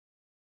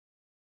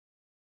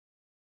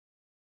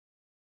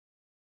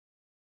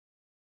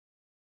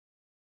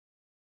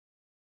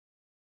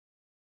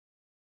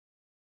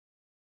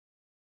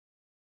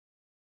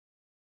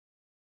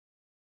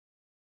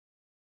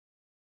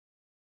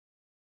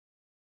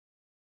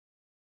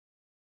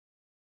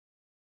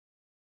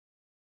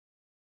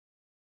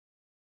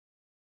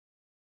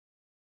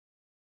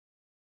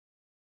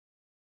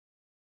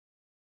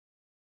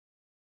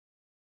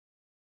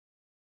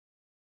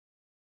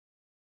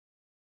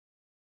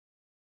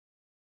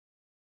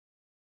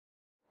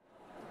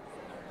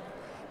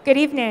Good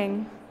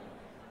evening,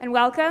 and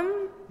welcome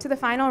to the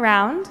final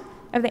round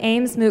of the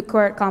Ames Moot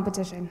Court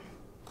Competition.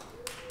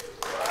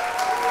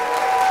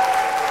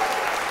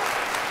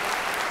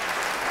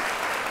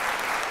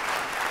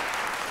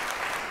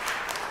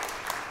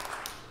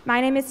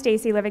 My name is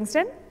Stacy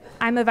Livingston.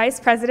 I'm a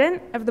vice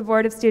president of the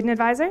Board of Student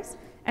Advisors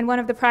and one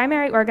of the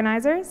primary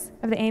organizers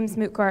of the Ames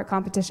Moot Court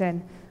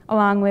Competition,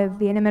 along with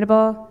the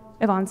inimitable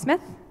Yvonne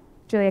Smith,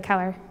 Julia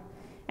Keller,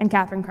 and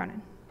Catherine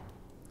Cronin.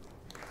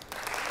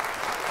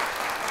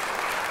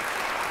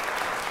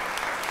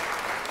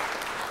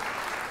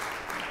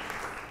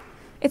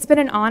 It's been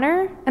an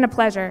honor and a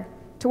pleasure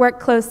to work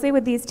closely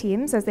with these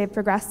teams as they've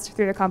progressed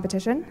through the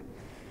competition.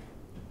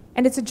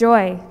 And it's a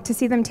joy to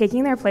see them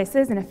taking their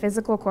places in a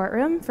physical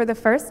courtroom for the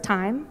first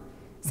time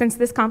since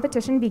this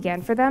competition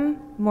began for them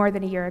more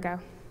than a year ago.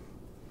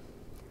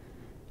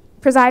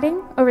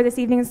 Presiding over this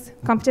evening's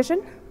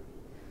competition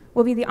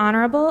will be the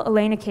Honorable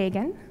Elena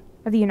Kagan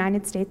of the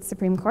United States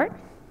Supreme Court,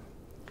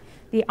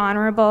 the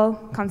Honorable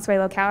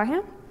Consuelo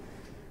Callahan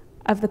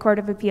of the Court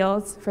of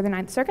Appeals for the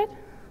Ninth Circuit,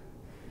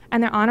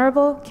 and the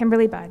Honorable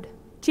Kimberly S,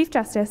 Chief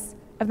Justice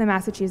of the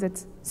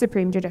Massachusetts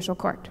Supreme Judicial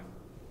Court.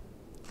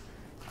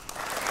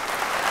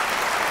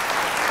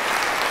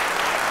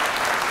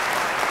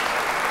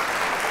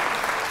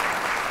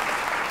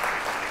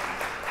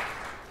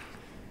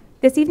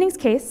 This evening's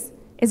case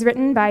is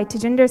written by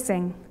Tejinder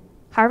Singh,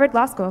 Harvard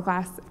Law School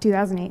class of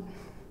 2008.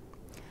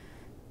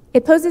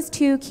 It poses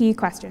two key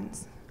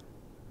questions.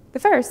 The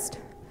first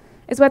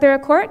is whether a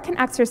court can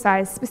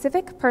exercise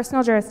specific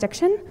personal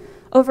jurisdiction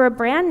over a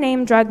brand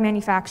name drug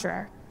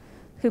manufacturer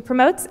who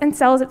promotes and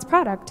sells its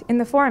product in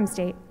the forum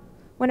state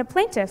when a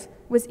plaintiff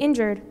was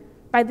injured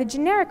by the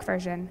generic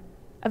version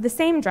of the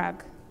same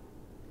drug,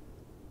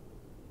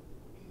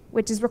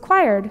 which is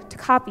required to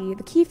copy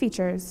the key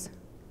features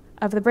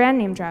of the brand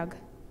name drug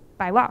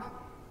by law.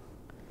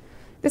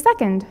 The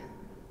second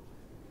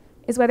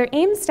is whether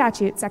Ames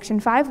Statute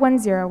Section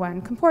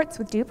 5101 comports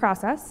with due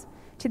process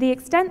to the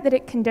extent that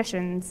it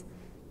conditions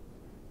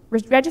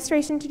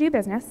registration to do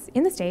business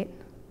in the state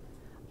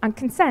on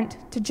consent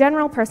to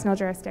general personal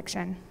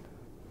jurisdiction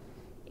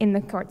in the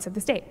courts of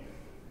the state.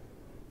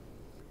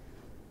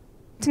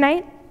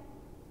 Tonight,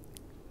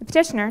 the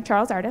petitioner,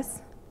 Charles Artiss,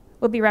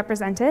 will be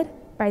represented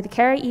by the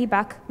Carrie E.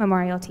 Buck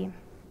Memorial Team,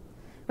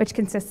 which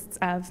consists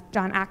of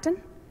John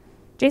Acton,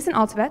 Jason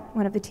Altabet,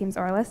 one of the team's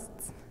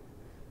oralists,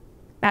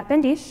 Matt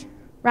Bendisz,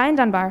 Ryan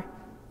Dunbar,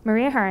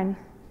 Maria Huryn,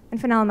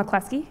 and Fenella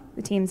McLuskie,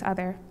 the team's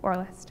other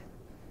oralist.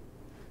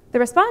 The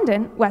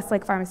respondent,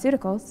 Westlake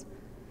Pharmaceuticals,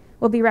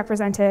 will be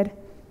represented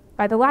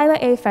by the Lila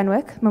A.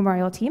 Fenwick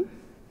Memorial Team,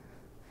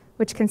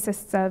 which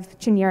consists of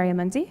Chinyere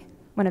Amanze,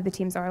 one of the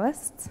team's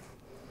oralists,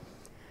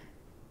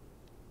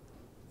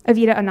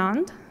 Avita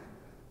Anand,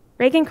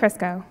 Reagan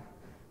Chrisco,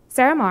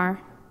 Sarah Maher,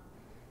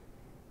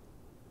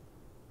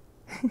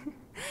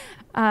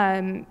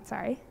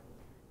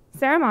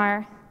 Sarah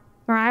Maher,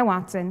 Mariah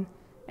Watson,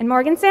 and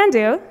Morgan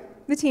Sandhu,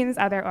 the team's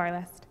other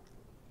oralist.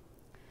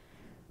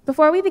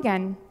 Before we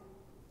begin,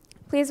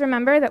 please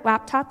remember that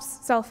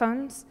laptops, cell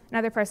phones, and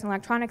other personal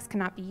electronics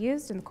cannot be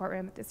used in the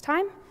courtroom at this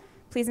time.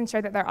 Please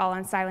ensure that they're all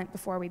on silent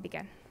before we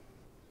begin.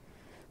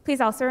 Please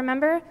also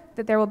remember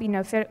that there will be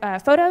no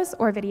photos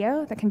or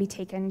video that can be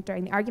taken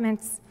during the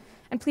arguments,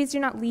 and please do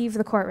not leave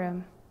the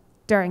courtroom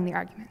during the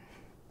argument.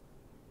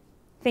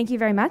 Thank you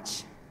very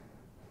much.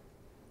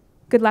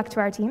 Good luck to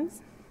our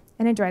teams,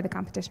 and enjoy the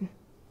competition.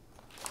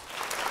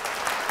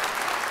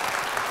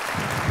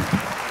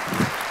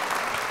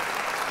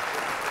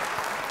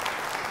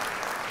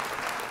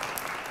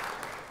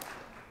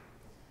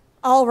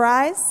 All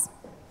rise.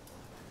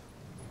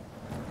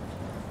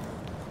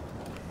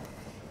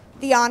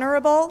 The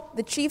Honorable,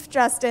 the Chief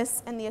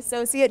Justice, and the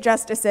Associate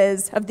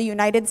Justices of the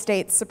United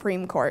States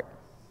Supreme Court.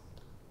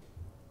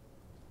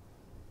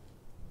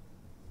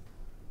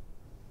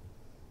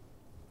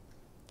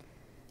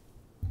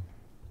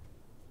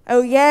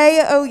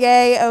 Oyez,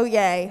 oyez,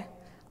 oyez.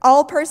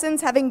 All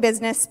persons having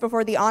business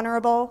before the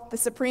Honorable, the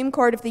Supreme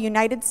Court of the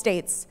United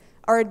States,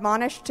 are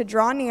admonished to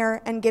draw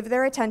near and give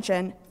their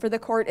attention, for the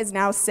court is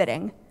now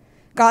sitting.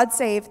 God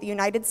save the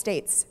United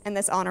States and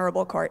this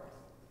honorable court.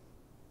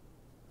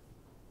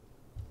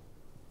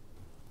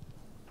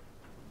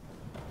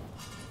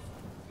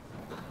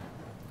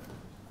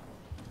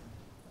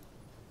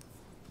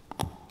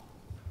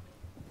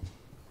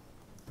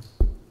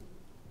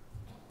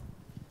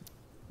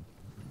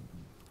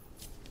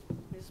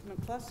 Ms.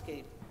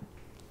 McLuskie.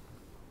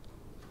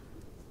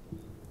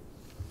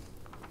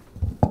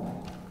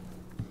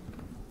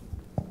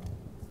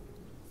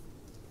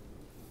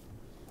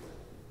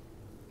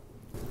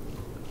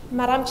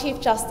 Madam Chief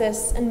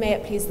Justice, and may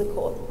it please the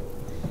court.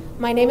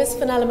 My name is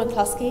Fenella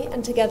McLuskie,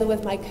 and together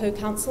with my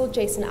co-counsel,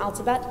 Jason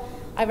Altabet,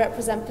 I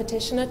represent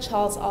petitioner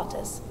Charles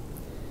Artiss.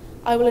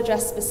 I will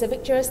address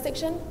specific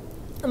jurisdiction,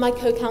 and my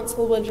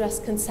co-counsel will address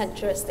consent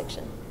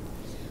jurisdiction.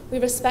 We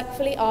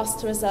respectfully ask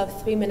to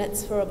reserve 3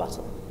 minutes for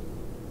rebuttal.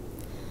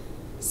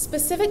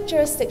 Specific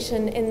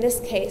jurisdiction in this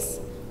case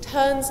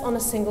turns on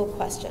a single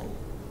question.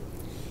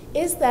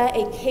 is there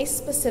a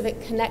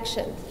case-specific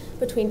connection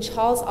between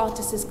Charles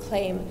Artiss's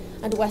claim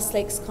and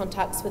Westlake's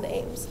contacts with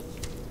Ames?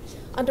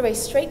 Under a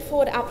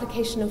straightforward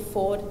application of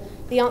Ford,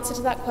 the answer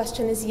to that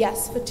question is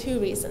yes, for two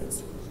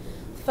reasons.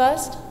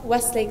 First,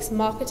 Westlake's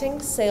marketing,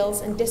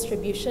 sales, and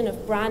distribution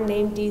of brand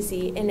name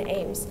DZ in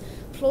Ames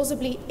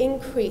plausibly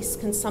increased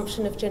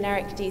consumption of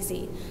generic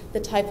DZ, the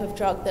type of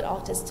drug that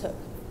Artiss took.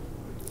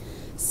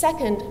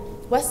 Second,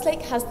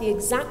 Westlake has the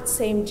exact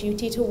same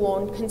duty to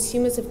warn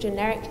consumers of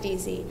generic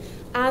DZ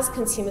as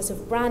consumers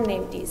of brand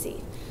name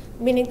DZ,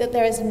 meaning that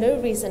there is no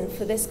reason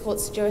for this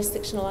court's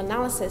jurisdictional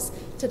analysis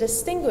to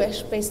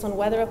distinguish based on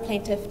whether a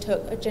plaintiff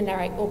took a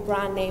generic or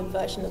brand name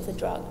version of the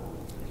drug.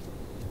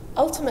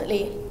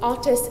 Ultimately,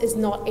 Artiss is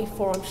not a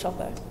forum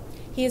shopper.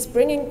 He is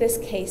bringing this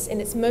case in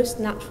its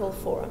most natural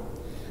forum,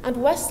 and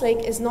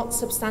Westlake is not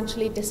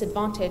substantially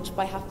disadvantaged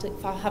by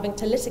having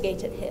to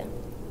litigate it here,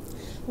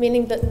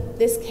 meaning that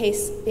this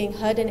case being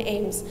heard in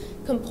Ames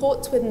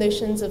comports with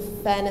notions of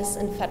fairness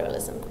and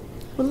federalism.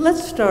 Well,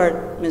 let's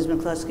start, Ms.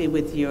 McLuskie,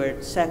 with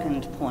your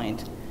second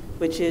point,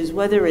 which is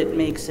whether it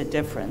makes a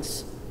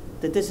difference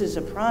that this is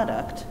a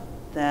product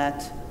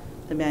that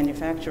the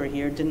manufacturer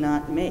here did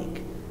not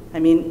make. I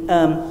mean,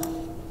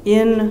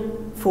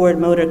 in Ford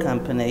Motor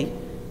Company,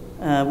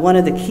 one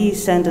of the key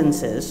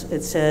sentences,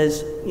 it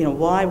says,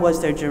 why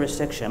was there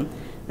jurisdiction?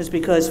 It's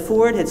because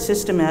Ford had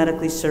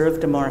systematically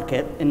served a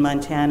market in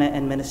Montana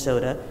and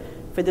Minnesota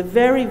for the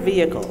very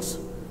vehicles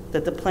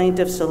that the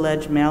plaintiffs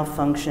allege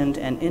malfunctioned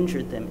and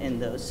injured them in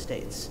those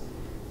states.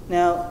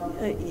 Now,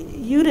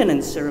 you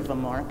didn't serve a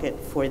market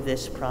for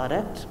this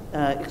product.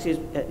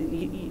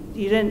 You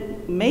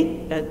didn't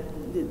make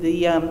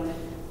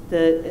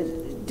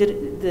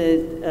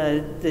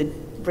the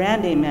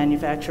brand name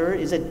manufacturer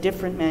is a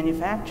different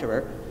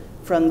manufacturer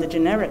from the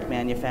generic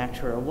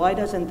manufacturer. Why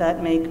doesn't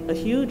that make a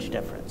huge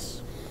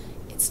difference?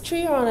 It's true,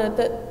 Your Honor,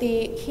 that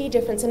the key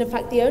difference, and in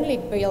fact the only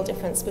real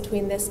difference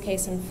between this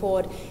case and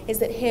Ford, is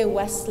that here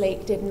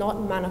Westlake did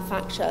not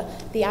manufacture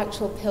the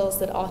actual pills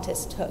that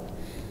Artiss took.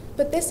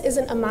 But this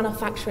isn't a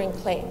manufacturing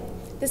claim.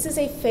 This is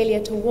a failure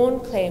to warn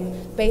claim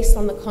based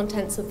on the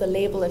contents of the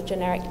label of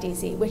generic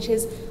DZ, which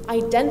is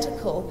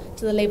identical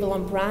to the label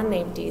on brand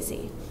name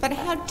DZ. But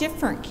how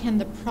different can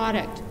the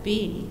product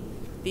be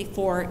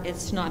before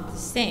it's not the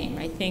same?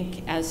 I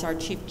think, as our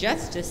Chief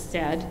Justice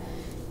said,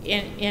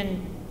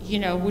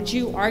 would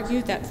you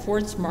argue that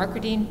Ford's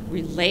marketing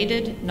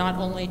related not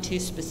only to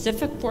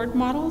specific Ford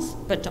models,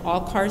 but to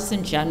all cars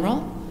in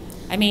general?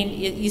 I mean,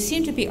 you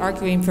seem to be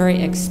arguing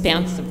very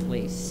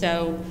expansively,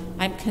 so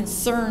I'm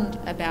concerned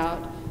about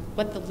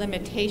what the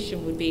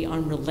limitation would be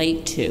on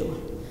relate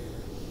to.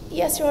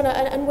 Yes, Your Honor,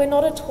 and we're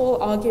not at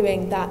all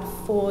arguing that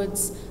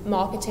Ford's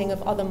marketing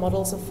of other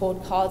models of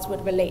Ford cars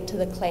would relate to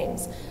the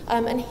claims.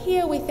 And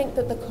here we think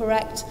that the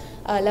correct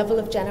level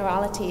of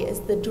generality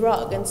is the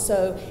drug, and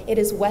so it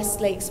is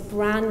Westlake's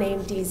brand name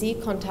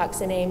DZ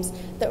contacts in Ames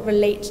that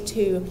relate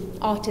to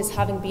Artiss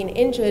having been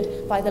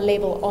injured by the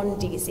label on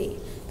DZ.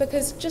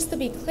 Because just to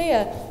be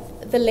clear,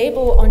 the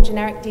label on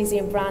generic DZ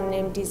and brand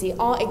name DZ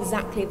are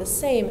exactly the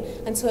same,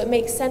 and so it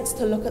makes sense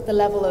to look at the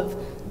level of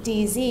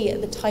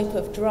DZ, the type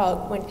of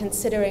drug, when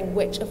considering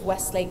which of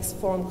Westlake's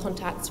forum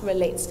contacts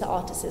relates to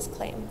Artiss's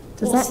claim.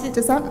 Does that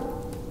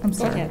I'm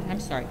sorry. Go ahead, I'm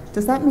sorry.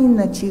 Does that mean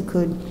that you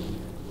could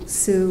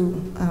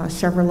sue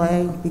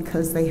Chevrolet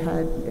because they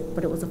had,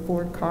 but it was a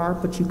Ford car,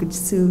 but you could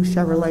sue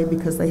Chevrolet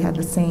because they had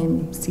the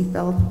same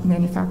seatbelt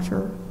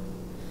manufacturer?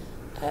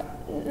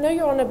 No,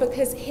 Your Honor,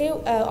 because here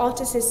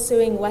Artiss is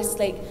suing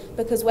Westlake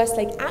because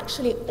Westlake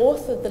actually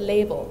authored the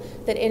label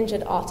that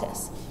injured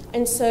Artiss.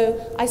 And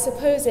so I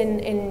suppose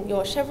in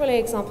your Chevrolet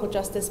example,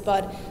 Justice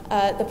Budd,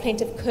 the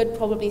plaintiff could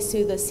probably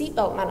sue the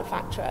seatbelt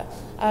manufacturer,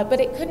 but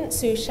it couldn't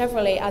sue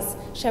Chevrolet as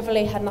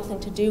Chevrolet had nothing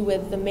to do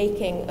with the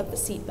making of the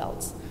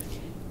seatbelts.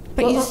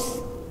 But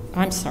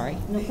I'm sorry.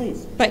 No,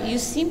 please. But you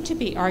seem to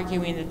be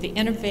arguing that the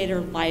innovator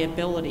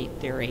liability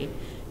theory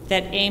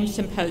that Ames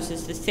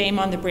imposes the same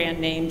on the brand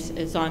names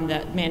as on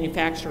the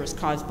manufacturers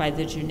caused by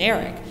the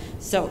generic.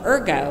 So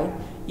ergo,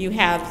 you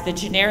have the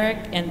generic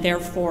and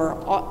therefore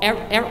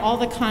all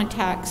the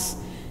contacts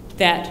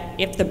that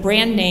if the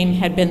brand name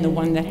had been the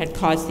one that had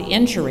caused the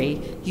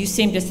injury, you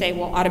seem to say,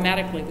 well,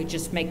 automatically we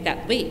just make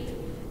that leap.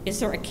 Is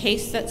there a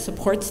case that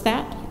supports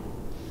that?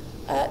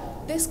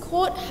 This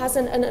court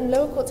hasn't, and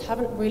lower courts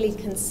haven't really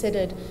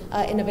considered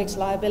innovator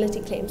liability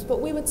claims, but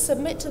we would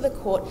submit to the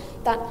court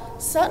that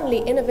certainly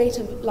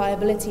innovative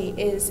liability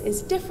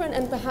is different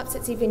and perhaps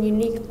it's even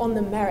unique on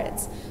the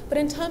merits. But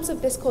in terms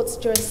of this court's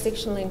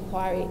jurisdictional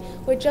inquiry,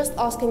 we're just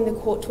asking the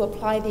court to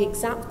apply the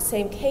exact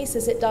same case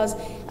as it does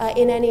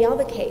in any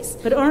other case.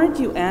 But aren't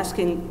you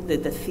asking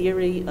that the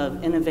theory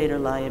of innovator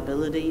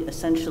liability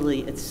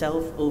essentially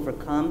itself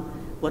overcome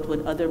what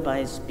would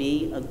otherwise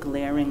be a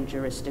glaring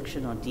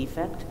jurisdictional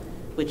defect,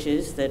 which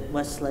is that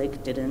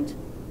Westlake didn't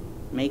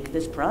make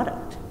this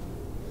product?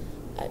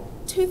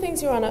 Two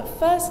things, Your Honor.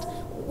 First,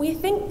 we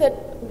think that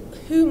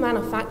who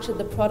manufactured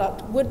the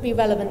product would be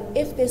relevant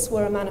if this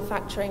were a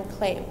manufacturing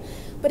claim.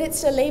 but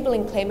it's a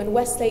labeling claim, and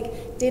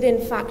Westlake did in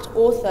fact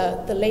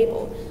author the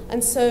label.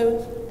 And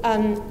so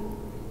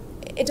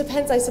it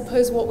depends, I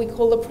suppose, what we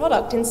call the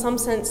product. In some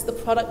sense, the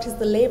product is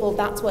the label.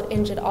 That's what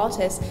injured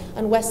Artiss,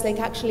 and Westlake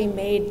actually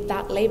made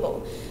that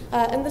label.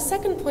 And the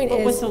second point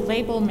is... Was the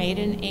label made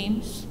in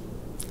Ames?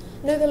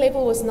 No, the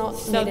label was not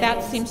made in Ames. So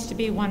that seems to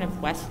be one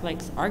of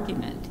Westlake's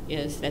argument,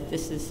 is that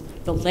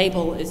the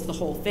label is the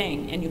whole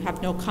thing, and you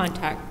have no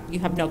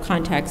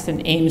context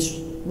in Ames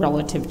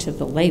relative to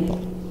the label.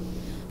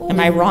 Well, am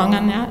I wrong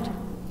on that?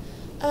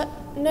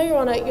 No, Your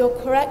Honor,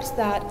 you're correct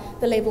that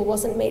the label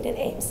wasn't made in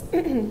Ames.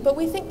 But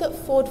we think that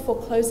Ford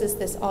forecloses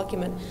this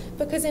argument,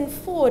 because in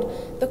Ford,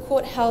 the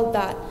court held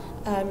that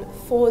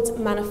Ford's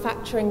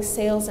manufacturing,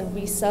 sales, and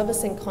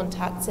reservicing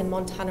contacts in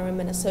Montana and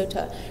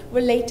Minnesota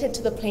related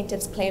to the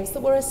plaintiff's claims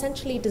that were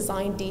essentially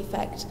design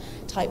defect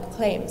type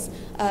claims.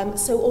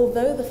 So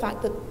although the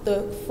fact that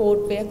the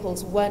Ford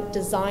vehicles weren't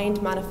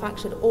designed,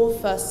 manufactured, or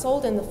first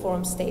sold in the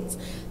forum states,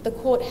 the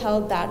court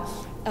held that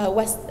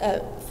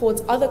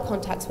Ford's other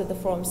contacts with the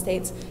forum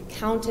states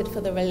counted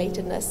for the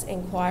relatedness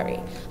inquiry.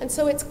 And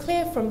so it's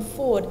clear from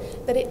Ford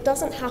that it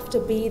doesn't have to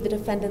be the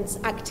defendant's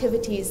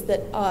activities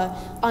that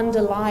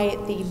underlie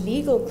the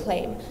legal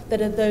claim that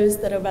are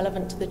those that are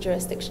relevant to the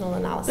jurisdictional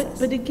analysis.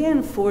 But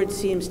again, Ford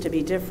seems to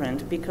be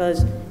different,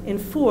 because in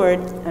Ford,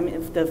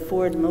 the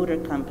Ford Motor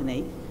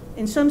Company,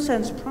 in some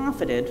sense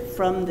profited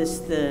from the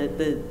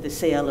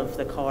sale of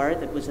the car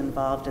that was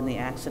involved in the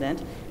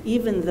accident,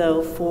 even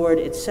though Ford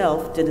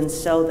itself didn't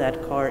sell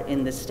that car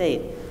in the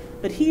state.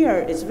 But here,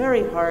 it's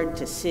very hard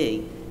to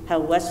see how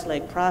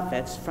Westlake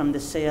profits from the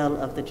sale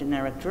of the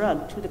generic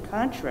drug. To the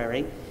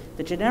contrary,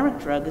 the generic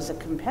drug is a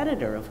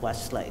competitor of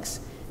Westlake's,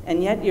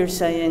 and yet you're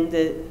saying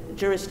the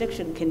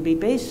jurisdiction can be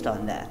based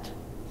on that.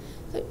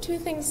 So two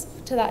things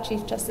to that,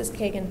 Chief Justice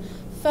Kagan.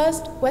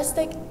 First,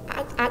 Westlake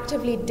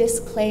actively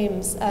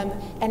disclaims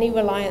any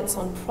reliance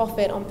on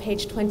profit. On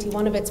page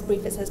 21 of its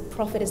brief, it says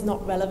profit is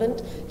not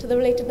relevant to the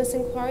relatedness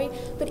inquiry.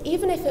 But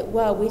even if it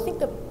were, we think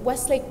that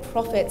Westlake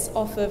profits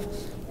off of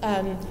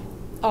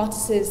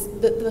Artiss's,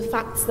 the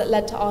facts that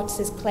led to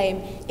Artiss's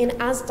claim in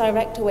as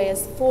direct a way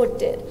as Ford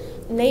did.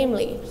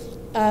 Namely,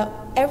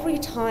 every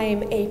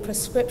time a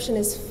prescription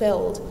is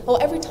filled,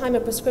 or every time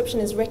a prescription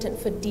is written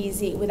for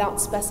DZ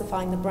without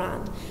specifying the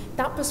brand,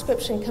 that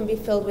prescription can be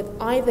filled with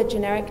either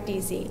generic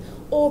DZ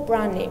or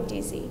brand name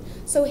DZ.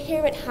 So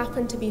here it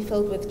happened to be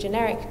filled with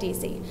generic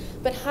DZ,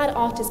 but had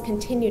Artiss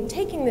continued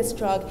taking this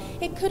drug,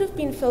 it could have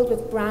been filled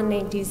with brand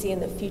name DZ in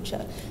the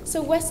future.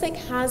 So Westlake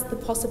has the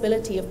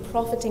possibility of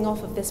profiting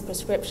off of this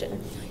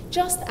prescription,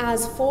 just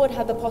as Ford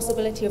had the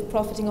possibility of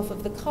profiting off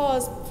of the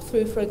cars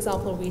through, for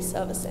example,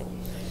 reservicing.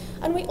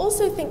 And we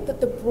also think that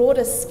the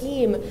broader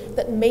scheme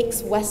that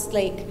makes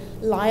Westlake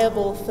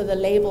liable for the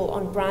label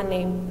on brand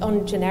name,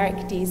 on generic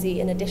DZ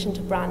in addition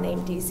to brand name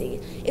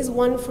DZ, is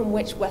one from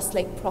which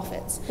Westlake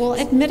profits. Well,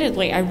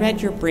 admittedly, I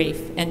read your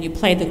brief, and you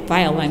play the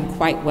violin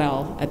quite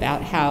well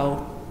about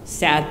how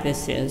sad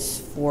this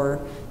is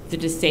for the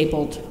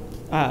disabled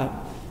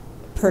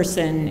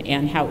person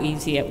and how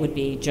easy it would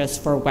be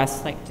just for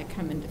Westlake to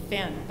come and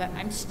defend. But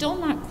I'm still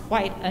not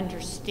quite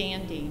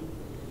understanding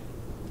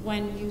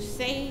when you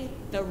say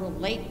the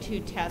relate to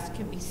test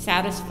can be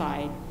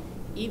satisfied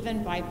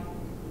even by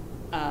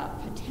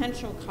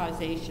potential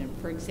causation,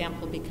 for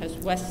example, because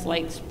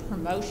Westlake's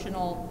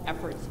promotional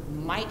efforts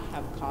might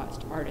have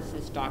caused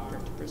Artiss's doctor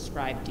to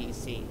prescribe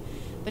DC.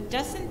 But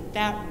doesn't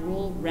that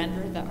rule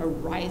render the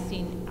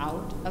arising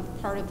out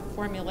of part of the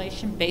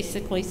formulation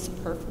basically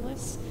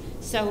superfluous?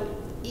 So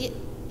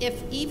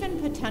if even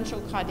potential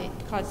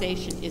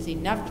causation is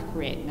enough to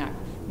create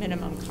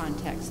minimum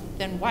context,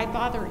 then why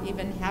bother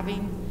even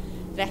having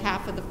the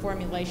half of the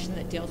formulation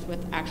that deals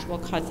with actual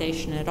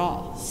causation at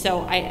all?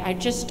 So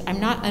I'm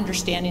not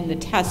understanding the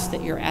test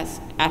that you're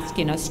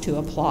asking us to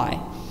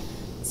apply.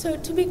 So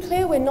to be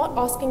clear, we're not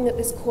asking that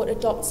this court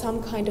adopt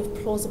some kind of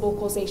plausible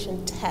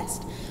causation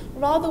test.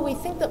 Rather, we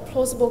think that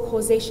plausible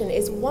causation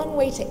is one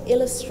way to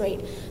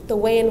illustrate the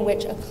way in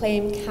which a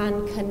claim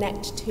can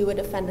connect to a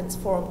defendant's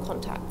forum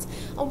contacts.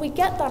 And we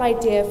get that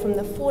idea from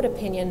the Ford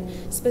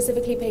opinion,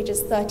 specifically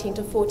pages 13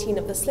 to 14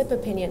 of the Slip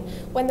opinion,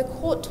 when the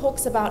court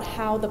talks about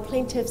how the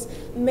plaintiffs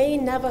may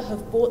never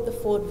have bought the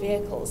Ford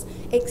vehicles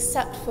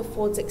except for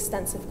Ford's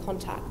extensive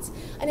contacts.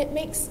 And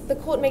the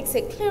court makes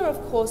it clear, of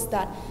course,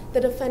 that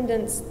the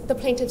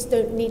plaintiffs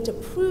don't need to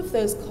prove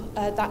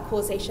that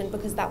causation,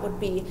 because that would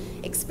be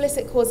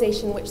explicit causation,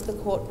 which the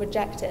court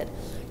rejected.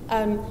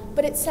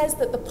 But it says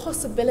that the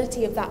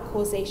possibility of that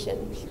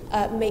causation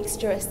makes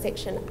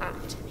jurisdiction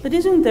act. But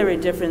isn't there a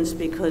difference,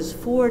 because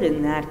Ford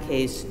in that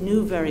case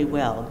knew very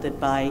well that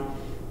by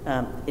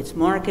its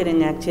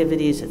marketing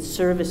activities, its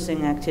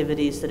servicing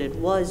activities, that it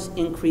was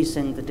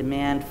increasing the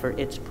demand for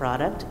its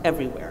product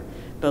everywhere,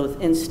 both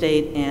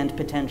in-state and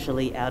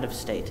potentially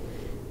out-of-state.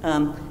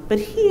 But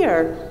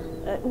here,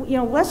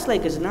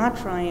 Westlake is not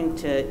trying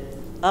to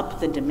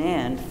up the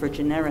demand for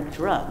generic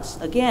drugs.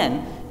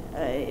 Again,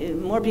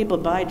 more people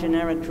buy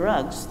generic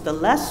drugs, the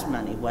less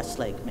money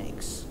Westlake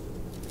makes.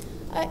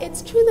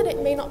 It's true that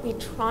it may not be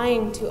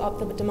trying to up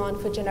the demand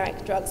for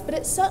generic drugs, but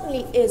it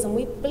certainly is, and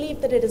we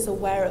believe that it is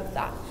aware of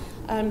that.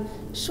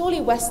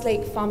 Surely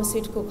Westlake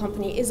Pharmaceutical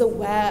Company is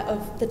aware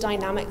of the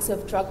dynamics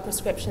of drug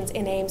prescriptions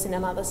in Ames and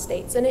in other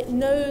states, and it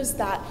knows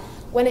that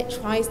when it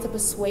tries to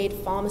persuade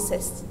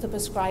pharmacists to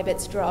prescribe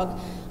its drug,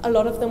 a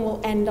lot of them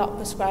will end up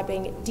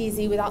prescribing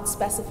DZ without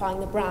specifying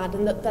the brand,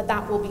 and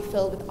that will be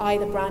filled with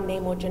either brand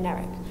name or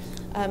generic.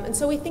 And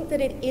so we think that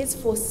it is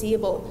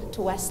foreseeable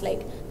to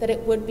Westlake that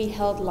it would be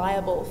held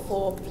liable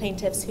for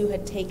plaintiffs who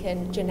had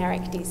taken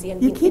generic DZ.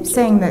 And you keep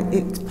saying that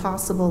it's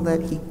possible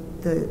that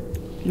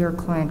your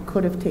client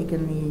could have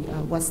taken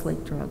the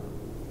Westlake drug,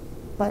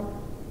 but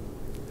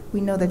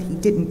we know that he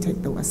didn't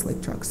take the Westlake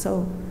drug.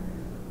 So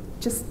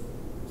just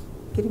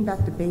getting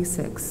back to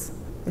basics,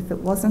 if it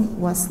wasn't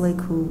Westlake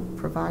who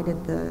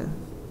provided the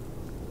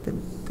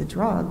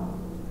drug,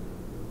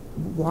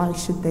 why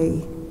should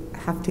they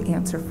have to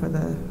answer for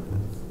the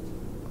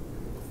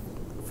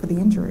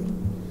injury?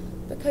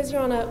 Because,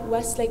 Your Honor,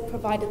 Westlake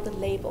provided the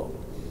label,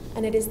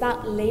 and it is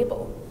that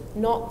label,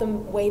 not the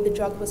way the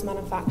drug was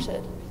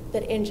manufactured,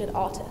 that injured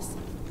Artiss.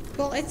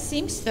 Well, it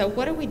seems, though,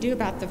 what do we do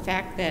about the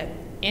fact that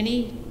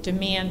any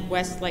demand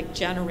Westlake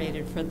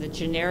generated for the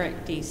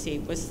generic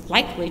DC was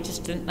likely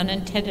just an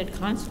unintended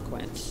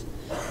consequence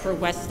from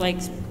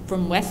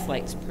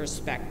Westlake's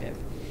perspective?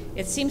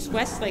 It seems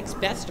Westlake's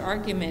best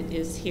argument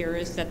is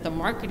that the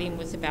marketing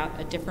was about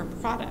a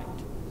different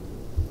product,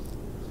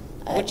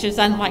 which is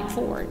unlike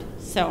Ford.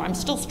 So I'm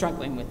still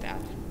struggling with that.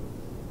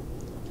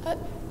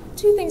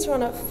 Two things, Your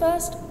Honor.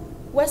 First,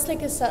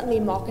 Westlake is certainly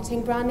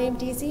marketing brand name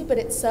DZ, but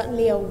it's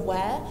certainly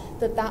aware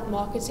that that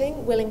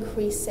marketing will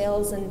increase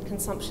sales and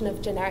consumption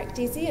of generic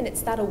DZ, and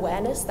it's that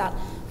awareness, that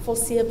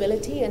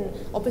foreseeability and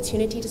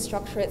opportunity to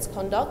structure its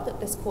conduct that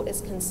this court is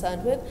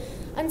concerned with.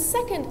 And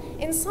second,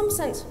 in some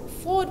sense,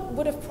 Ford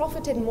would have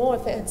profited more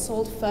if it had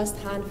sold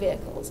first-hand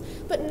vehicles,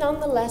 but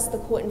nonetheless the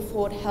court in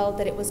Ford held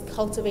that it was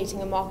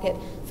cultivating a market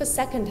for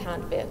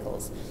second-hand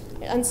vehicles.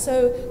 And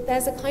so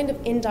there's a kind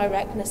of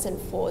indirectness in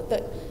Ford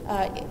that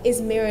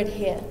is mirrored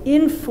here.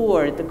 In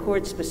Ford, the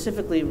court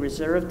specifically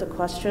reserved the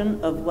question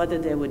of whether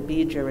there would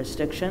be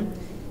jurisdiction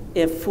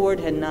if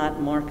Ford had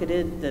not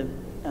marketed the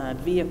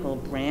vehicle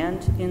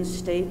brand in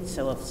state.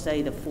 So if,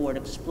 say, the Ford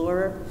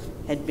Explorer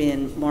had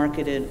been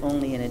marketed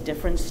only in a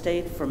different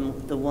state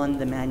from the one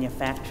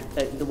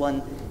the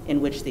one in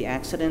which the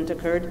accident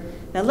occurred.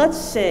 Now let's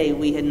say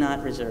we had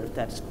not reserved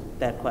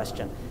that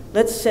question.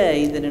 Let's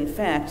say that, in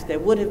fact, there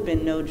would have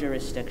been no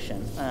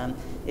jurisdiction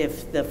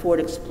if the Ford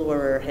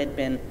Explorer had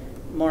been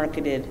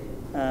marketed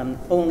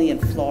only in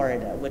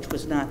Florida, which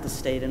was not the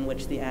state in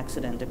which the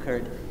accident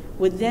occurred.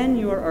 Would then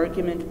your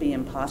argument be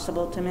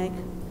impossible to make?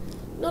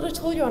 Not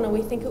at all, Your Honor.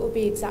 We think it would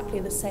be exactly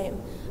the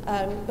same.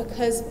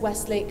 Because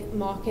Westlake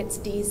markets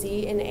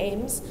DZ in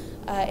Ames,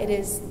 it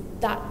is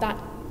that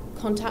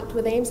contact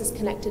with Ames is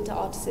connected to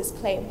Artiss's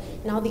claim.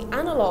 Now, the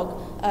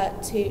analog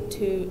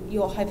to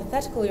your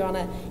hypothetical, Your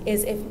Honor,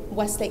 is if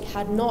Westlake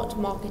had not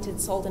marketed,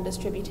 sold, and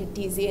distributed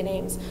DZ in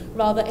Ames,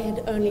 rather it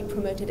had only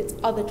promoted its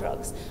other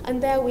drugs.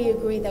 And there we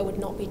agree there would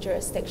not be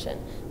jurisdiction,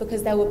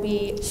 because there would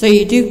be... So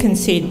you do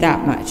concede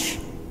that much?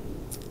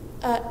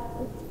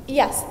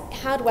 Yes,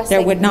 had Westlake...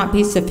 There would not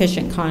be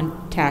sufficient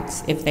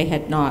contacts if they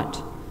had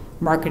not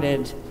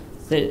marketed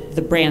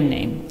the brand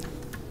name?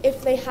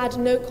 If they had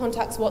no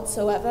contacts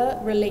whatsoever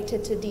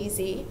related to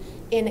DZ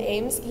in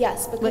Ames,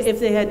 yes. Because if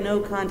they had no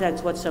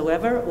contacts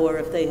whatsoever, or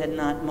if they had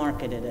not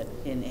marketed it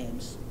in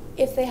Ames?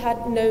 If they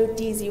had no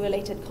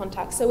DZ-related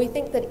contacts. So we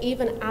think that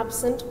even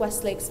absent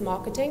Westlake's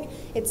marketing,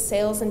 its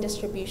sales and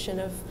distribution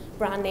of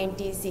brand name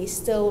DZ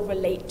still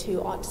relate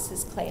to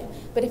Artiss's claim.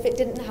 But if it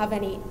didn't have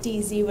any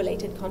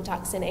DZ-related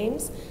contacts in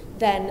Ames,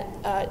 then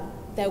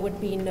there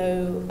would be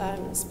no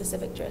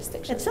specific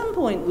jurisdiction. At some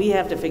point, we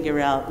have to figure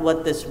out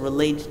what this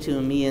relates to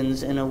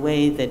means in a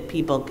way that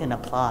people can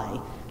apply.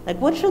 Like,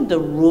 what should the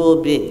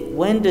rule be?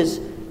 When does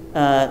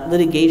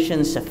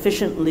litigation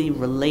sufficiently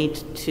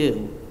relate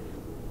to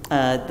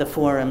the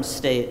forum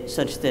state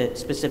such that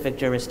specific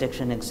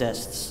jurisdiction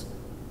exists?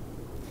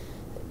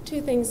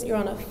 Two things, Your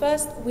Honor.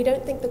 First, we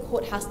don't think the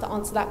court has to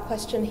answer that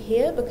question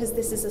here because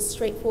this is a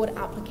straightforward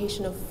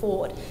application of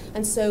Ford.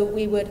 And so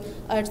we would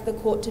urge the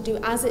court to do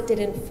as it did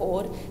in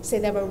Ford, say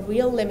there are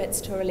real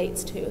limits to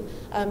relates to,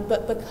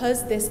 but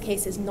because this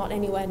case is not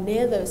anywhere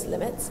near those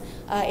limits,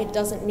 it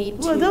doesn't need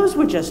to... Well, those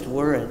were just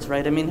words,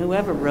 right? I mean,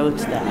 whoever wrote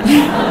that.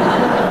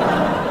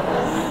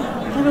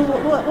 I mean,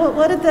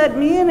 what did that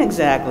mean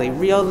exactly?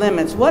 Real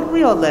limits? What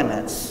real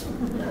limits?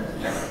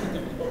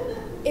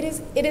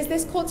 It is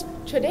this court's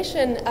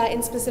tradition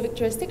in specific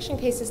jurisdiction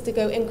cases to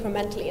go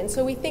incrementally, and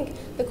so we think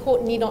the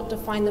court need not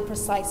define the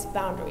precise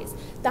boundaries.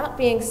 That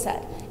being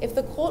said, if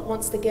the court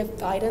wants to give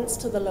guidance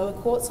to the lower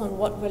courts on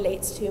what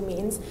relates to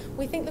means,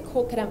 we think the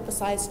court could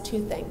emphasize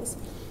two things.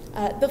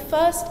 The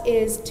first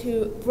is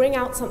to bring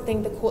out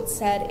something the court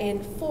said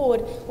in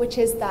Ford, which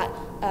is that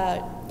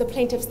the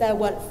plaintiffs there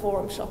weren't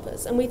forum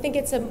shoppers. And we think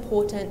it's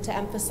important to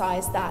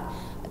emphasize that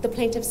the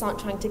plaintiffs aren't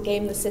trying to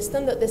game the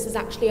system, that this is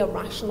actually a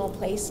rational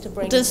place to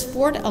bring. Does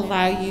Ford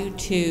allow you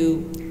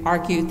to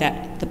argue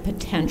that the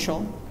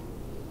potential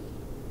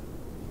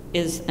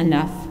is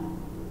enough,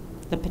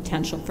 the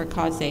potential for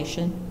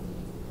causation?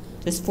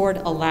 Does Ford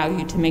allow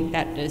you to make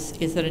that, does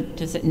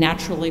it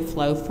naturally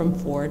flow from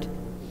Ford?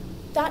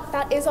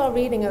 That is our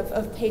reading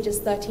of pages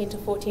 13 to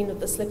 14 of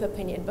the slip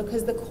opinion,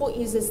 because the court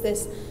uses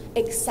this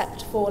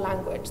except for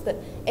language, that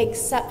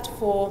except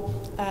for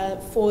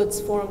Ford's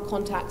forum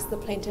contacts, the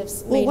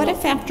plaintiffs may Well, what not.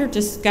 if after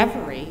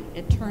discovery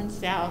it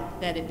turns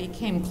out that it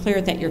became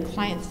clear that your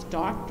client's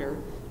doctor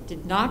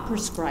did not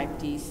prescribe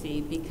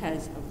DC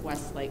because of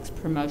Westlake's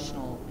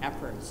promotional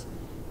efforts?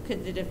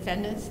 Could the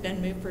defendants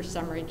then move for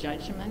summary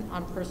judgment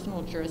on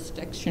personal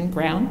jurisdiction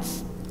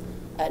grounds?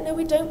 No,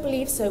 we don't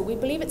believe so. We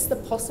believe it's the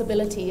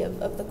possibility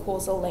of the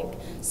causal link.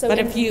 So But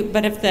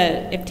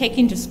if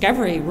taking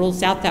discovery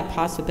rules out that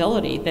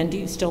possibility, then do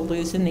you still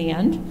lose in the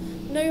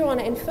end? No, Your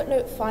Honor. In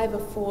footnote 5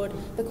 of Ford,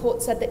 the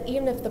court said that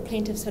even if the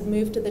plaintiffs had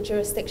moved to the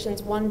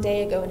jurisdictions one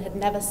day ago and had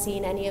never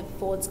seen any of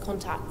Ford's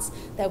contacts,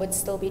 there would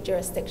still be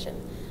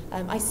jurisdiction.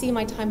 I see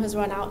my time has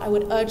run out. I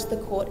would urge the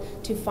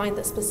court to find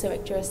that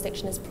specific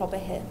jurisdiction is proper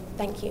here.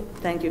 Thank you.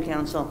 Thank you,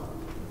 counsel.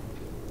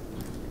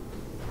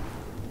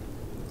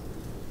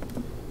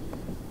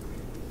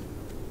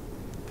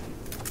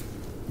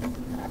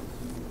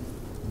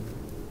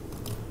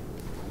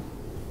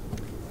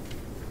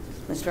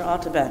 Mr.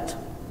 Altabet.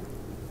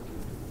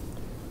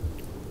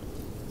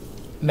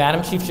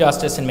 Madam Chief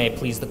Justice, and may it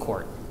please the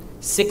court.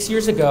 6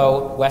 years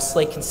ago,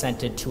 Westlake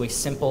consented to a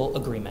simple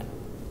agreement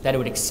that it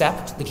would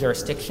accept the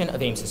jurisdiction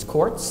of Ames's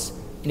courts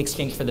in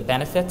exchange for the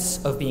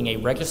benefits of being a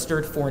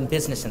registered foreign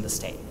business in the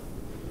state.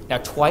 Now,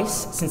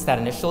 twice since that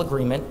initial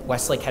agreement,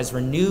 Westlake has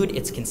renewed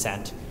its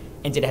consent,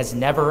 and it has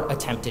never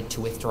attempted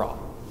to withdraw.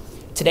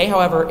 Today,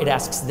 however, it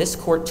asks this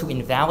court to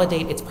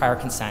invalidate its prior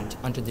consent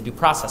under the Due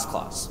Process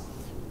Clause.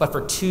 But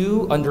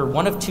under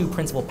one of two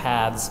principal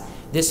paths,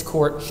 this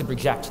court should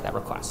reject that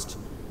request.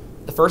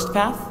 The first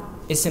path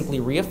is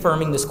simply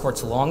reaffirming this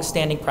court's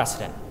long-standing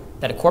precedent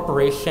that a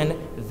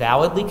corporation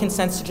validly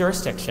consents to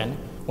jurisdiction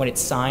when it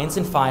signs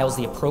and files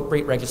the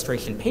appropriate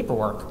registration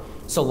paperwork,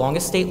 so long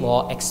as state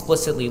law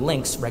explicitly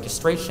links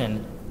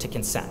registration to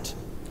consent.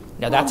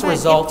 Now, that's a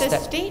result if the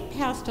that state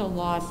passed a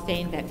law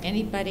saying that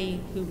anybody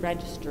who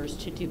registers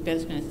to do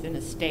business in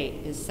a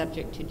state is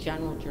subject to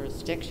general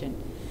jurisdiction,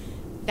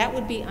 that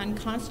would be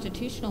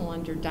unconstitutional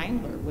under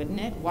Daimler, wouldn't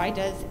it? Why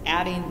does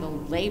adding the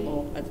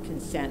label of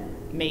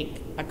consent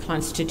make a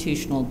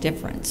constitutional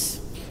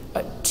difference?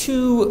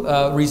 Two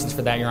reasons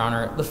for that, Your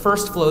Honor. The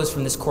first flows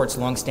from this court's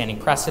longstanding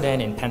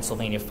precedent in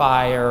Pennsylvania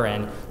Fire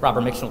and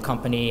Robert Mitchell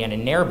Company and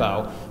in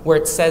Nerbo, where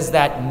it says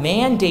that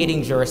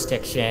mandating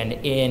jurisdiction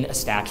in a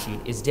statute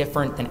is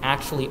different than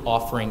actually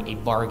offering a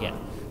bargain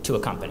to a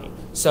company.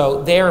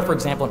 So there, for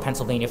example, in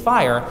Pennsylvania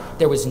Fire,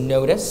 there was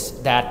notice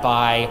that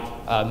by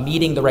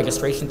meeting the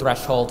registration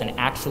threshold and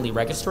actually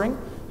registering,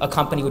 a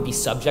company would be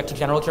subject to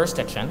general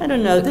jurisdiction. I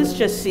don't know. This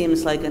just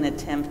seems like an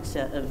attempt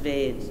to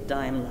evade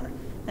Daimler.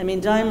 I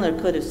mean,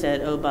 Daimler could have said,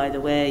 oh, by the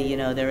way, you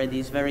know, there are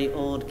these very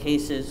old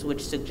cases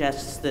which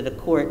suggests that a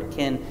court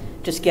can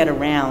just get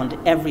around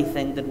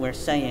everything that we're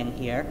saying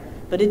here.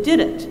 But it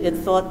didn't. It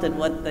thought that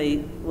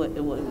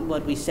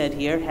what we said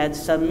here had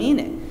some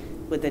meaning,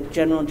 with that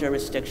general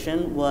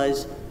jurisdiction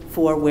was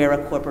for where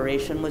a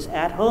corporation was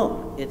at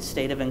home, its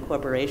state of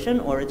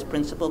incorporation or its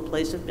principal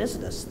place of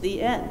business,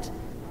 the end.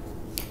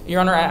 Your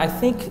Honor, I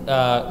think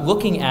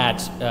looking at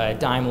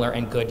Daimler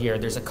and Goodyear,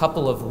 there's a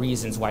couple of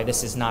reasons why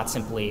this is not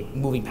simply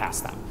moving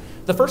past them.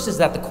 The first is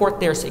that the court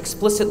there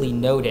explicitly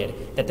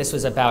noted that this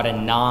was about a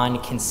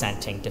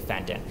non-consenting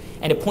defendant,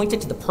 and it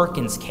pointed to the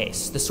Perkins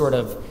case, the sort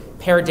of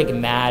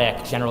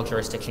paradigmatic general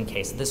jurisdiction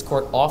case that this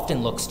court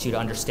often looks to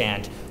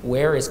understand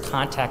where is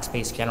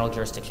context-based general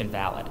jurisdiction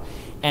valid.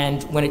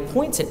 And when it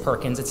points at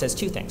Perkins, it says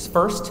two things.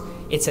 First,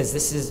 it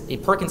says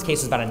Perkins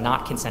case is about a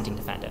not consenting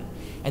defendant.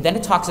 And then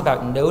it talks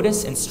about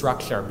notice and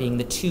structure being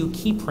the two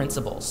key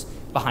principles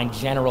behind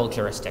general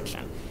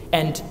jurisdiction.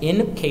 And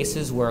in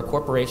cases where a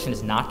corporation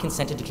is not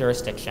consented to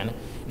jurisdiction,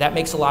 that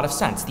makes a lot of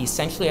sense. The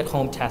essentially at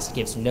home test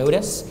gives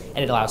notice and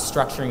it allows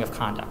structuring of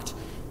conduct.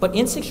 But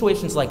in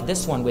situations like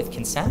this one with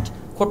consent,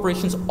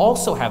 corporations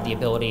also have the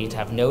ability to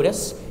have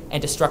notice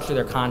and to structure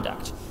their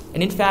conduct.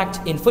 And in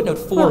fact, in footnote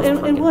 4 well, of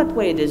Perkins... in what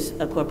way does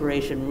a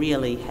corporation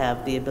really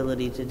have the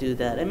ability to do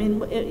that? I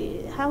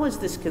mean, how is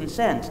this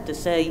consent to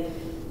say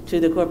to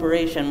the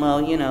corporation,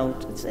 well, you know,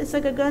 it's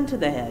like a gun to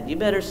the head. You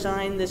better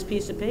sign this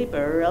piece of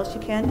paper or else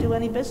you can't do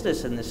any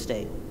business in this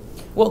state?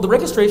 Well, the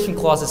registration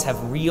clauses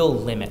have real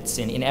limits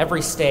in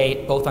every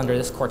state, both under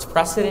this court's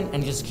precedent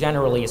and just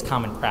generally as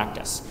common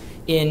practice.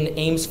 In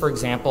Ames, for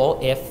example,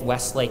 if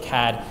Westlake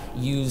had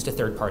used a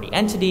third-party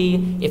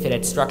entity, if it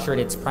had structured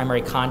its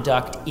primary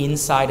conduct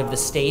inside of the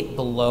state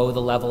below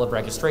the level of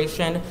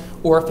registration,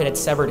 or if it had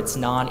severed its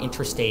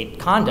non-interstate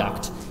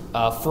conduct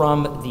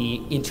from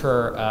the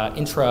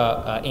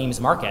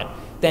intra-Ames market,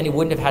 then it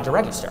wouldn't have had to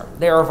register.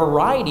 There are a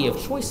variety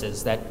of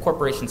choices that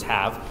corporations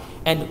have,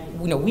 And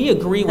we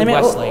agree with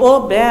Westlake.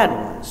 All bad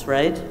ones,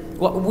 right?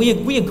 Well,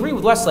 we agree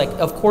with Westlake.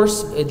 Of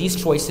course,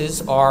 these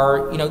choices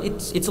are,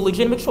 it's a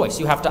legitimate choice.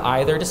 You have to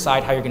either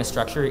decide how you're going to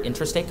structure your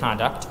interstate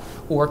conduct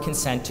or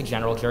consent to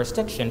general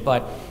jurisdiction.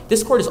 But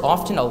this court has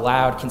often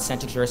allowed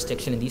consent to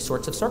jurisdiction in these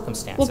sorts of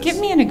circumstances. Well, give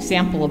me an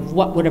example of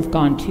what would have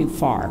gone too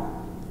far.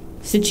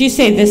 Since you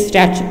say this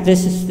statute,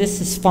 this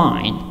is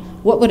fine,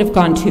 what would have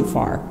gone too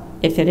far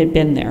if it had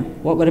been there?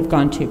 What would have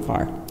gone too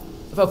far?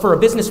 For a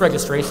business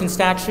registration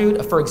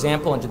statute, for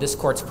example, under this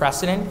court's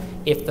precedent,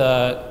 if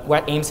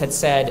Ames had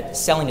said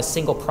selling a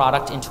single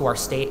product into our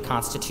state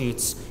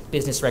constitutes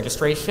business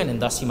registration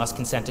and thus you must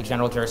consent to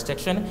general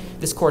jurisdiction,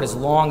 this court has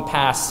long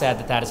past said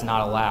that that is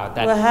not allowed.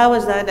 Well, how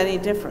is that any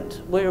different?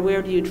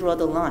 Where do you draw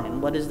the line?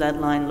 What does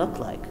that line look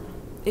like?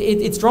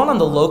 It's drawn on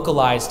the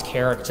localized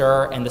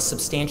character and the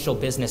substantial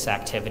business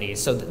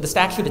activities. So the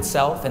statute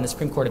itself and the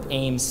Supreme Court of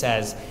Ames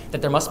says that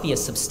there must be a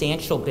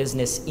substantial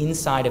business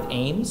inside of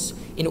Ames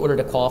in order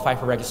to qualify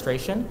for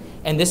registration.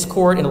 And this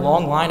court, in a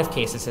long line of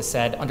cases, has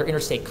said under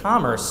interstate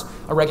commerce,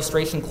 a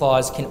registration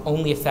clause can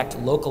only affect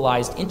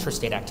localized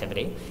interstate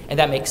activity. And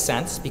that makes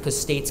sense because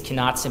states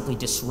cannot simply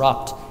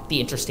disrupt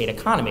the interstate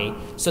economy.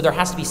 So there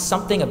has to be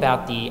something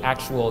about the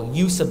actual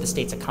use of the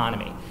state's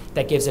economy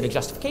that gives it a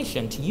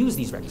justification to use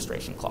these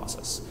registration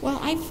clauses. Well,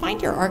 I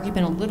find your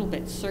argument a little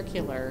bit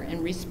circular.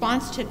 In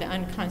response to the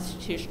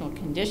unconstitutional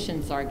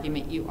conditions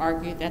argument, you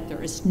argue that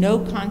there is no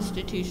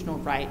constitutional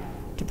right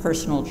to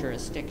personal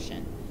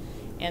jurisdiction,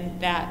 and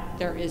that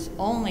there is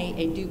only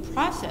a due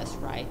process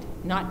right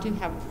not to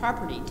have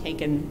property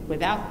taken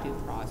without due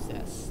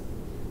process.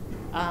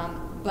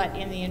 But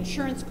in the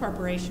Insurance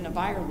Corporation of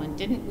Ireland,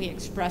 didn't we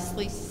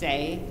expressly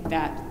say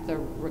that the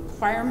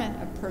requirement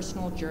of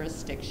personal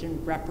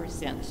jurisdiction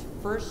represents,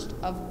 first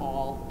of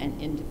all, an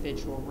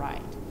individual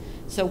right?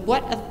 So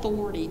what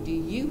authority do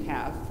you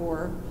have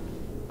for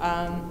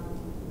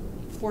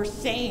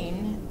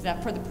saying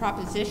that, for the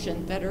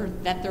proposition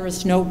that there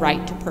is no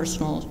right to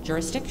personal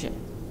jurisdiction?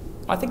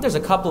 I think there's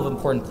a couple of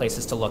important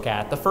places to look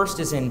at. The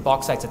first is in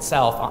Bauxites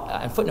itself,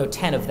 on footnote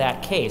 10 of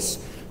that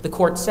case. The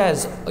court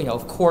says,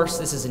 of course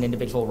this is an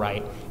individual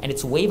right, and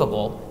it's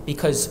waivable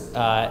because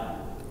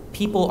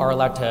people are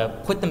allowed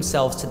to put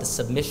themselves to the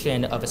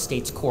submission of a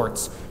state's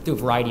courts through a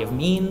variety of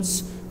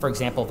means, for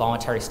example,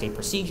 voluntary state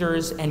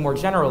procedures, and more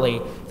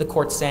generally, the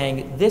court's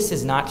saying this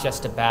is not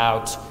just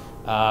about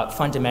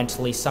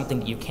fundamentally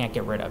something that you can't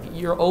get rid of.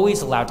 You're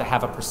always allowed to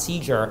have a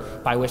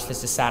procedure by which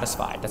this is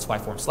satisfied. That's why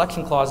form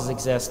selection clauses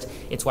exist.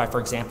 It's why,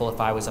 for example,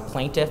 if I was a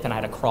plaintiff and I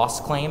had a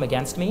cross claim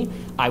against me,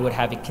 I would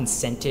have it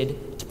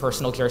consented to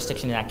personal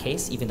jurisdiction in that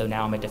case, even though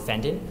now I'm a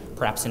defendant,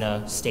 perhaps in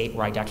a state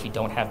where I actually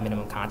don't have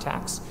minimum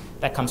contacts.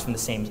 That comes from the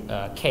same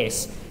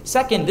case.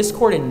 Second, this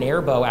court in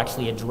Nerbo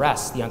actually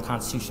addressed the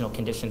unconstitutional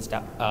conditions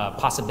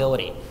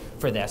possibility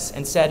for this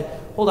and said,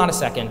 hold on a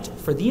second,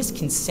 for these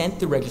consent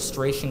through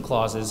registration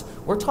clauses,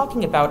 we're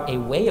talking about a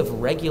way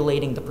of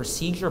regulating the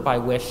procedure by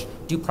which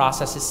due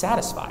process is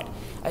satisfied.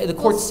 The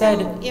court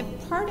said...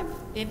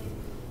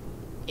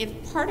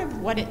 If part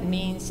of what it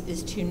means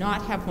is to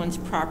not have one's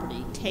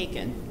property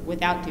taken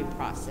without due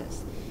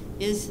process,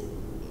 is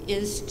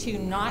to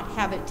not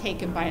have it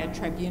taken by a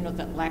tribunal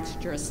that lacks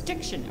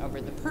jurisdiction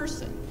over the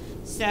person.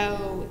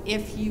 So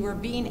if you are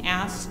being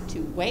asked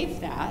to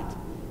waive that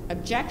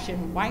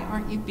objection, why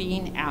aren't you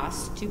being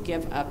asked to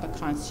give up a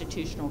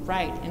constitutional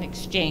right in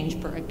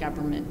exchange for a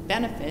government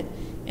benefit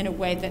in a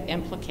way that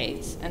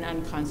implicates the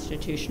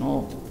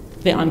unconstitutional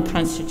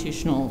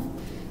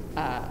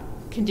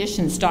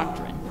conditions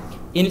doctrine?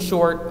 In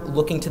short,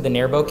 looking to the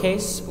Nerbo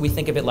case, we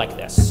think of it like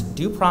this.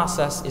 Due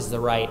process is the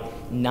right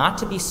not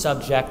to be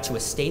subject to a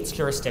state's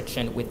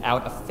jurisdiction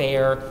without a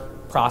fair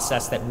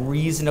process that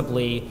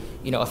reasonably,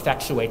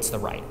 effectuates the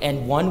right.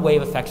 And one way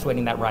of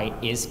effectuating that right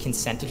is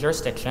consent to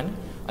jurisdiction.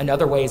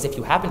 Another way is if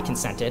you haven't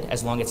consented,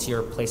 as long as it's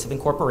your place of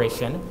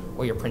incorporation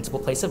or your principal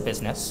place of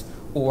business,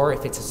 or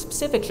if it's a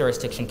specific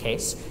jurisdiction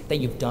case, that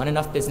you've done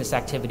enough business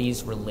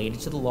activities related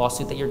to the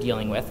lawsuit that you're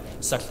dealing with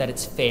such that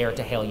it's fair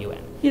to hail you in.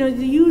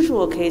 The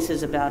usual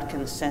cases about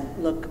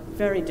consent look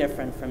very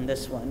different from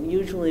this one.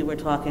 Usually we're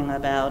talking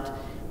about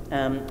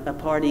a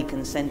party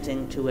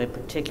consenting to a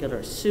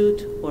particular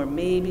suit, or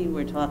maybe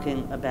we're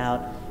talking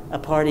about a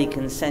party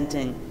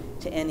consenting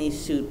to any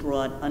suit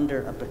brought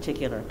under a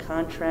particular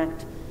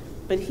contract.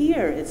 But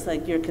here, it's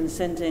like you're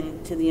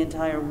consenting to the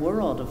entire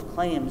world of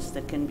claims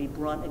that can be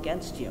brought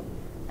against you.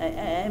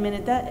 I mean,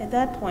 at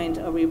that point,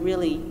 are we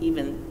really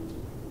even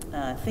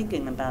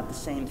thinking about the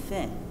same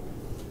thing?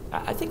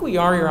 I think we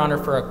are, Your Honor,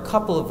 for a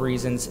couple of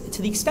reasons.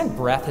 To the extent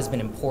breadth has been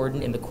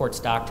important in the court's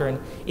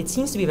doctrine, it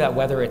seems to be about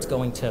whether it's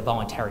going to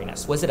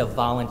voluntariness. Was it a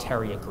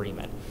voluntary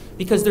agreement?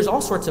 Because there's all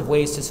sorts of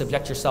ways to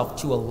subject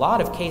yourself to a lot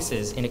of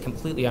cases in a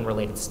completely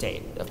unrelated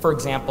state. For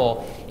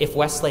example, if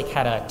Westlake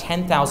had a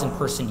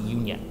 10,000-person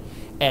union,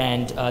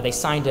 and they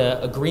signed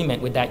an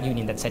agreement with that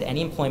union that said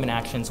any employment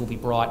actions will be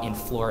brought in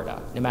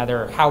Florida, no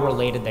matter how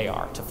related they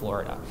are to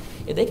Florida.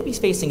 They could be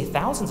facing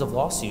thousands of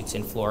lawsuits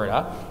in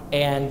Florida,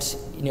 and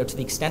to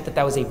the extent that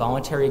that was a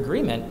voluntary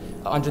agreement,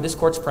 under this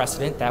court's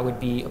precedent, that would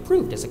be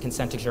approved as a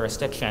consent to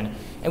jurisdiction.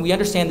 And we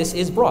understand this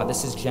is broad,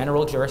 this is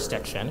general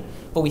jurisdiction,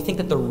 but we think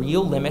that the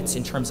real limits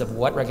in terms of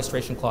what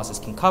registration clauses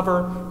can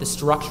cover, the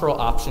structural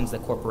options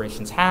that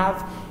corporations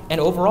have,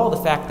 and overall the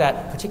fact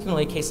that,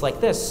 particularly in a case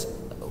like this,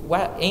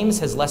 Ames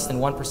has less than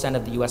 1%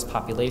 of the U.S.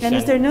 population. And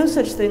is there no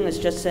such thing as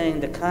just saying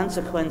the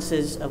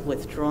consequences of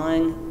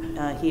withdrawing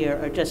here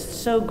are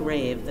just so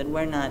grave that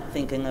we're not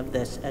thinking of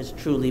this as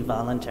truly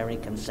voluntary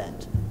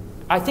consent?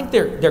 I think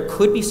there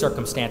could be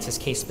circumstances,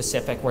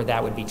 case-specific, where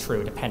that would be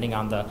true, depending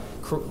on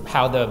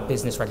how the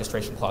business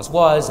registration clause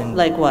was. And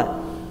like what?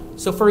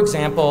 So, for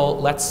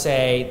example, let's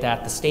say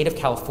that the state of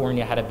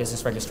California had a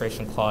business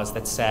registration clause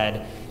that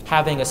said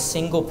having a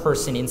single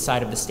person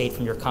inside of the state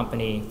from your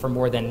company for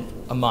more than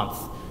a month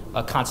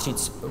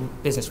constitutes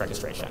business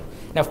registration.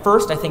 Now,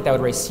 first, I think that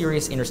would raise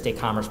serious interstate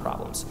commerce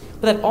problems,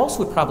 but that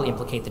also would probably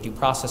implicate the due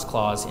process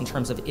clause in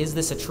terms of, is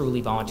this a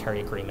truly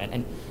voluntary agreement?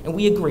 And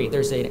we agree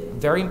there's a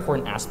very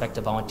important aspect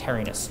of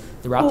voluntariness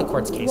throughout the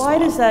court's case law. Why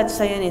does that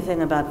say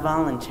anything about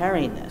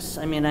voluntariness?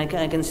 I mean, I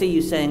can see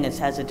you saying it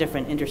has a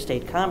different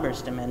interstate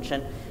commerce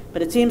dimension,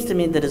 but it seems to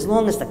me that as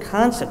long as the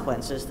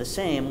consequence is the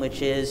same,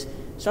 which is,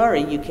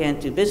 sorry, you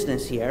can't do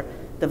business here,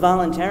 the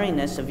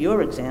voluntariness of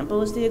your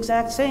example is the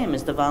exact same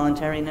as the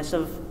voluntariness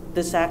of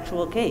this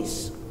actual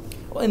case.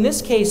 Well, in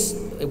this case,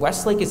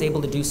 Westlake is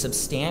able to do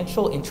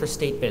substantial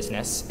interstate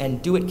business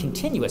and do it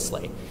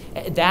continuously.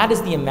 That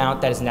is the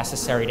amount that is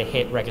necessary to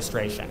hit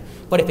registration.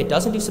 But if it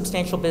doesn't do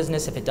substantial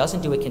business, if it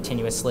doesn't do it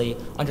continuously,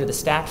 under the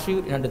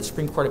statute and under the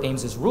Supreme Court of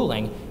Ames's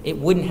ruling, it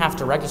wouldn't have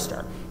to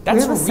register. Do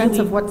you have a sense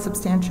of what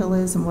substantial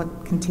is and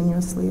what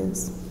continuously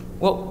is?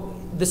 Well,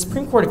 the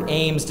Supreme Court of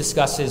Ames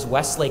discusses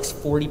Westlake's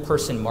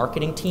 40-person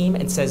marketing team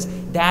and says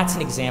that's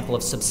an example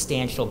of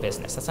substantial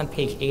business. That's on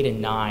page 8 and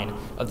 9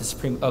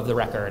 of the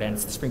record, and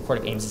it's the Supreme Court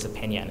of Ames's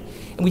opinion.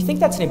 And we think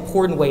that's an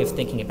important way of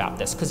thinking about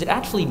this, because it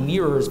actually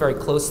mirrors very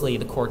closely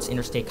the court's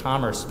interstate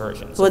commerce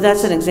versions. Well,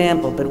 that's an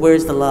example, but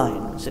where's the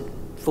line? Is it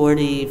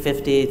 40,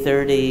 50,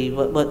 30?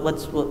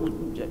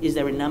 Is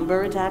there a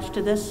number attached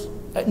to this?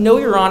 No,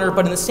 Your Honor,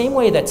 but in the same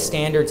way that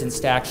standards and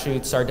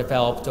statutes are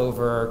developed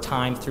over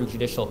time through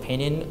judicial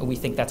opinion, we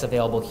think that's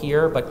available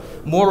here.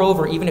 But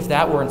moreover, even if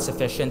that weren't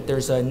sufficient,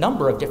 there's a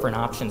number of different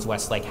options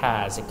Westlake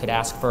has. It could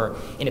ask for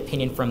an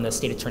opinion from the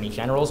State Attorney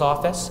General's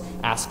office,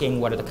 asking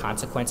what are the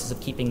consequences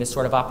of keeping this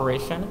sort of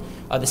operation.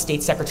 The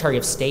State Secretary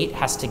of State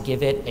has to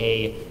give it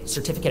a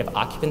certificate of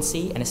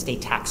occupancy and a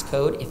state tax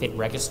code if it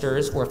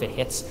registers or if it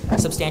hits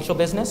substantial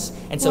business.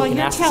 And so well, it can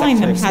you're ask telling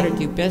the them Secretary how of to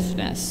State. do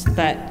business,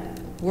 but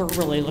we're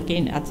really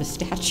looking at the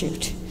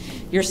statute.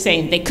 You're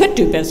saying they could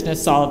do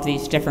business all of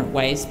these different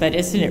ways, but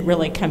isn't it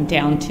really come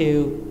down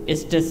to,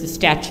 does the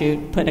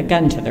statute put a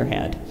gun to their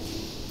head?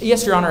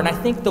 Yes, Your Honor, and I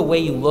think the way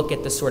you look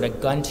at the sort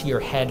of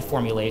gun-to-your-head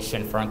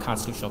formulation for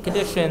unconstitutional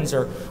conditions,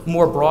 or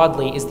more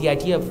broadly, is the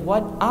idea of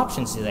what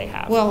options do they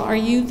have? Well, are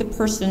you the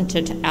person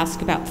to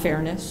ask about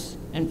fairness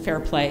and fair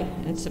play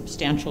and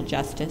substantial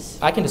justice?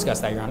 I can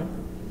discuss that, Your Honor.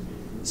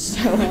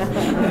 So,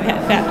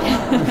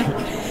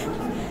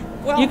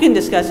 well, you can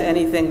discuss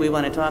anything we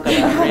want to talk about,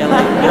 really.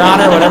 Your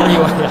Honor, whatever you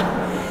want.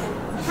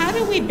 Yeah. How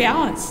do we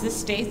balance the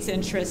state's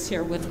interests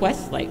here with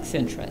Westlake's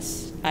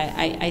interests?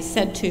 I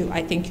said to,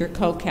 I think, your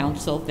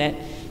co-counsel that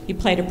you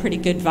played a pretty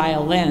good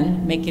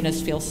violin, making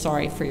us feel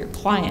sorry for your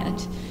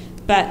client.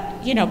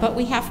 But, but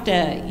we have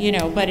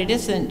to, but it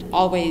isn't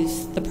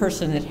always the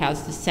person that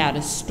has the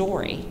saddest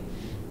story,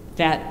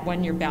 that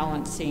when you're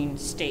balancing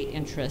state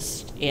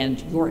interest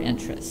and your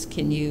interests.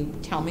 Can you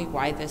tell me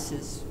why this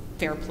is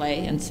fair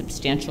play and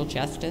substantial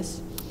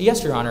justice?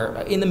 Yes, Your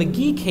Honor. In the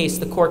McGee case,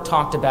 the court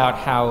talked about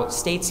how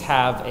states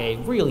have a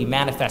really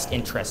manifest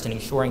interest in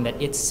ensuring that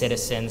its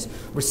citizens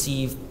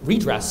receive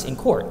redress in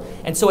court.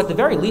 And so at the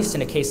very least,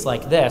 in a case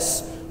like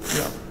this,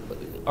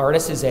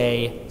 Artiss is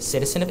a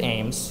citizen of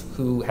Ames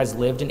who has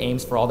lived in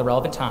Ames for all the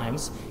relevant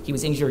times. He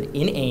was injured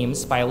in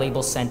Ames by a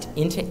label sent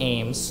into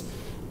Ames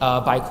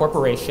by a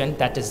corporation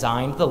that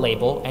designed the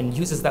label and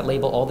uses that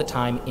label all the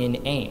time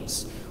in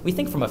Ames. We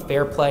think from a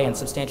fair play and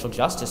substantial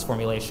justice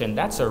formulation,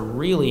 that's a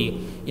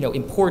really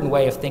important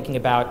way of thinking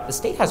about the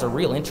state has a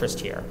real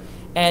interest here.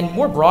 And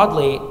more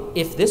broadly,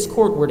 if this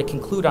court were to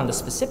conclude on the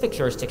specific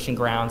jurisdiction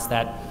grounds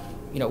that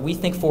we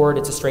think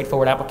it's a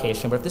straightforward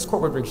application, but if this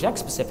court would reject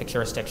specific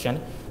jurisdiction,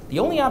 the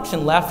only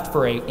option left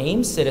for an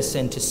Ames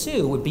citizen to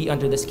sue would be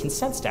under this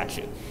consent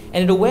statute.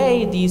 And in a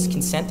way, these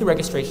consent through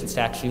registration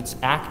statutes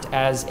act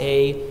as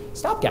a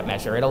stopgap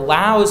measure. It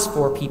allows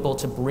for people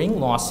to bring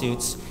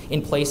lawsuits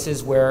in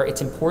places where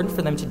it's important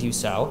for them to do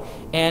so.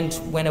 And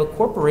when a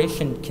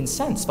corporation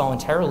consents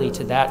voluntarily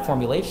to that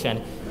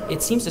formulation,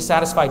 it seems to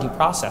satisfy due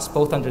process,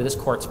 both under this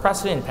court's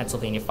precedent in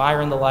Pennsylvania Fire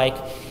and the like,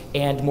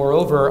 and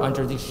moreover,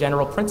 under these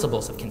general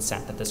principles of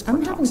consent that this court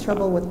talks about. I'm having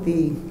trouble with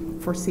the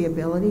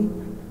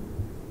foreseeability.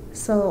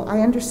 So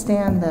I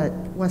understand that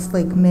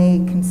Westlake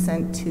may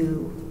consent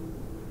to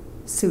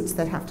suits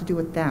that have to do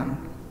with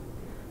them,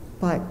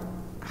 but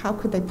how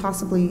could they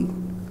possibly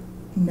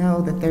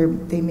know that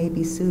they may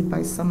be sued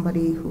by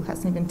somebody who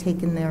hasn't even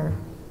taken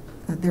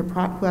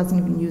who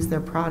hasn't even used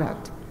their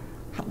product?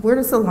 Where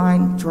does the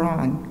line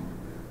drawn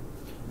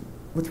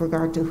with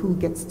regard to who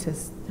gets to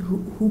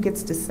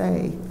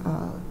say?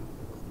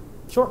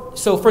 Sure.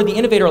 So for the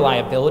innovator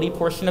liability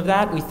portion of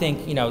that, we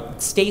think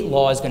state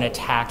law is going to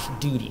attach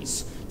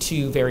duties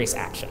to various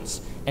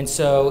actions. And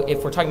so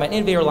if we're talking about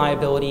innovator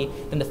liability,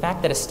 then the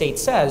fact that a state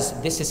says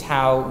this is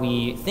how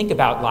we think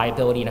about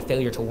liability in a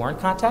failure to warrant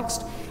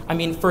context. I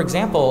mean, for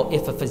example,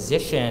 if a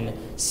physician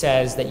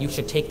says that you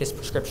should take this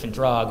prescription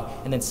drug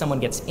and then someone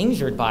gets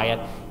injured by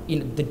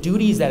it, the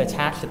duties that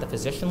attach at the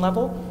physician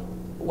level,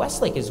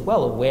 Westlake is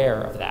well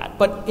aware of that.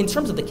 But in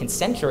terms of the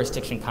consent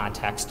jurisdiction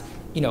context,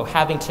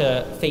 having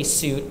to face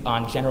suit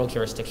on general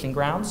jurisdiction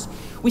grounds,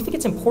 we think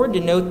it's important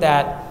to note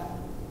that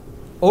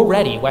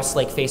already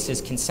Westlake faces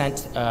consent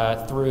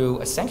through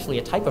essentially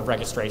a type of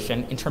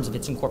registration in terms of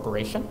its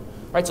incorporation.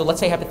 Right? So let's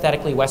say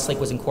hypothetically Westlake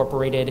was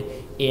incorporated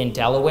in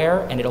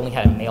Delaware and it only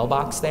had a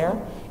mailbox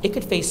there. It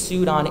could face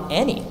suit on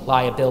any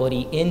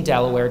liability in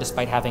Delaware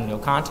despite having no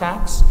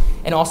contacts.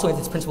 And also if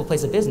its principal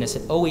place of business,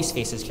 it always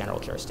faces general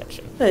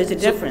jurisdiction. There's a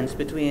difference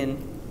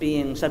between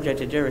being subject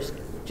to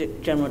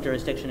general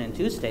jurisdiction in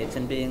 2 states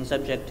and being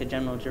subject to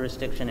general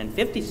jurisdiction in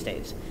 50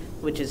 states,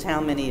 which is how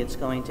many it's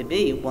going to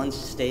be once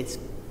states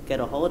get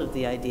a hold of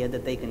the idea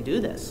that they can do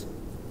this.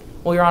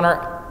 Well, Your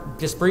Honor,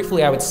 just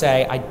briefly, I would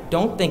say I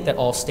don't think that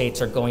all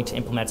states are going to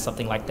implement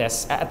something like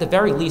this. At the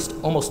very least,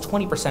 almost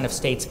 20% of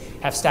states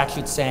have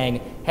statutes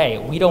saying, hey,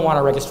 we don't want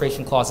our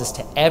registration clauses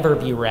to ever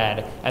be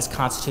read as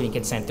constituting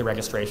consent through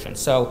registration.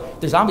 So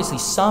there's obviously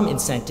some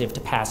incentive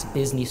to pass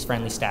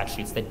business-friendly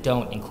statutes that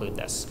don't include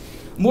this.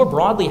 More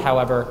broadly,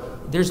 however,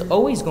 there's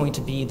always going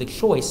to be the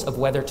choice of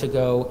whether to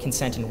go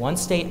consent in one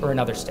state or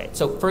another state.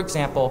 So, for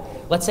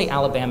example, let's say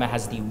Alabama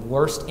has the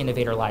worst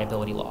innovator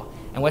liability law,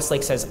 and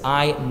Westlake says,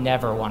 I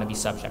never want to be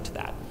subject to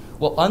that.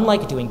 Well,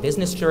 unlike doing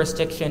business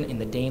jurisdiction in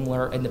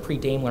the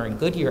pre-Daimler and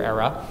Goodyear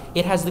era,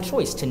 it has the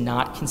choice to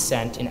not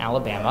consent in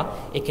Alabama.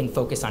 It can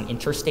focus on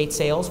interstate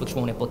sales, which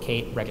won't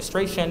implicate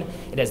registration.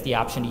 It has the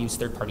option to use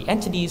third-party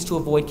entities to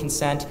avoid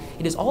consent.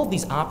 It has all of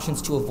these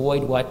options to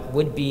avoid what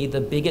would be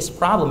the biggest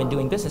problem in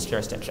doing business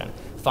jurisdiction.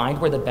 Find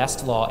where the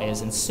best law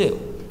is and sue.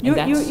 Your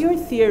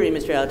theory,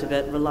 Mr.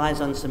 Altabet, relies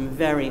on some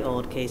very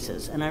old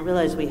cases, and I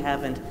realize we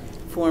haven't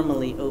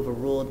formally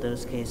overruled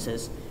those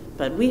cases,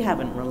 but we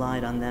haven't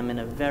relied on them in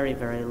a very,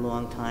 very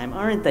long time.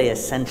 Aren't they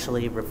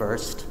essentially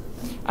reversed?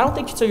 I don't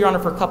think so, Your Honor,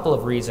 for a couple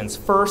of reasons.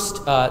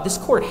 First, this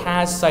court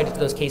has cited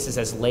those cases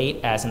as late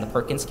as in the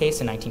Perkins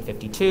case in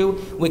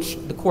 1952, which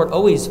the court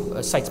always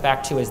cites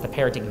back to as the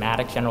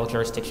paradigmatic general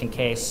jurisdiction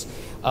case.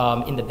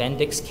 In the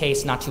Bendisz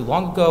case not too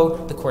long ago,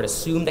 the court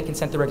assumed that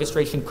consent to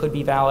registration could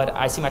be valid.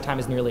 I see my time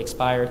has nearly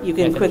expired. You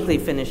can quickly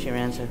finish your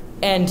answer.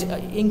 And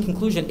in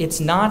conclusion, it's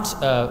not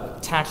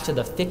attached to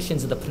the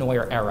fictions of the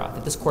Pennoyer era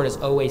that this court has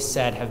always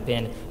said have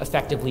been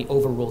effectively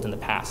overruled in the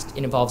past.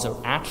 It involves an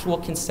actual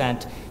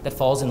consent that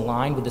falls in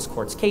line with this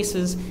court's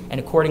cases, and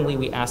accordingly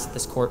we ask that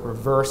this court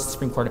reverse the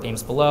Supreme Court of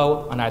Ames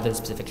below on either the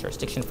specific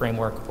jurisdiction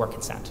framework or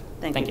consent.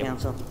 Thank you,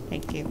 counsel.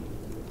 Thank you.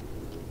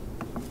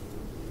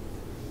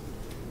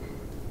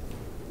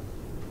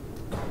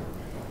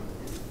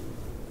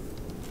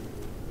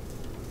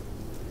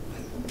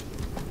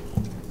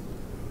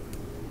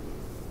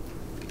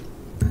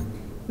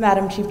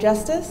 Madam Chief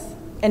Justice,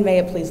 and may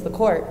it please the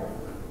court.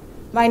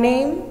 My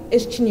name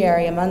is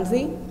Chinyere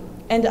Amanze,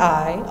 and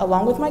I,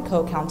 along with my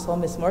co-counsel,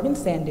 Ms. Morgan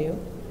Sandhu,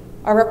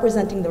 are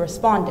representing the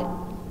respondent,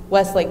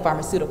 Westlake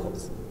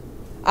Pharmaceuticals.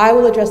 I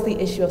will address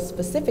the issue of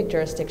specific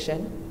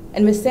jurisdiction,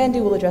 and Ms.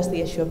 Sandhu will address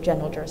the issue of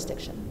general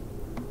jurisdiction.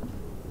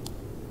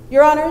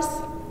 Your Honors,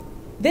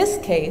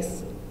 this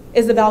case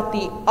is about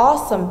the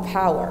awesome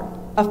power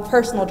of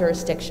personal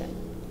jurisdiction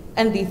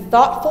and the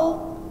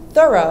thoughtful,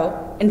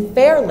 thorough, and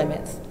fair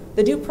limits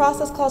the Due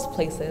Process Clause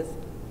places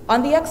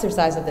on the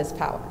exercise of this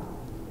power.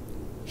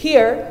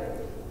 Here,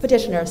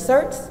 Petitioner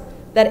asserts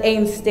that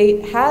Ames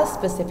State has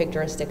specific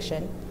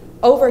jurisdiction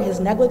over his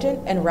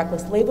negligent and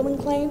reckless labeling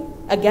claim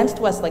against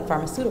Westlake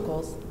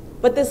Pharmaceuticals,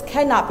 but this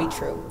cannot be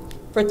true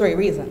for 3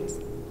 reasons.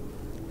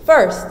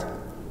 First,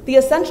 the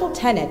essential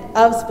tenet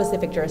of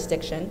specific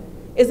jurisdiction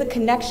is a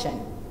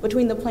connection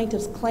between the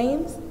plaintiff's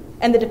claims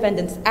and the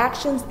defendant's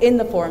actions in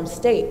the forum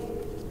state.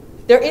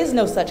 There is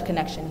no such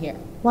connection here.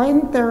 Why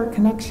isn't there a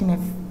connection if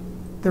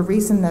the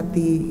reason that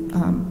the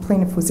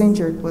plaintiff was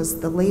injured was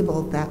the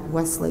label that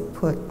Westlake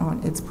put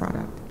on its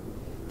product?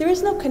 There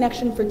is no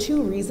connection for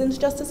 2 reasons,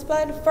 Justice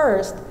Bud.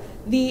 First,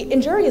 the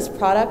injurious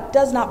product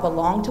does not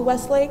belong to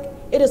Westlake.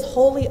 It is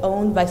wholly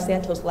owned by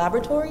Santos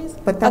Laboratories.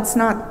 But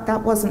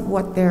that wasn't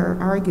what they're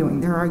arguing.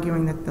 They're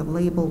arguing that the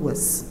label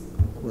was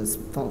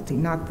faulty,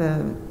 not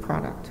the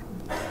product.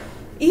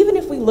 Even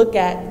if we look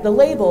at the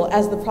label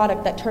as the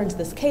product that turns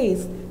this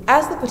case,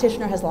 as the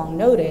petitioner has long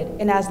noted,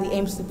 and as the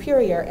Ames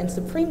Superior and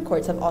Supreme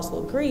Courts have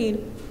also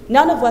agreed,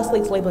 none of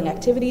Westlake's labeling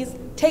activities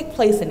take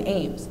place in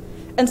Ames.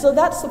 And so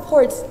that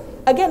supports,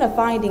 again, a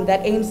finding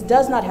that Ames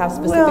does not have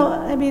specific... Well,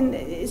 I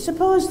mean,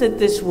 suppose that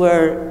this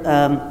were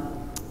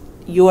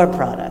your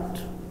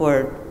product,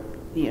 or,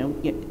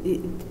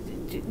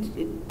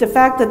 the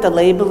fact that the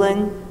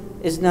labeling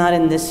is not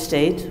in this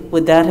state,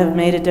 would that have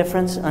made a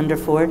difference under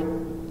Ford?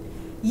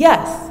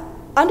 Yes.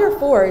 Under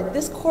Ford,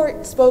 this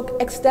court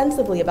spoke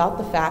extensively about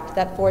the fact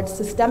that Ford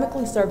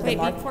systemically served the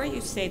market. Before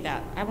you say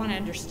that, I want to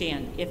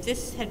understand, if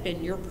this had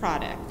been your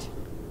product,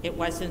 it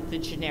wasn't the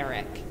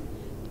generic,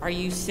 are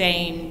you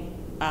saying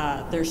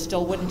there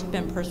still wouldn't have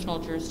been personal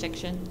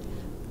jurisdiction?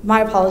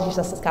 My apologies,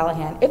 Justice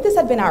Callahan. If this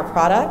had been our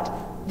product,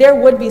 there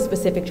would be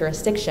specific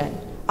jurisdiction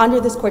under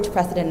this court's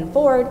precedent in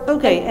Ford.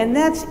 Okay, and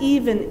that's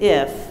even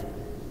if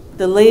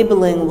the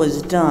labeling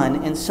was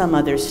done in some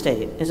other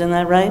state. Isn't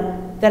that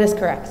right? That is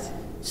correct.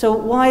 So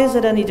why is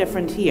it any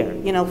different here?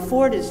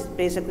 Ford is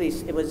basically,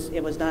 it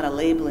was not a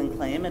labeling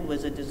claim, it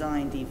was a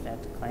design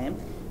defect claim.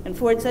 And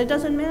Ford said it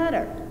doesn't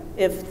matter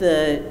if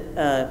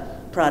the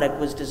product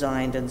was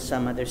designed in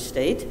some other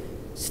state,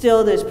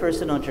 still there's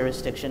personal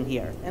jurisdiction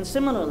here. And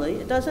similarly,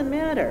 it doesn't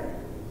matter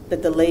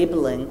that the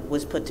labeling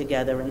was put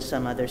together in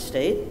some other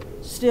state,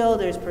 still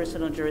there's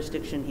personal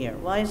jurisdiction here.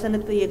 Why isn't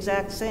it the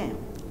exact same?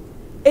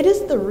 It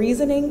is the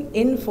reasoning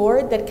in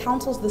Ford that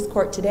counsels this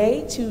court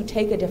today to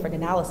take a different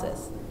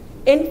analysis.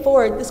 In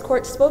Ford, this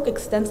court spoke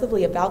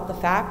extensively about the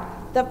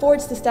fact that Ford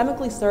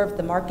systemically served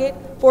the market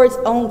for its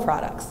own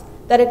products,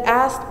 that it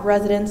asked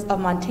residents of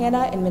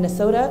Montana and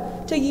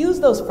Minnesota to use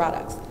those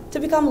products, to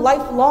become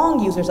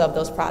lifelong users of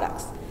those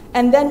products,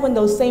 and then when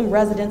those same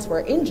residents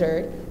were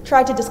injured,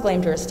 tried to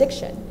disclaim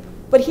jurisdiction.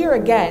 But here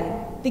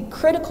again, the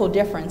critical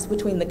difference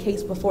between the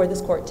case before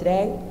this court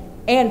today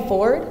and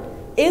Ford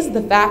is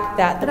the fact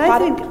that the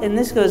product... I think, and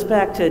this goes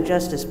back to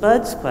Justice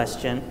Budd's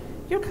question,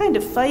 you're kind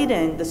of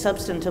fighting the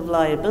substantive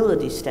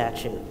liability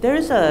statute.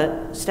 There's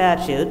a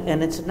statute,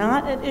 and it's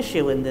not an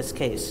issue in this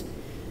case,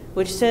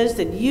 which says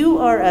that you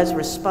are as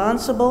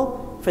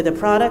responsible for the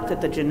product that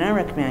the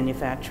generic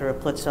manufacturer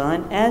puts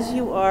on as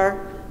you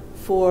are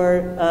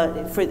for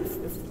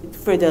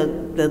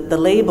the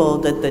label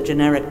that the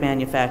generic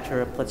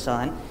manufacturer puts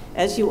on,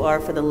 as you are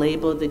for the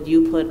label that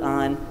you put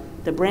on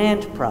the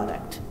brand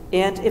product.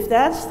 And if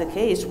that's the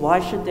case,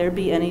 why should there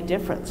be any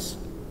difference?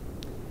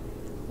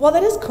 While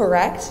that is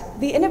correct,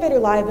 the innovator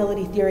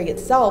liability theory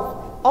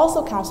itself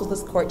also counsels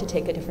this court to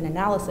take a different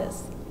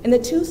analysis. In the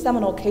two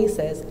seminal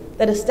cases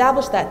that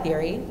established that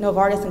theory,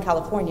 Novartis in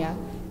California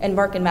and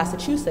Merck in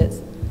Massachusetts,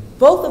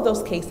 both of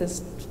those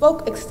cases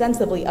spoke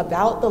extensively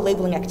about the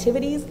labeling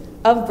activities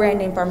of brand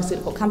name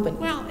pharmaceutical companies.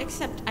 Well,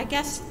 except I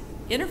guess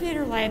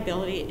innovator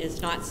liability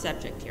is not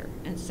subject here,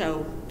 and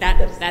so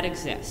that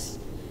exists.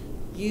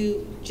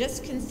 You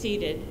just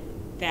conceded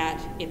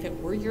that if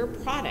it were your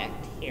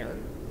product here,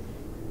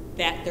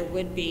 that there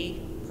would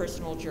be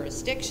personal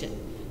jurisdiction.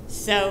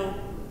 So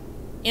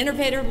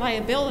innovator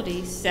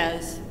liability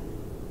says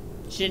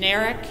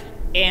generic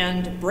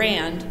and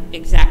brand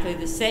exactly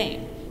the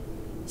same.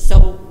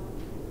 So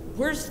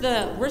where's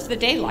the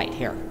daylight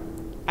here?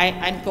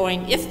 I'm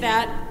going, if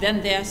that,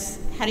 then this.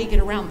 How do you get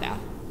around that?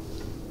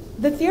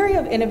 The theory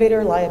of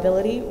innovator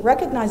liability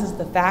recognizes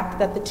the fact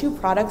that the two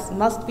products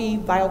must be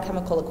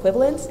biochemical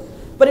equivalents,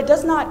 but it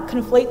does not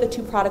conflate the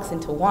two products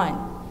into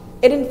one.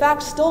 It in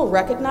fact still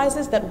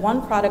recognizes that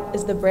one product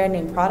is the brand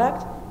name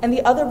product and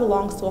the other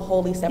belongs to a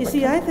wholly separate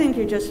company. I think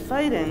you're just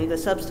fighting the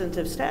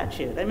substantive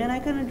statute. I mean, I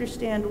can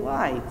understand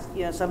why.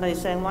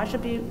 Somebody's saying, why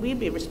should we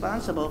be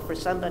responsible for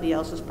somebody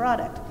else's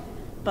product?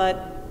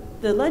 But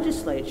the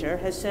legislature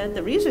has said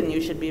the reason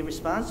you should be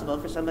responsible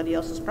for somebody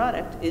else's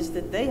product is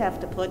that they have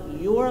to put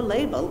your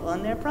label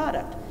on their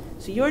product.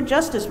 So you're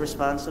just as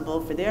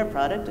responsible for their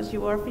product as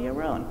you are for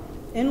your own.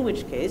 In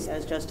which case,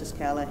 as Justice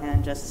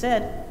Callahan just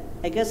said,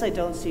 I guess I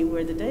don't see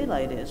where the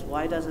daylight is.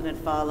 Why doesn't it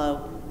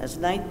follow as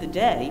night the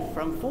day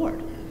from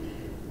Ford?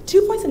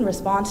 2 points in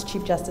response,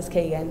 Chief Justice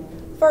Kagan.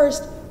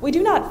 First, we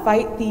do not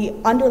fight the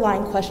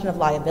underlying question of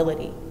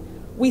liability.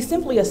 We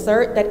simply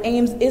assert that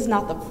Ames is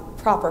not the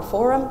proper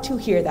forum to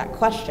hear that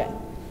question.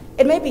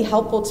 It may be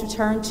helpful to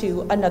turn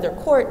to another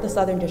court, the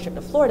Southern District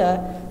of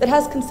Florida, that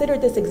has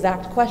considered this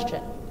exact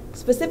question.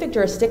 Specific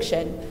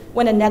jurisdiction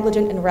when a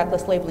negligent and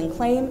reckless labeling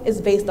claim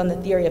is based on the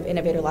theory of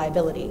innovator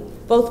liability,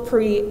 both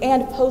pre-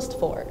 and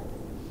post-Ford.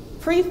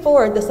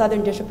 Pre-Ford, the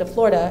Southern District of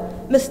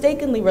Florida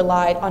mistakenly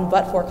relied on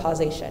but-for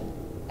causation,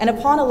 and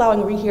upon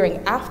allowing rehearing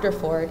after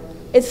Ford,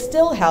 it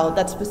still held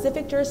that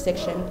specific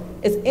jurisdiction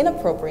is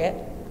inappropriate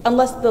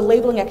unless the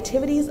labeling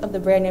activities of the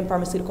brand name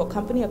pharmaceutical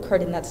company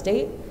occurred in that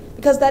state,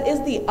 because that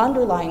is the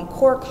underlying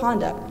core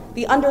conduct,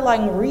 the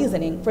underlying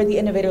reasoning for the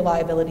innovator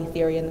liability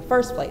theory in the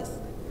first place.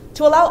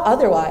 To allow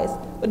otherwise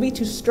would be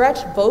to stretch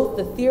both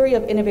the theory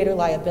of innovator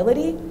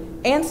liability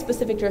and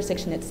specific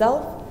jurisdiction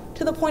itself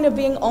to the point of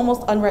being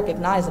almost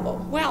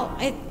unrecognizable. Well,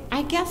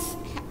 I guess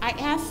I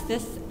asked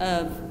this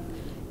of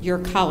your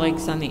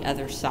colleagues on the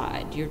other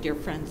side, your dear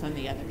friends on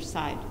the other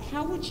side,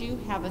 how would you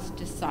have us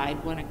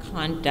decide when a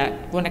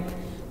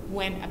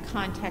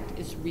contact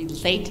is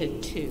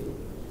related to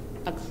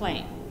a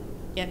claim?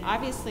 It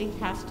obviously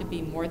has to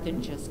be more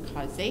than just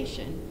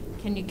causation.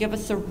 Can you give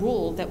us a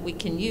rule that we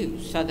can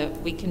use so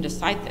that we can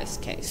decide this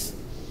case?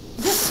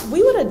 Yes,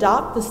 we would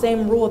adopt the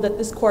same rule that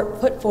this court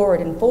put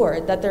forward in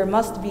Ford, that there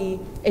must be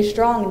a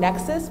strong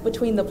nexus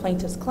between the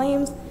plaintiff's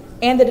claims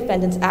and the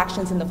defendant's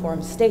actions in the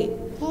forum state.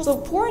 Well, so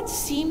Ford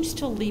seems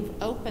to leave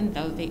open,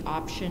 though, the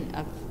option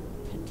of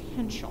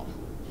potential.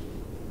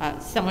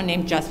 Someone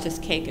named Justice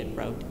Kagan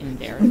wrote in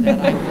there that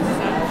I was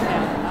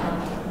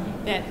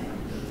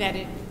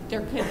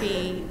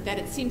that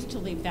it seems to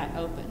leave that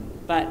open.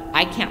 But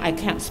I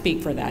can't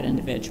speak for that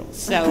individual.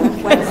 So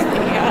what's the,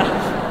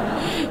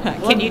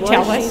 can you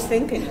tell us? What is she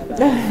thinking about?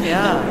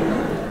 Yeah.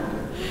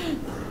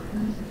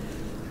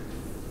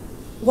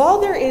 While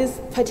there is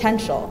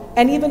potential,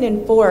 and even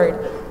in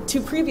Ford,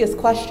 to previous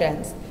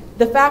questions,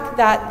 the fact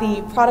that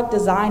the product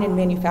design and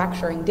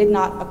manufacturing did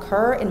not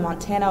occur in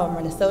Montana or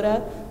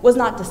Minnesota was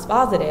not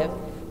dispositive,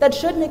 that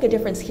should make a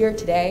difference here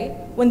today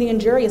when the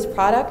injurious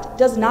product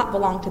does not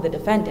belong to the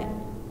defendant.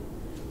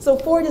 So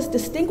Ford is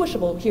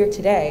distinguishable here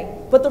today,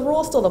 but the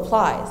rule still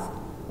applies.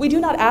 We do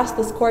not ask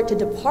this court to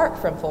depart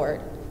from Ford,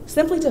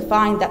 simply to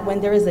find that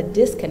when there is a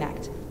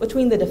disconnect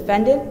between the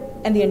defendant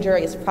and the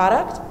injurious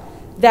product,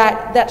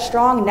 that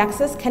strong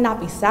nexus cannot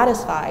be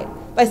satisfied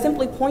by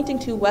simply pointing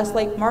to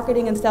Westlake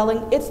marketing and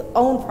selling its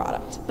own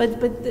product.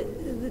 But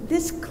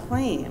this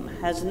claim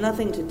has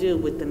nothing to do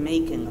with the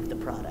making of the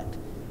product.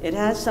 It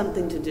has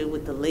something to do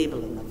with the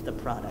labeling of the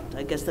product.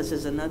 I guess this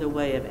is another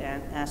way of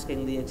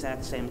asking the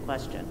exact same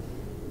question.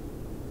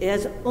 It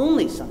has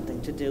only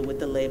something to do with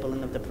the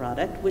labeling of the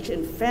product, which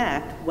in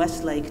fact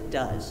Westlake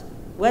does.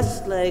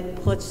 Westlake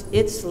puts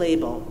its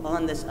label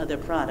on this other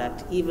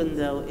product even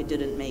though it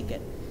didn't make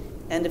it.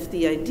 And if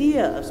the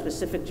idea of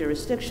specific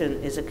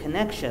jurisdiction is a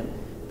connection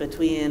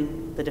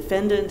between the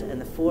defendant and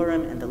the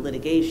forum and the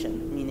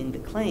litigation, meaning the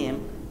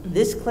claim,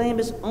 this claim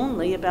is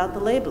only about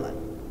the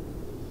labeling.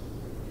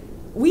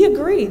 We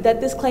agree that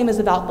this claim is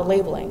about the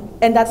labeling,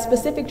 and that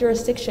specific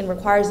jurisdiction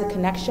requires a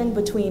connection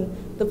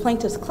between the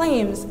plaintiff's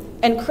claims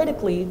and,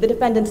 critically, the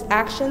defendant's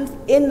actions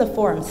in the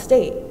forum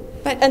state.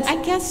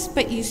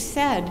 But you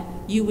said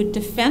you would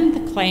defend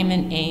the claim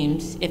in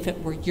Ames if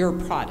it were your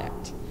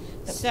product.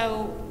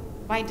 So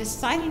by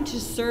deciding to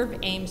serve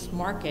Ames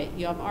Market,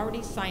 you have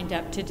already signed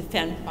up to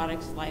defend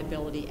products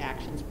liability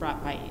actions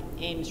brought by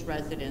Ames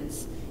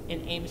residents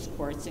in Ames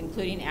courts,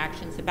 including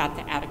actions about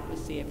the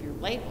adequacy of your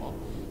label.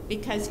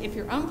 Because if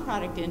your own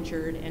product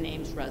injured an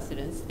Ames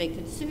residents, they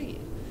could sue you.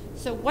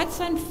 So what's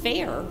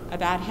unfair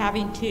about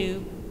having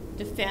to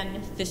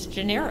defend this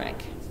generic?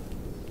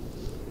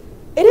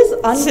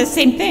 It's the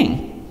same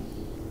thing.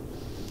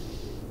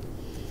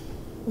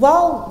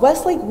 While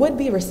Westlake would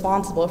be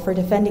responsible for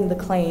defending the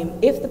claim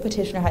if the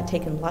petitioner had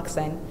taken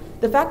Luxin,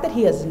 the fact that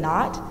he has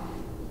not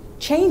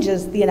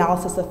changes the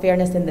analysis of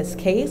fairness in this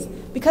case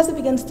because it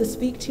begins to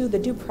speak to the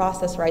due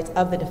process rights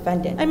of the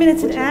defendant. I mean,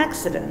 it's an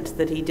accident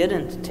that he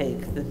didn't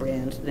take the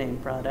brand name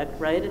product,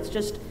 right? It's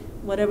just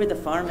whatever the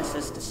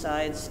pharmacist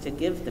decides to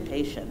give the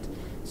patient.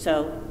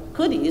 So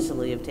could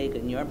easily have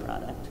taken your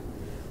product.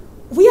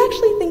 We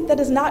actually think that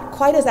is not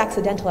quite as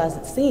accidental as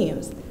it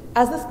seems.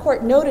 As this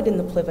court noted in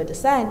the Pliva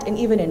dissent, and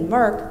even in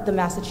Merck, the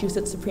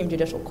Massachusetts Supreme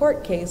Judicial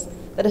Court case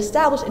that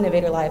established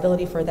innovator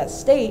liability for that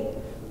state,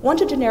 once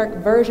a generic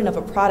version of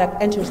a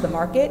product enters the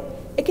market,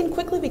 it can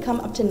quickly become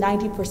up to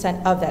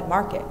 90% of that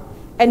market.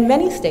 And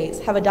many states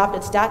have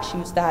adopted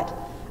statutes that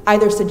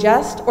either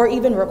suggest or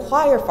even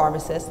require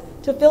pharmacists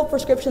to fill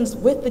prescriptions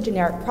with the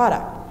generic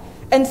product.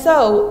 And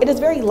so it is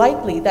very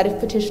likely that if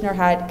petitioner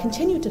had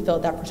continued to fill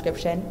that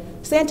prescription,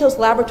 Santos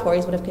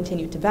Laboratories would have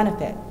continued to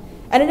benefit.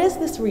 And it is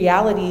this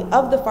reality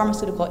of the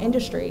pharmaceutical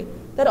industry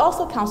that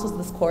also counsels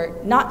this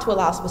court not to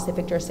allow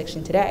specific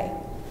jurisdiction today.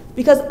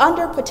 Because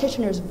under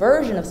petitioner's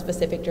version of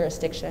specific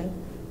jurisdiction,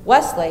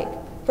 Westlake,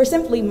 for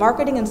simply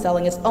marketing and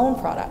selling its own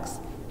products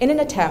in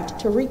an attempt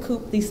to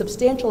recoup the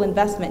substantial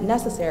investment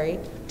necessary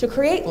to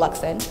create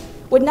Luxin,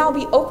 would now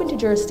be open to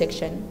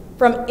jurisdiction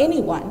from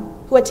anyone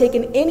who had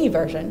taken any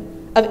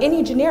version of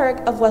any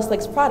generic of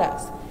Westlake's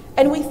products.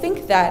 And we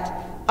think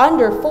that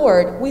under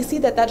Ford, we see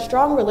that that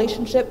strong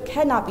relationship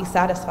cannot be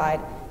satisfied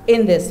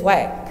in this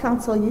way.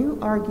 Counsel, you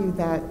argue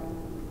that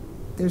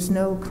there's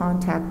no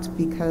contact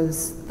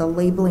because the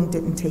labeling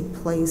didn't take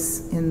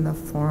place in the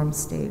forum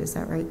state, is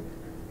that right?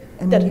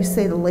 And when you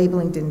say the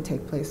labeling didn't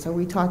take place, are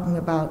we talking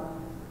about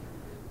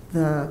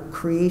the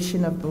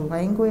creation of the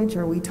language?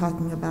 Or are we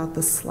talking about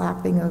the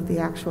slapping of the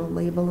actual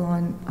label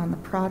on the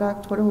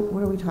product? What are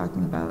we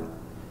talking about?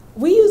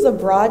 We use a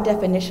broad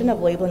definition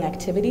of labeling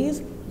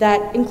activities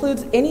that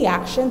includes any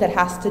action that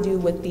has to do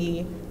with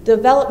the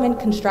development,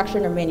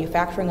 construction, or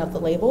manufacturing of the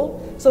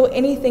label. So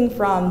anything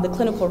from the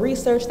clinical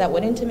research that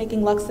went into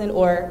making Luxin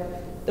or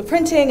the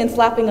printing and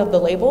slapping of the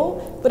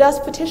label, but as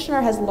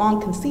Petitioner has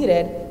long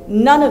conceded,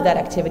 none of that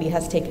activity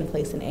has taken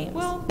place in Ames.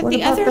 Well,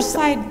 the other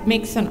side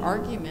makes an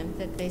argument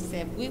that they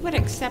say, we would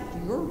accept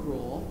your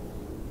rule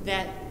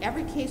that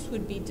every case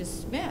would be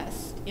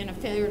dismissed in a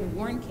failure to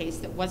warn case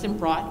that wasn't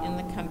brought in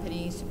the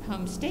company's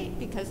home state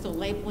because the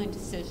labeling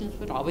decisions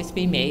would always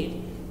be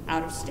made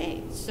out of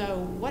state. So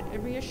what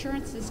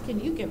reassurances can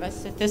you give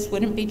us that this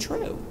wouldn't be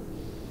true?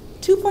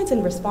 2 points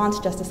in response,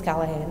 Justice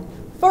Callahan.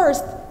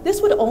 First,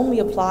 this would only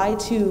apply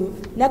to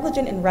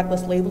negligent and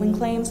reckless labeling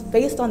claims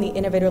based on the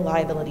innovator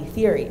liability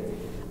theory.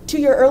 To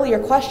your earlier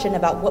question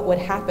about what would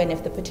happen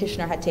if the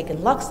petitioner had taken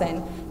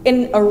Luxin,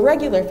 in a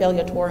regular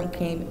failure to warn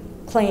claim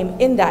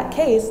in that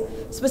case,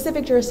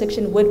 specific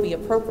jurisdiction would be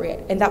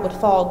appropriate, and that would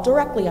fall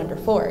directly under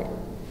Ford.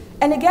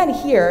 And again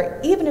here,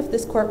 even if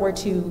this court were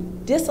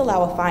to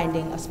disallow a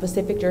finding of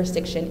specific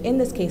jurisdiction in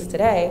this case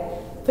today,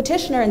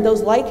 petitioner and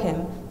those like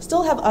him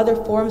still have other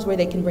forms where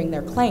they can bring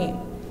their claim.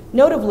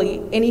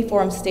 Notably, any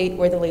forum state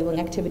where the labeling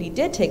activity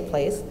did take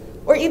place,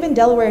 or even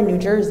Delaware and New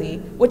Jersey,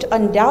 which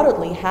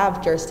undoubtedly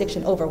have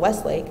jurisdiction over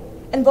Westlake,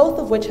 and both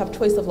of which have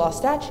choice of law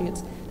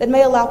statutes that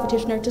may allow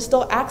petitioner to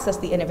still access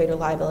the innovator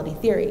liability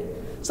theory.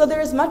 So there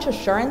is much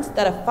assurance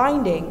that a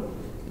finding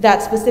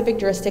that specific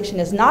jurisdiction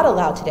is not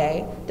allowed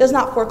today does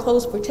not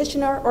foreclose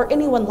petitioner or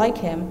anyone like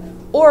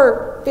him,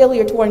 or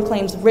failure to warn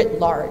claims writ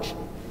large.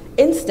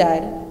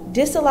 Instead,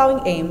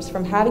 disallowing Ames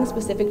from having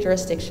specific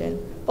jurisdiction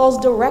falls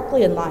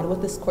directly in line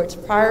with this court's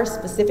prior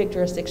specific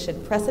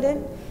jurisdiction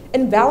precedent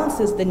and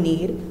balances the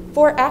need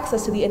for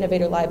access to the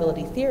innovator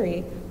liability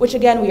theory, which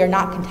again we are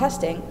not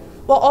contesting,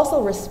 while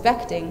also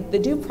respecting the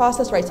due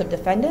process rights of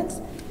defendants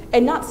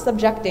and not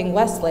subjecting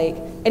Westlake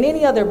and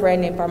any other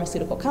brand name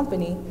pharmaceutical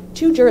company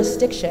to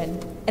jurisdiction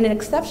and an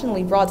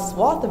exceptionally broad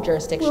swath of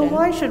jurisdiction. Well,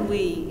 why should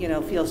we,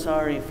 feel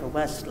sorry for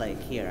Westlake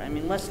here? I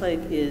mean,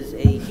 Westlake is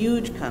a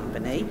huge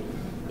company.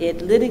 It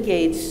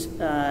litigates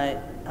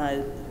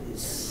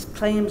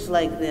claims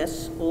like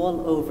this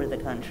all over the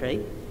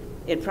country.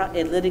 It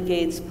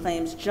litigates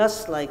claims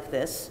just like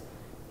this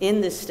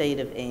in the state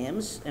of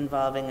Ames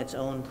involving its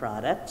own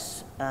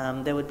products.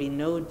 There would be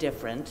no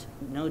difference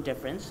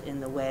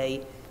in the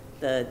way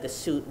the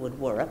suit would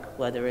work,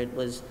 whether it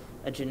was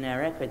a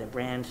generic or the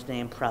brand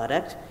name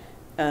product.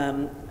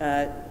 Why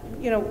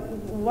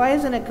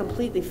isn't it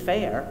completely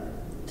fair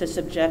to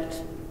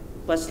subject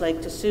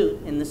Westlake to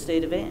suit in the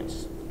state of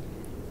Ames?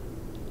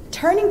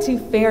 Turning to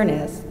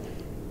fairness,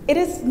 it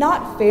is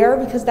not fair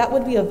because that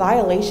would be a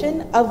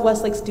violation of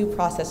Westlake's due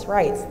process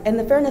rights. And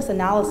the fairness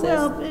analysis...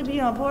 Well,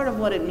 part of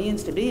what it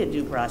means to be a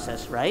due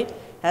process right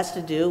has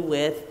to do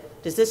with,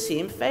 does this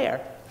seem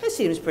fair? This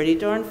seems pretty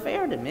darn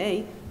fair to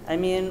me. I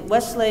mean,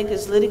 Westlake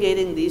is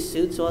litigating these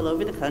suits all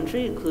over the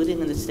country,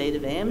 including in the state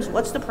of Ames.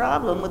 What's the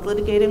problem with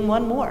litigating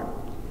one more?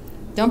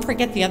 Don't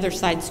forget the other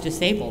side's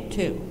disabled,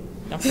 too.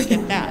 Don't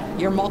forget that.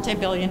 You're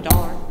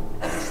multi-billion-dollar,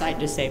 other side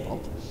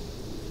disabled.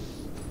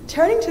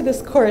 Turning to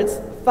this court's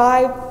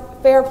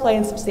 5 fair play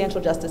and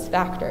substantial justice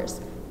factors,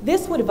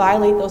 this would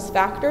violate those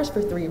factors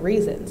for 3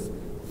 reasons.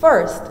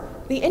 First,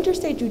 the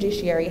interstate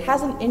judiciary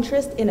has an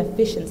interest in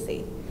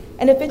efficiency,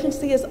 and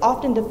efficiency is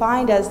often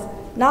defined as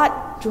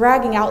not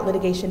dragging out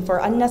litigation for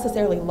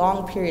unnecessarily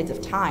long periods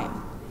of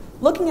time.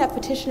 Looking at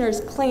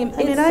petitioner's claim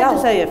itself... I have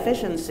to say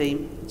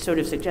efficiency sort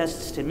of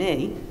suggests to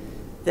me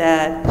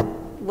that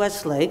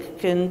Westlake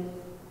can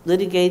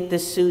litigate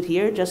this suit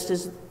here just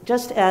as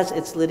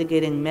it's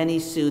litigating many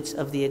suits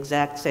of the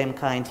exact same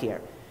kind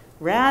here,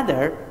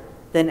 rather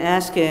than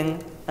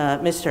asking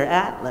Mr.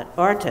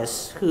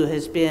 Artiss, who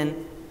has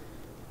been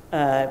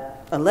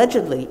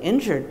allegedly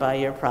injured by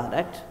your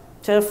product,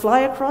 to fly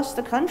across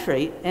the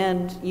country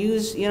and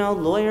use,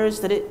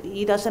 lawyers that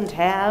he doesn't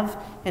have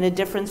in a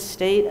different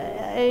state.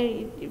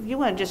 If you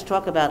want to just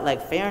talk about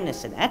like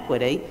fairness and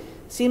equity,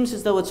 it seems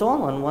as though it's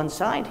all on one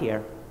side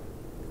here.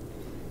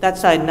 That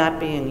side not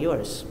being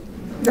yours.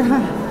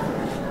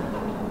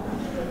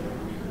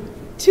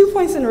 2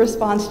 points in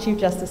response, Chief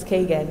Justice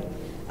Kagan.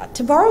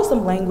 To borrow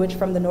some language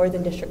from the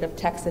Northern District of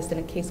Texas in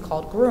a case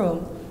called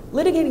Groom,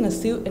 litigating a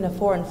suit in a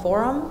foreign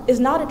forum is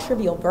not a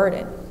trivial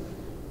burden.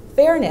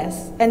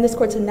 Fairness, and this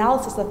court's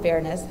analysis of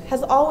fairness,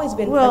 has always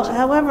been... Well,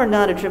 however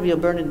not a trivial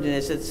burden it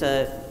is, it's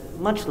a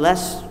much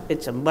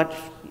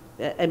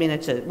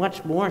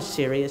more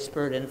serious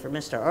burden for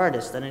Mr.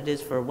 Artiss than it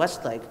is for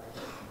Westlake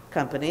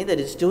Company that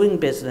is doing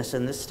business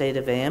in the state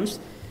of Ames,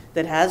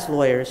 that has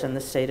lawyers in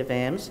the state of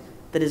Ames,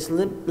 that is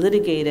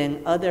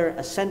litigating other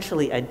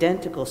essentially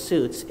identical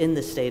suits in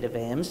the state of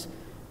Ames.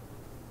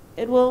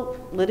 It will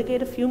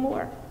litigate a few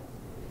more.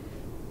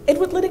 It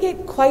would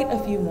litigate quite a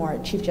few more,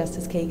 Chief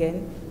Justice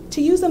Kagan.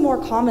 To use a more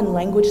common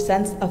language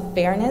sense of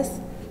fairness,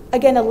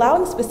 again,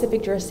 allowing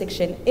specific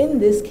jurisdiction in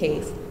this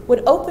case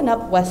would open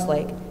up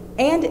Westlake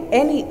and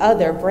any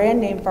other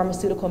brand name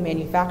pharmaceutical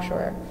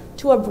manufacturer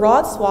to a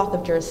broad swath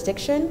of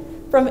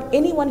jurisdiction from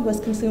anyone who has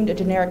consumed a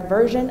generic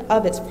version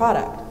of its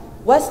product.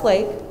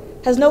 Westlake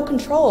has no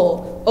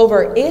control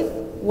over if,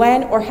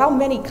 when, or how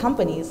many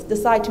companies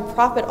decide to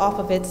profit off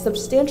of its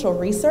substantial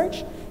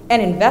research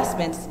and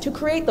investments to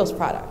create those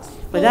products.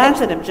 But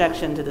that's an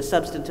objection to the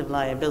substantive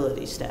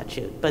liability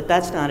statute, but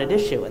that's not at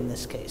issue in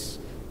this case.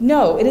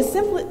 No, it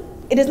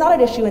is not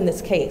at issue in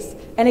this case.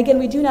 And again,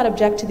 we do not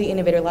object to the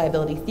innovator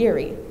liability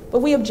theory,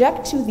 but we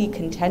object to the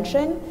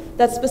contention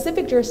that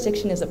specific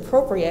jurisdiction is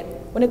appropriate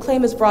when a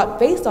claim is brought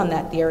based on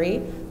that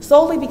theory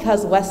solely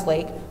because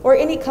Westlake, or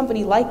any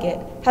company like it,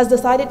 has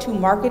decided to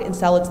market and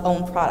sell its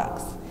own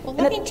products. Well,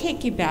 let me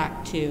take you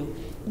back to,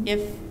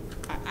 if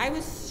I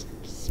was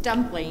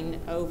stumbling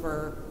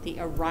over the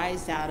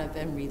arise out of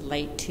and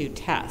relate to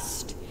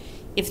test.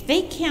 If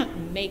they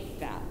can't make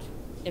that,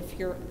 if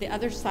the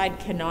other side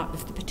cannot,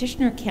 if the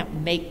petitioner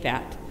can't make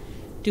that,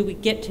 do we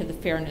get to the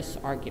fairness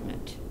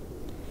argument?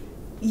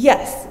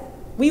 Yes,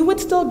 we would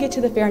still get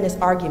to the fairness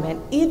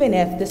argument even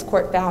if this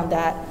court found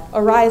that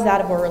arise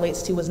out of or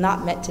relates to was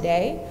not met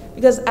today,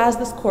 because as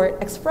this court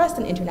expressed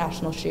in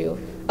International Shoe,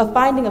 a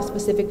finding of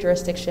specific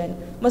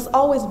jurisdiction must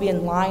always be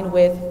in line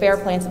with fair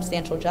play and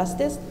substantial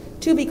justice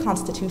to be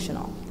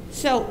constitutional.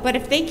 So, but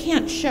if they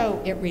can't show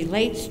it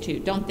relates to,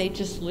 don't they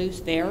just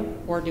lose there?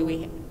 Or do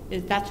we,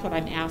 that's what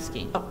I'm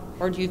asking.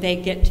 Or do they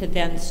get to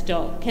then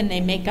still, can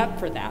they make up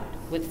for that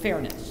with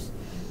fairness?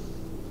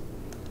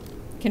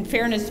 Can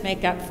fairness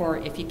make up for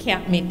if you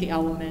can't meet the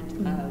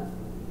element of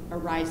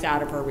arise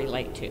out of or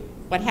relate to?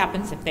 What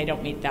happens if they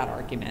don't meet that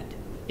argument?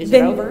 Is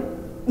it over?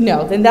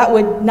 No, then that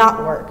would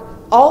not work.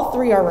 All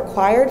three are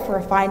required for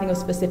a finding of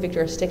specific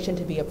jurisdiction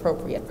to be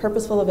appropriate.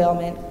 Purposeful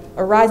availment,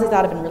 arises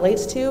out of and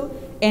relates to,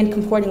 and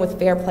comporting with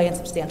fair play and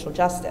substantial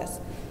justice.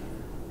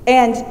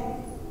 And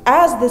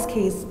as this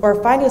case,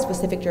 or finding of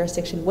specific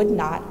jurisdiction would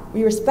not,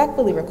 we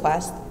respectfully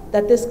request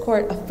that this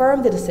court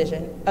affirm the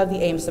decision of the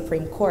Ames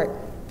Supreme Court.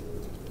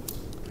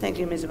 Thank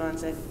you, Ms.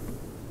 Amanze.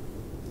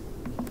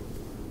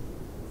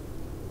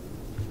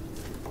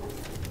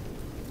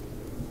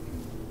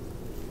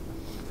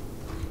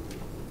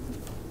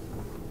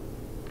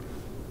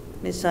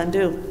 Ms.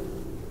 Sandhu.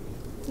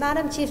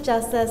 Madam Chief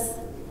Justice,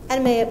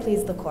 and may it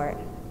please the court.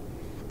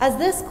 As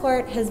this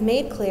court has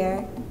made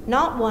clear,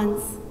 not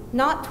once,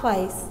 not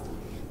twice,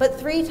 but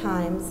 3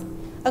 times,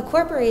 a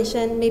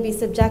corporation may be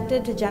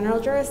subjected to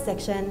general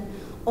jurisdiction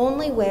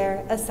only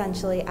where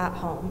essentially at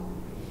home.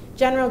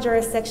 General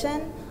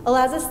jurisdiction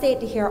allows a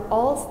state to hear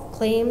all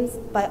claims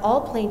by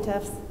all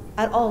plaintiffs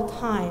at all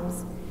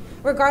times,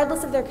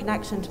 regardless of their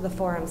connection to the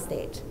forum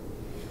state.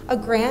 A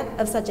grant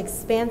of such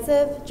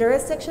expansive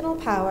jurisdictional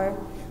power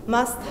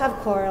must have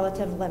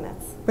correlative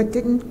limits. But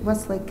didn't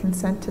Westlake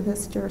consent to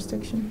this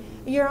jurisdiction?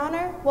 Your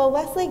Honor, while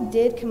Westlake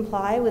did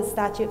comply with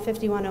Statute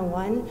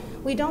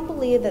 5101, we don't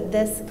believe that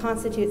this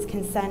constitutes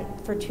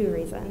consent for 2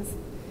 reasons.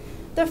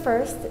 The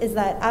first is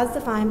that, as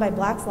defined by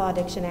Black's Law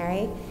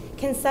Dictionary,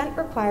 consent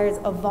requires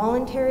a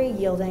voluntary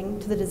yielding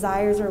to the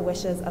desires or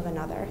wishes of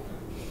another.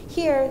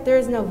 Here, there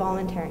is no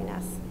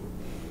voluntariness.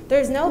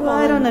 There's no Well,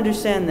 I don't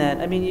understand that.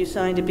 I mean, you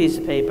signed a piece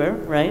of paper,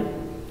 right?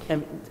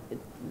 And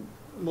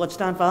what's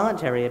not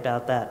voluntary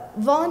about that?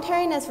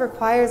 Voluntariness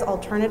requires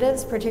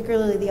alternatives,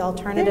 particularly the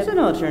alternative. There's an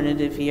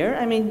alternative here.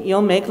 I mean,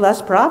 you'll make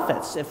less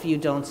profits if you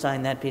don't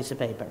sign that piece of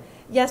paper.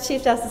 Yes,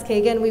 Chief Justice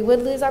Kagan, we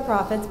would lose our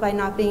profits by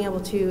not being able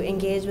to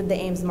engage with the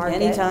Ames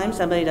market. Anytime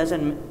somebody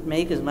doesn't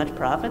make as much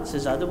profits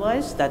as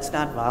otherwise, that's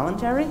not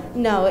voluntary?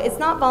 No, it's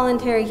not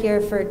voluntary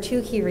here for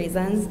 2 key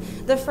reasons.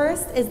 The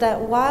first is that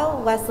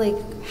while Westlake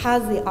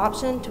has the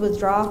option to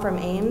withdraw from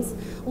Ames,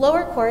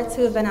 lower courts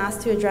who have been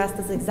asked to address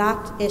this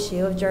exact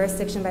issue of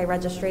jurisdiction by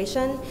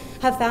registration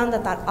have found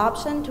that that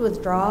option to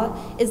withdraw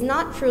is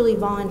not truly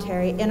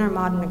voluntary in our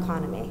modern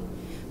economy.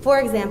 For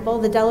example,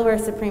 the Delaware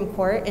Supreme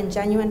Court in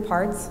Genuine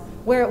Parts,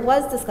 where it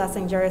was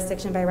discussing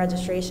jurisdiction by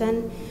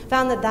registration,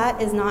 found that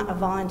that is not a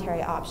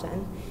voluntary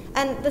option.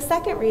 And the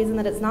second reason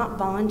that it's not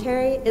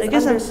voluntary is I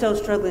guess I'm still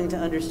struggling to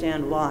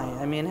understand why.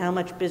 I mean, how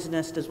much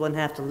business does one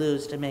have to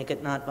lose to make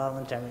it not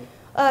voluntary?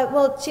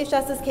 Well, Chief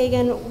Justice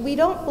Kagan, we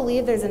don't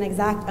believe there's an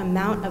exact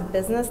amount of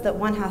business that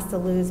one has to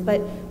lose,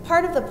 but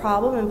part of the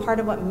problem and part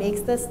of what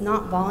makes this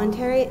not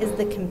voluntary is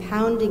the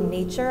compounding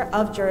nature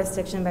of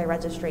jurisdiction by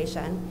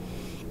registration.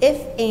 If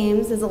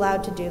Ames is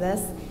allowed to do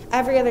this,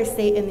 every other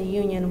state in the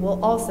union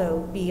will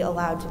also be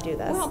allowed to do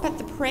this. Well, but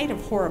the parade of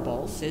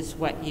horribles is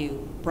what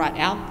you brought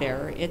out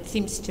there. It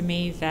seems to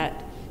me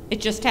that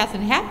it just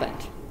hasn't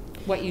happened.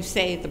 What you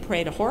say, the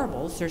parade of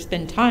horribles, there's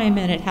been time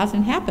and it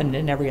hasn't happened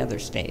in every other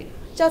state.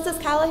 Justice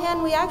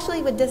Callahan, we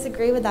actually would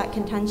disagree with that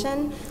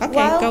contention. Okay,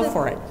 go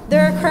for it.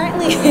 There are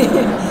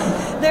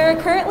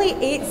currently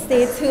 8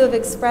 states who have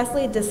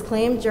expressly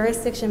disclaimed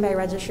jurisdiction by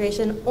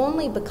registration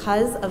only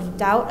because of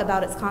doubt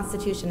about its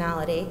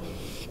constitutionality.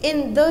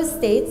 In those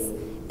states,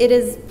 it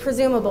is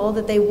presumable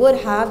that they would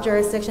have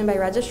jurisdiction by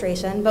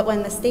registration, but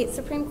when the state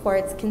Supreme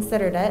Courts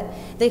considered it,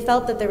 they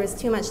felt that there was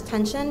too much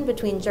tension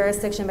between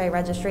jurisdiction by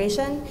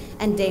registration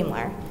and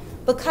Daimler.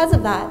 Because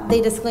of that, they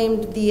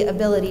disclaimed the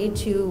ability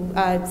to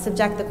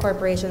subject the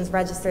corporations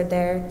registered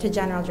there to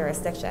general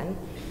jurisdiction.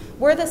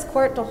 were this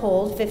court to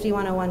hold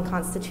 5101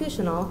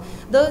 constitutional,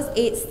 those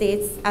 8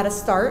 states at a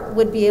start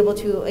would be able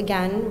to,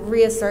 again,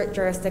 reassert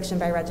jurisdiction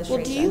by registration.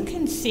 Well, do you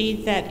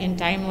concede that in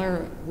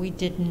Daimler we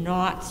did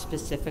not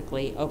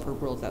specifically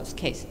overrule those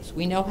cases?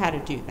 We know how to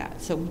do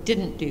that, so we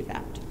didn't do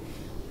that.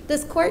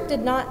 This court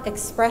did not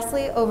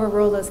expressly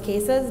overrule those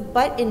cases,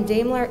 but in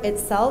Daimler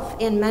itself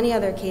and many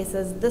other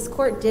cases, this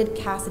court did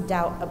cast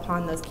doubt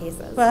upon those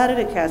cases. Well, how did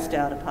it cast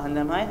doubt upon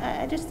them?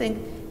 I just think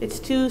it's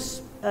two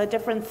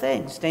different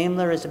things.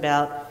 Daimler is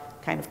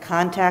about kind of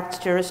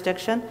contact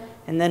jurisdiction,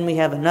 and then we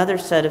have another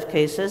set of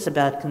cases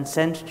about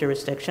consent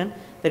jurisdiction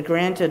that,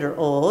 granted, are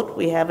old.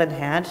 We haven't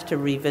had to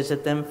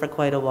revisit them for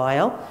quite a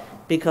while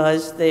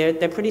because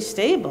they're pretty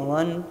stable,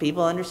 and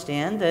people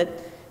understand that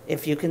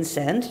if you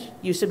consent,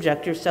 you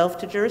subject yourself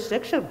to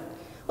jurisdiction.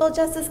 Well,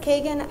 Justice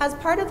Kagan, as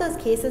part of those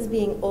cases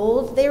being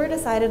old, they were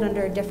decided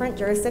under a different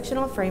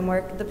jurisdictional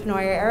framework, the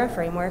Chinyere-era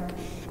framework,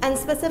 and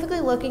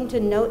specifically looking to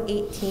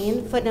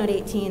footnote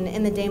 18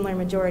 in the Daimler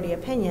majority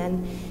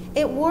opinion,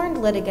 it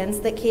warned litigants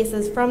that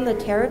cases from the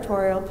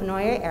territorial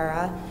Chinyere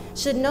era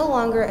should no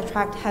longer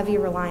attract heavy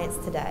reliance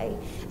today.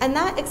 And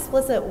that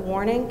explicit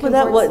warning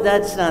Well,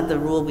 that's not the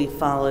rule we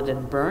followed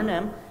in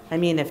Burnham. I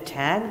mean, if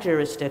tag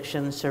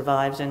jurisdiction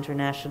survives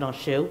international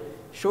shoe,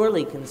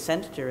 surely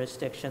consent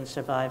jurisdiction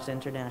survives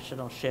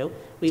international shoe.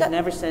 We've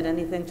never said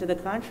anything to the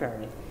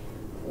contrary.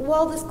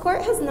 Well, this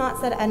court has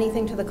not said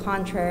anything to the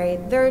contrary.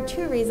 There are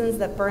 2 reasons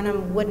that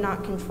Burnham would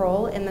not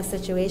control in this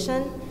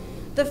situation.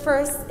 The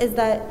first is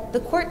that the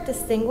court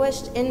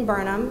distinguished in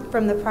Burnham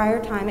from the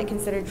prior time it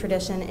considered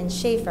tradition in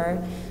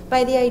Schaefer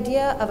by the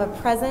idea of a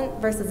present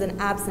versus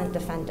an absent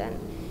defendant.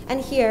 And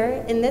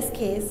here, in this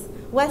case,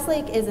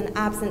 Westlake is an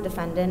absent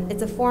defendant.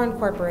 It's a foreign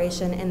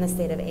corporation in the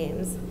state of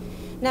Ames.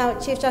 Now,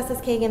 Chief Justice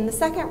Kagan, the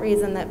second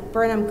reason that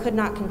Burnham could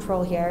not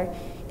control here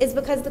is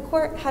because the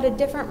court had a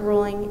different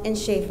ruling in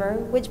Schaefer,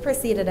 which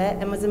preceded it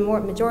and was a more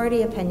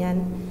majority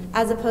opinion,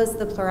 as opposed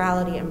to the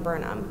plurality in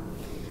Burnham.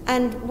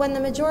 And when the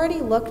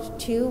majority looked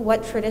to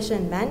what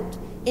tradition meant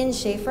in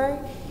Schaefer,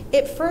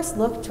 it first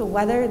looked to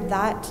whether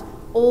that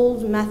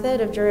old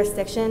method of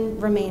jurisdiction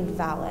remained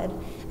valid.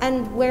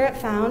 And where it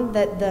found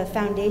that the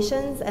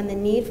foundations and the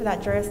need for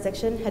that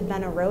jurisdiction had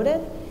been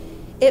eroded,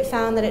 it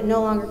found that it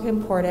no longer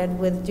comported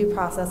with due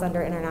process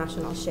under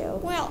international shoe.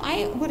 Well,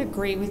 I would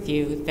agree with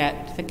you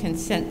that the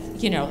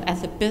consent,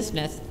 as a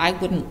business, I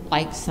wouldn't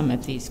like some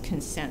of these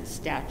consent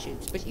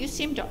statutes, but you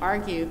seem to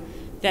argue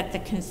that the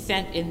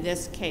consent in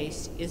this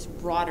case is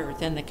broader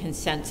than the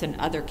consents in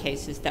other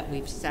cases that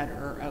we've said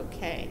are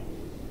okay.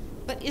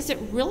 But is it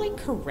really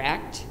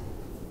correct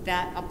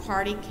that a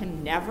party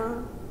can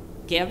never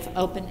give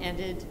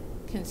open-ended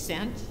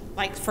consent?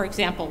 Like, for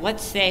example,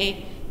 let's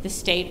say the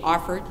state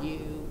offered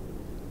you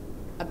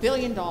 $1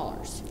 billion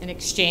in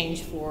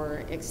exchange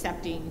for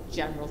accepting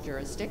general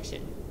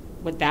jurisdiction.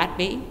 Would that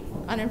be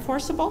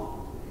unenforceable?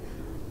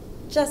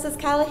 Justice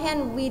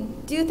Callahan, we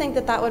do think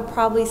that that would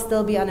probably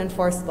still be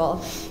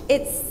unenforceable.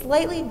 It's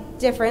slightly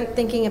different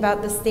thinking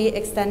about the state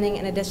extending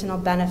an additional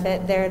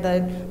benefit,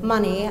 the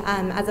money,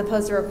 as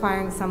opposed to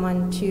requiring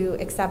someone to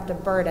accept a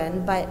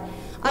burden. But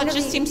well, it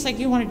just seems like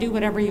you want to do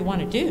whatever you want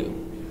to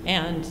do,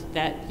 and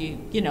that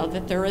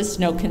that there is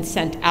no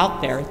consent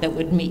out there that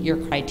would meet your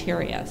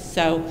criteria.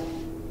 So,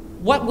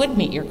 what would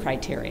meet your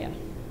criteria?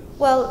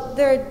 Well,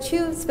 there are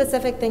 2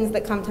 specific things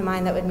that come to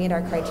mind that would meet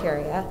our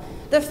criteria.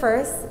 The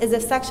first is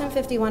if Section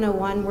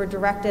 5101 were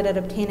directed at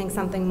obtaining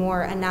something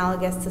more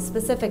analogous to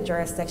specific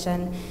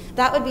jurisdiction,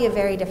 that would be a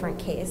very different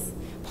case.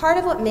 Part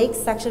of what makes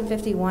Section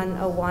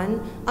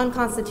 5101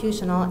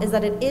 unconstitutional is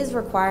that it is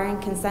requiring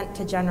consent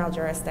to general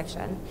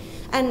jurisdiction.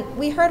 And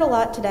we heard a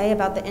lot today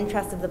about the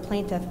interest of the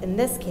plaintiff in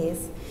this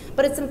case,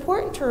 but it's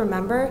important to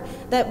remember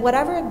that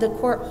whatever the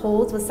court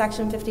holds with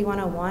Section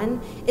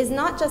 5101 is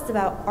not just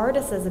about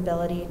Artiss's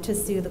ability to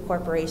sue the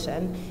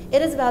corporation.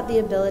 It is about the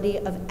ability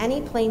of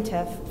any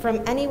plaintiff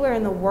from anywhere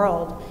in the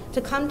world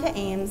to come to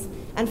Ames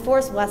and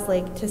force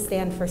Westlake to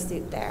stand for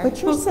suit there.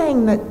 But you're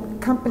saying that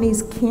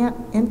companies can't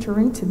enter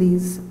into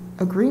these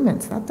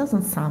agreements. That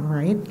doesn't sound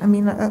right. I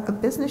mean, a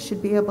business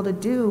should be able to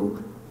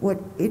do what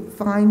it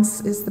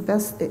finds is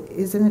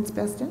in its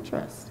best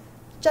interest.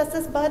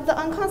 Justice Budd, the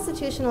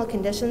unconstitutional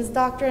conditions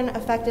doctrine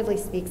effectively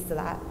speaks to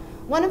that.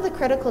 One of the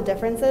critical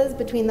differences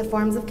between the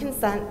forms of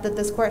consent that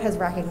this court has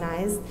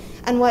recognized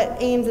and what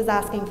Ames is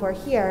asking for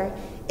here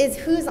is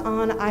who's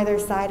on either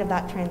side of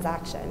that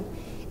transaction.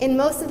 In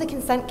most of the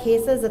consent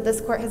cases that this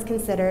court has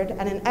considered,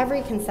 and in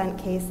every consent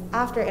case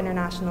after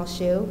international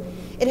shoe,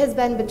 it has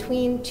been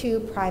between 2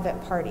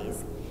 private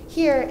parties.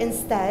 Here,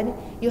 instead,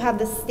 you have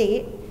the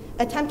state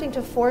attempting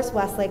to force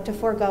Westlake to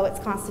forego its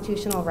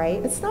constitutional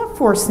right. It's not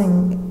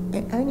forcing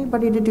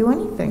anybody to do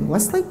anything.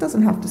 Westlake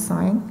doesn't have to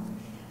sign.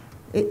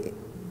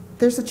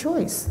 There's a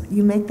choice.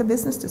 You make the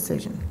business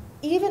decision.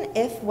 Even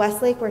if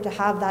Westlake were to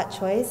have that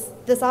choice,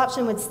 this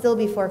option would still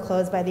be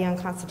foreclosed by the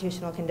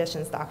unconstitutional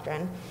conditions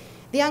doctrine.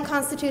 The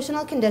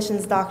unconstitutional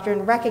conditions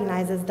doctrine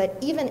recognizes that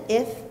even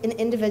if an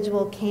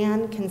individual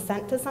can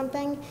consent to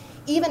something,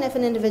 even if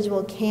an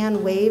individual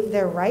can waive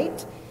their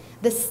right,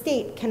 the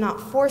state cannot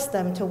force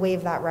them to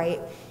waive that right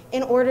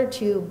in order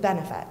to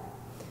benefit.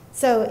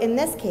 So in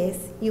this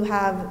case, you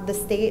have the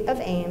state of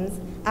Ames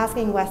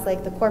asking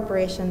Westlake, the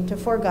corporation, to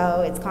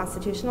forego its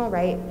constitutional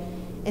right,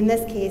 in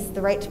this case,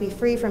 the right to be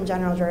free from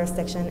general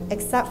jurisdiction,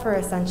 except for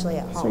essentially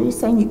at home. So you're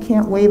saying you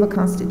can't waive a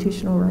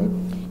constitutional right?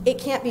 It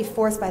can't be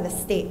forced by the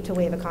state to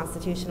waive a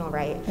constitutional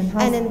right.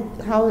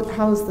 And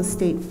how is the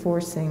state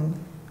forcing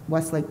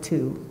Westlake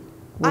to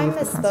I waive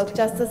the misspoke, constitution?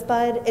 Justice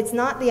Budd. It's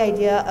not the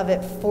idea of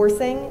it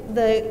forcing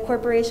the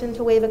corporation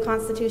to waive a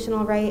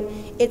constitutional right.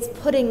 It's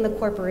putting the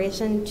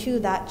corporation to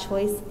that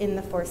choice in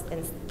the first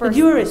instance. But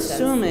you're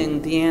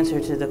assuming the answer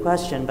to the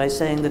question by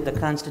saying that the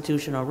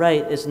constitutional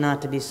right is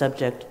not to be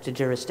subject to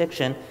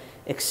jurisdiction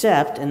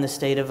except in the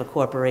state of a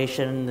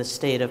corporation, the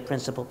state of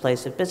principal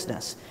place of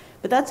business.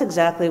 But that's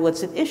exactly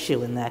what's at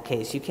issue in that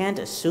case. You can't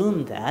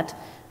assume that.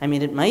 I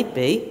mean, it might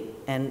be,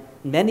 and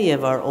many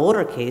of our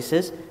older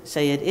cases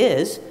say it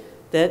is,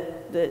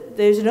 that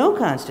there's no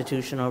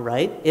constitutional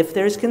right if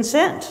there's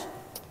consent.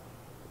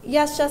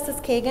 Yes, Justice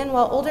Kagan,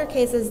 while older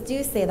cases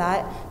do say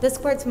that, this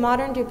court's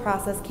modern due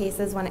process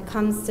cases when it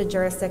comes to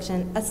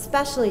jurisdiction,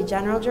 especially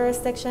general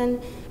jurisdiction,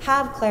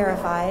 have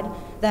clarified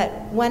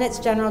that when it's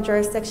general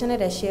jurisdiction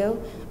at issue,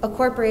 a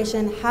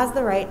corporation has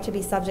the right to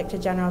be subject to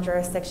general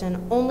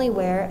jurisdiction only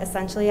where,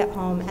 essentially at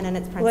home and in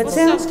its principal. Well, it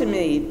sounds to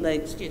me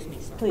like... Excuse me,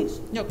 sir. Please.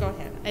 No, go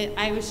ahead.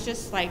 I was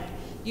just like,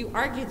 you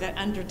argue that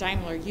under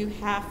Daimler you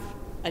have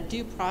a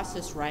due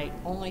process right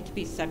only to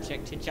be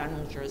subject to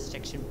general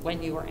jurisdiction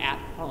when you are at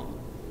home.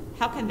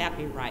 How can that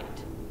be right?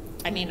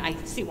 I mean, I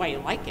see why you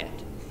like it,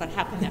 but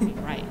how can that be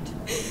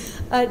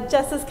right?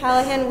 Justice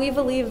Callahan, we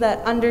believe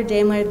that under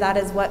Daimler that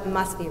is what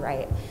must be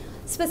right.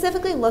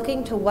 Specifically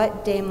looking to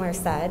what Daimler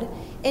said,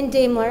 in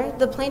Daimler,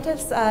 the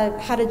plaintiffs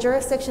had a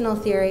jurisdictional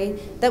theory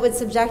that would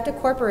subject a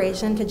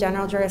corporation to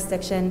general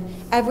jurisdiction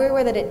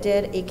everywhere that it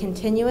did a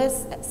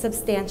continuous,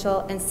 substantial,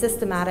 and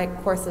systematic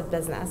course of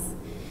business.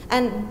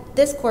 And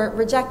this court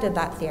rejected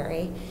that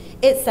theory.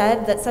 It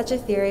said that such a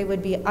theory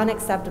would be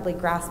unacceptably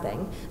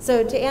grasping.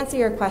 So to answer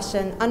your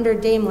question, under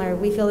Daimler,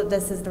 we feel that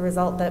this is the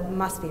result that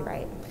must be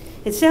right.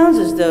 It sounds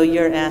as though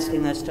you're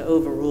asking us to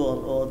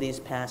overrule all these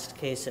past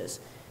cases.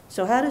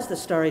 So how does the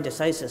stare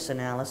decisis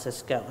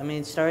analysis go? I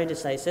mean, stare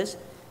decisis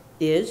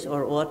is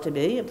or ought to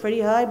be a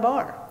pretty high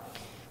bar.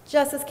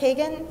 Justice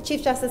Kagan,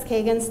 Chief Justice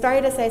Kagan,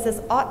 stare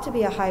decisis ought to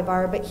be a high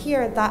bar, but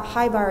here that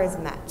high bar is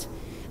met.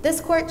 This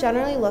court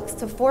generally looks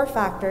to 4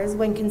 factors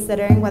when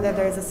considering whether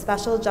there is a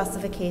special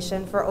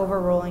justification for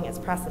overruling its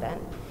precedent.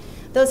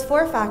 Those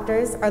 4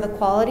 factors are the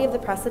quality of the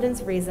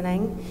precedent's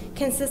reasoning,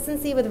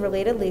 consistency with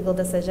related legal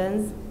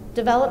decisions,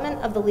 development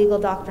of the legal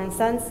doctrine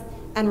sense,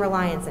 and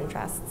reliance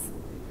interests.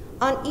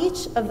 On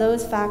each of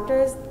those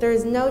factors, there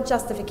is no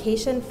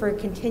justification for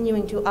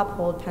continuing to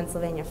uphold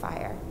Pennsylvania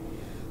Fire.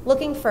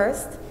 Looking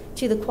first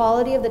to the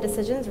quality of the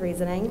decision's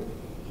reasoning,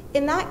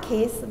 in that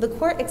case, the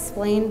court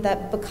explained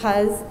that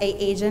because an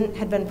agent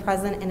had been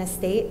present in a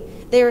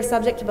state, they were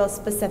subject to both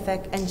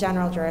specific and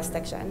general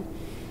jurisdiction.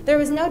 There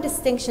was no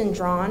distinction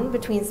drawn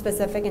between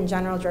specific and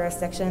general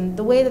jurisdiction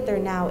the way that there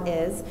now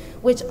is,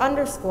 which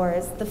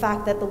underscores the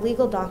fact that the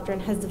legal doctrine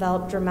has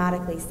developed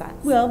dramatically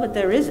since. Well, but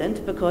there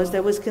isn't because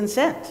there was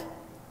consent.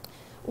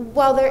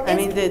 Well, there is... I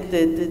mean,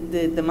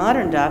 the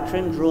modern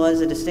doctrine draws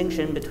a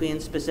distinction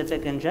between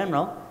specific and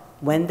general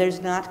when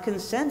there's not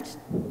consent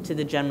to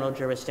the general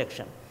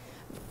jurisdiction.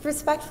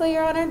 Respectfully,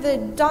 Your Honor, the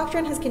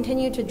doctrine has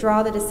continued to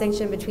draw the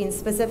distinction between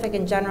specific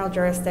and general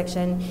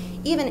jurisdiction,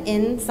 even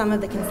in some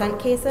of the consent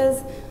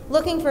cases.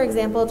 Looking, for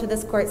example, to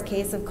this court's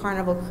case of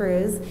Carnival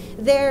Cruise,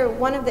 there,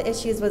 one of the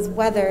issues was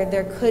whether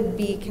there could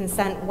be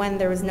consent when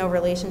there was no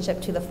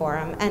relationship to the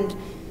forum. And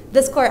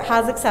this court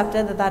has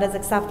accepted that that is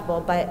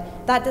acceptable,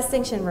 but that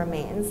distinction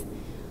remains.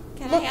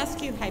 Can I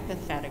ask you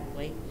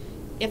hypothetically?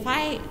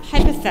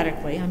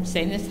 I'm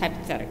saying this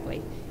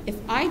hypothetically, if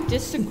I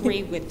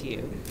disagree with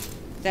you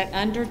that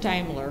under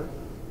Daimler,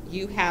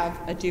 you have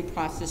a due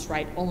process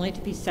right only to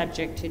be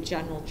subject to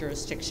general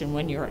jurisdiction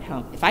when you're at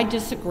home. If I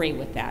disagree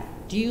with that,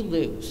 do you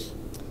lose?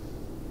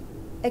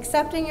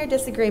 Accepting your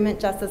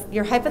disagreement,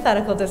 your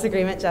hypothetical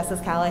disagreement, Justice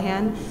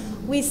Callahan,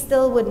 we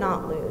still would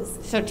not lose.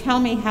 So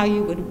tell me how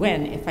you would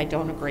win if I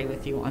don't agree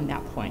with you on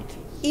that point.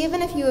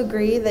 Even if you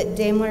agree that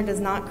Daimler does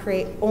not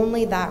create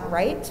only that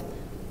right,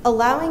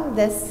 allowing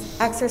this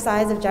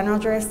exercise of general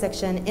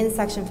jurisdiction in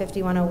Section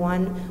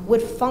 5101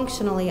 would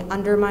functionally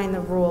undermine the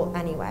rule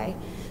anyway.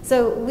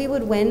 So we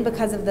would win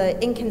because of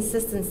the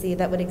inconsistency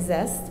that would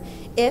exist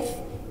if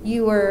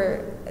you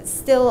were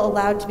still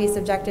allowed to be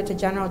subjected to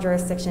general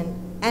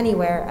jurisdiction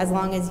anywhere as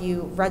long as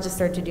you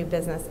registered to do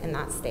business in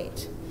that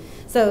state.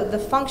 So the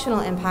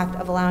functional impact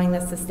of allowing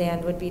this to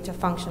stand would be to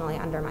functionally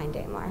undermine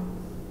Daimler.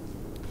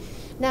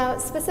 Now,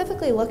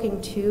 specifically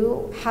looking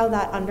to how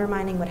that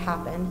undermining would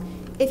happen,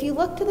 if you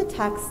look to the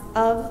text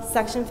of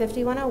Section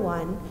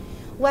 5101,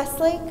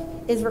 Westlake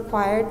is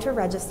required to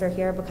register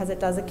here because it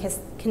does a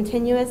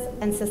continuous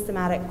and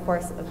systematic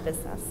course of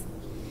business.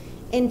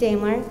 In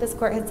Daimler, this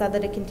court had said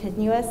that a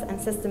continuous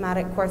and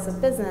systematic course of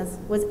business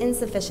was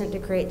insufficient to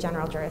create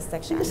general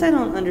jurisdiction. I guess I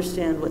don't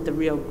understand what the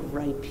real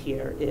gripe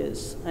here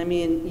is. I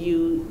mean,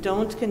 you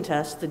don't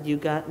contest that you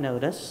got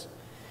notice.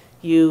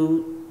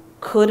 You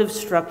could have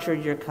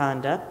structured your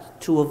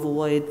conduct to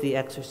avoid the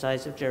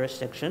exercise of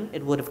jurisdiction.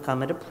 It would have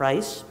come at a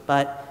price,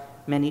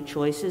 but many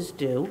choices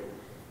do.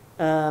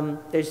 Why,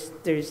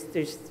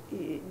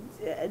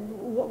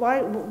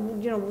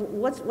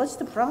 what's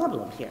the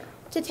problem here?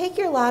 To take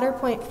your latter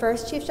point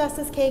first, Chief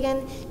Justice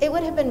Kagan, it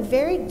would have been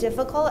very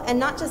difficult, and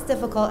not just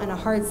difficult in a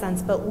hard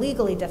sense, but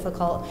legally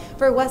difficult,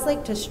 for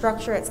Westlake to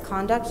structure its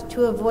conduct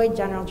to avoid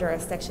general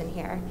jurisdiction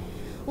here.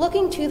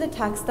 Looking to the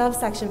text of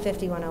Section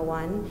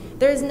 5101,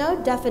 there is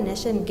no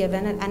definition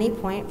given at any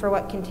point for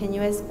what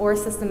continuous or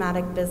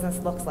systematic business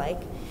looks like.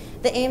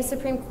 The Ames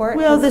Supreme Court—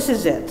 Well, this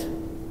is it.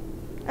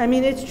 I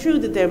mean, it's true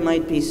that there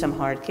might be some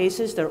hard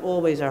cases. There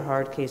always are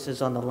hard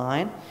cases on the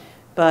line.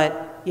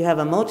 But you have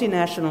a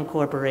multinational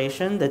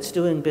corporation that's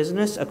doing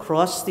business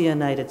across the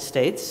United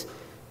States.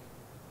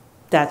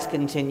 That's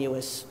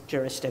continuous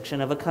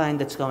jurisdiction of a kind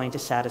that's going to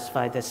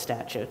satisfy this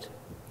statute.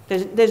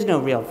 There's no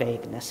real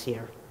vagueness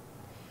here.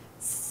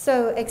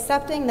 So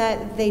accepting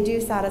that they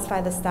do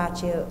satisfy the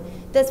statute,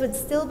 this would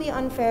still be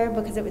unfair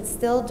because it would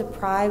still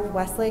deprive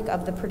Westlake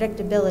of the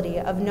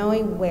predictability of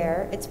knowing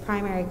where its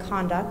primary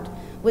conduct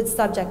would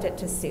subject it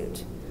to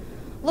suit.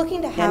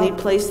 Looking to how— Any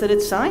place that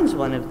it signs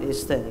one of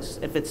these things.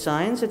 If it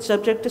signs, it's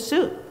subject to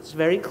suit. It's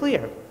very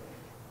clear.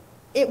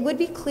 It would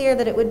be clear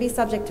that it would be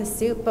subject to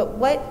suit, but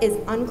what is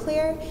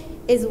unclear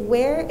is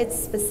where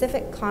its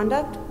specific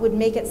conduct would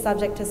make it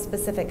subject to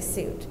specific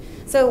suit.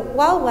 So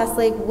while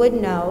Westlake would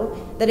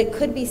know that it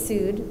could be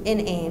sued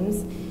in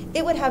Ames,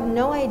 it would have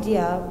no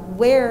idea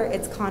where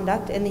its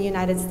conduct in the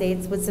United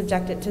States would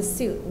subject it to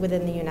suit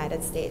within the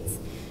United States.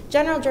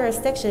 General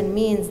jurisdiction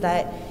means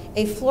that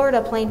a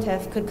Florida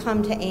plaintiff could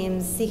come to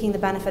Ames seeking the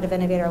benefit of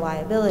innovator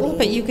liability. Well,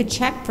 but you could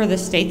check for the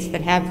states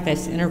that have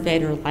this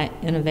innovator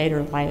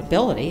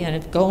liability, and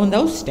if go in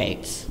those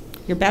states,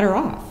 you're better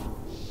off.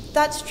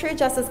 That's true,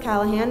 Justice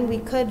Callahan. We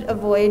could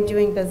avoid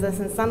doing business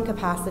in some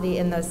capacity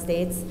in those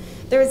states.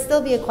 There would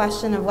still be a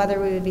question of whether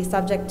we would be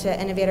subject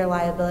to innovator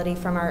liability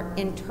from our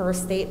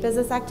interstate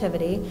business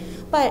activity.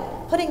 But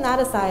putting that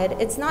aside,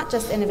 it's not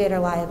just innovator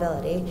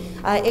liability.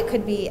 It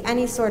could be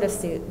any sort of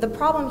suit. The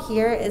problem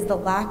here is the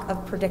lack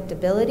of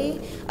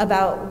predictability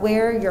about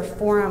where your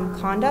forum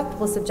conduct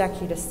will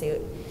subject you to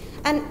suit.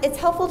 And it's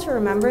helpful to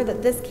remember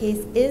that this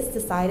case is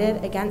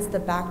decided against the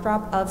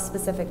backdrop of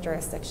specific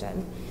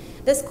jurisdiction.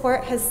 This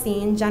court has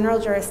seen general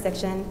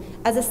jurisdiction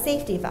as a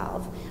safety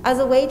valve, as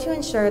a way to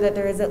ensure that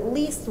there is at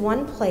least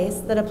one place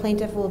that a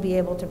plaintiff will be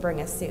able to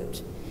bring a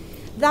suit.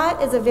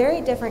 That is a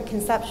very different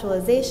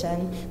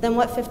conceptualization than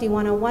what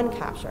 5101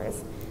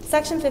 captures.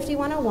 Section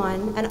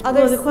 5101 and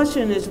others— Well, the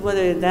question is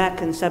whether that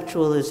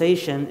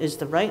conceptualization is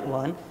the right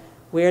one,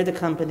 where the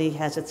company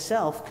has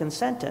itself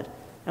consented,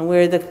 and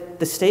where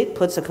the state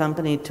puts a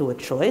company to a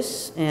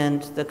choice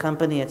and the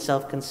company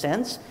itself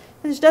consents.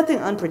 There's nothing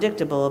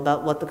unpredictable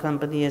about what the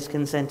company is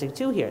consenting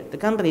to here. The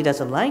company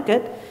doesn't like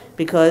it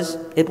because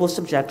it will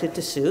subject it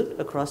to suit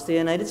across the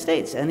United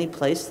States, any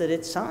place that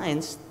it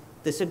signs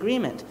this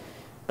agreement.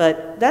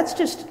 But that's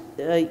just,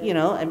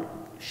 I'm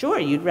sure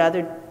you'd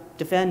rather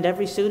defend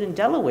every suit in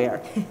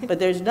Delaware, but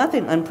there's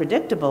nothing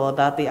unpredictable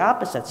about the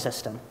opposite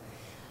system.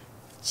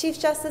 Chief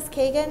Justice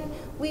Kagan,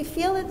 we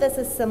feel that this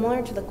is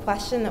similar to the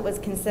question that was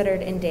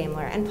considered in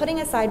Daimler. And putting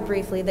aside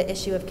briefly the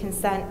issue of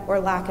consent or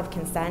lack of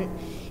consent,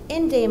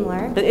 in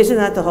Daimler— But isn't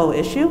that the whole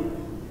issue?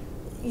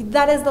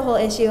 That is the whole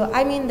issue.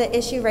 I mean the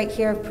issue right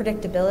here of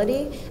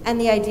predictability and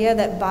the idea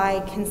that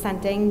by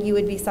consenting you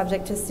would be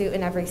subject to suit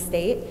in every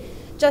state.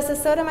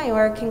 Justice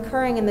Sotomayor,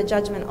 concurring in the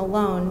judgment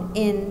alone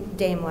in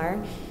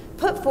Daimler,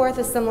 put forth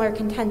a similar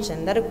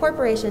contention that a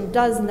corporation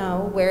does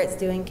know where it's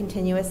doing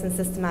continuous and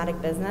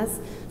systematic business,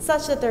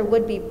 such that there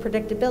would be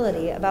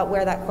predictability about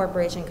where that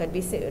corporation could be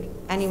sued,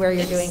 anywhere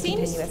you're doing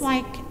continuous. It seems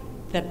like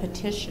the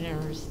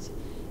petitioners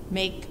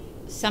make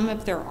some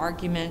of their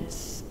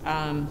arguments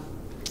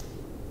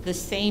the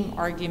same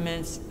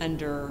arguments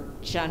under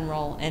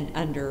general and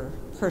under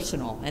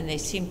personal, and they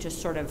seem to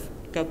sort of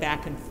go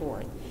back and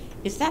forth.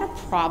 Is that a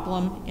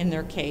problem in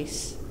their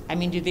case? I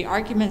mean, do the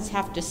arguments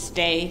have to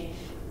stay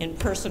in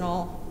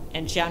personal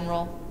and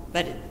general,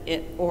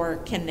 or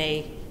can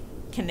they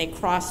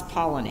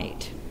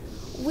cross-pollinate?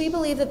 We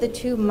believe that the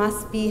two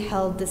must be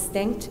held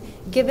distinct.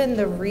 Given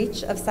the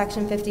reach of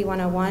Section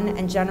 5101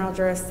 and general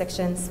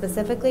jurisdiction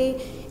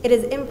specifically, it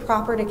is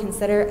improper to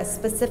consider a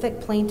specific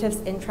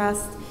plaintiff's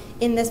interest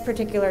in this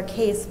particular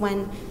case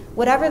when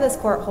whatever this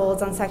court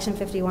holds on Section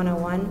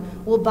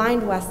 5101 will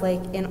bind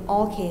Westlake in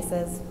all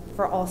cases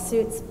for all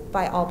suits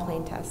by all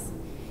plaintiffs.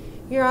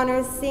 Your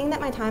Honors, seeing that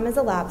my time is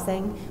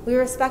elapsing, we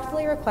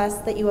respectfully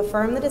request that you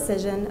affirm the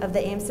decision of the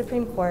Ames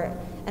Supreme Court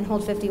and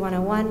hold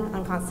 5101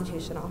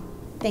 unconstitutional.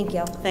 Thank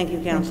you. Thank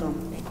you, counsel.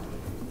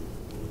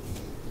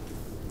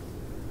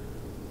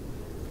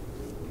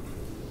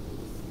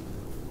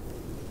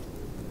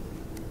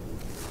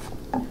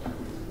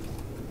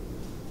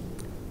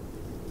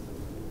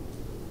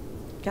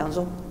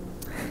 Counsel?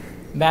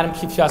 Madam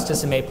Chief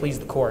Justice, and may it please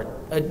the court,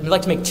 I'd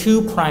like to make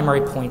two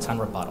primary points on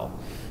rebuttal.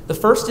 The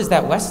first is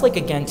that Westlake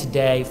again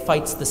today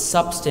fights the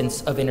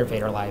substance of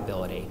innovator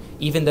liability,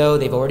 even though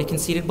they've already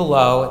conceded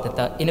below that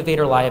the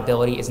innovator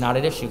liability is not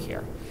at issue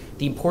here.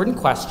 The important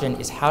question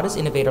is, how does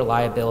innovator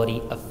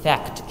liability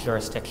affect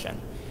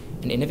jurisdiction?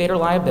 And innovator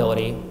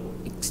liability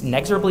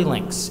inexorably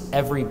links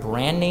every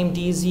brand name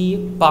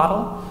DZ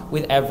bottle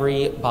with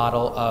every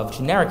bottle of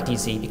generic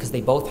DZ because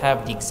they both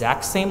have the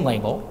exact same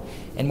label,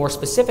 and more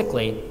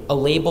specifically, a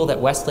label that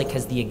Westlake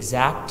has the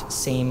exact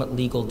same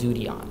legal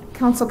duty on.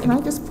 Counsel, can I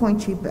just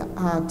point you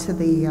to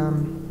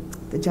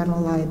the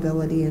general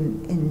liability?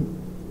 And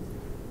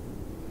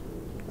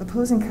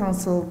opposing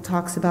counsel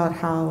talks about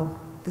how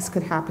this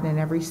could happen in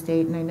every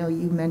state, and I know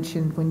you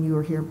mentioned when you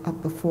were here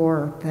up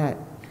before that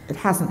it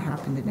hasn't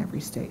happened in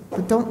every state.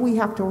 But don't we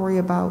have to worry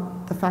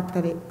about the fact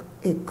that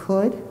it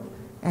could,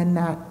 and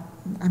that,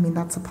 I mean,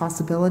 that's a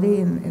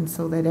possibility, and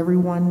so that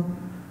everyone,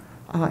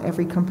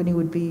 every company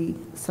would be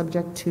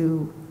subject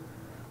to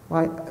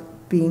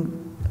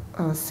being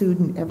sued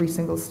in every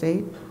single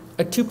state?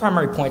 Two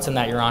primary points on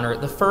that, Your Honor.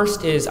 The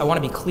first is, I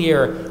want to be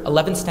clear,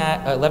 11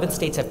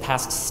 states have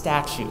passed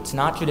statutes,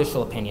 not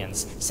judicial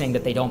opinions, saying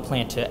that they don't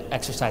plan to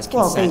exercise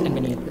consent.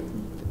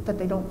 That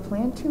they don't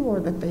plan to, or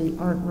that they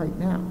aren't right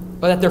now?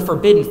 Well, that they're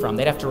forbidden from.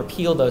 They'd have to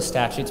repeal those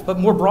statutes. But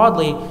more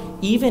broadly,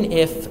 even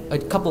if a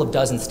couple of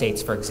dozen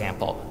states, for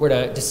example, were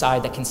to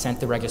decide that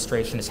consent to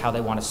registration is how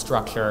they want to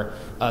structure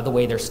the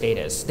way their state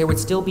is, there would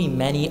still be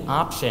many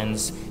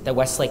options that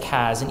Westlake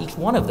has in each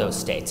one of those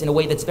states in a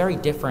way that's very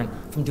different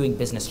from doing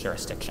business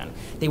jurisdiction.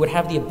 They would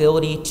have the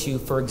ability to,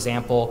 for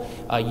example,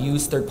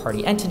 use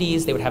third-party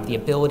entities. They would have the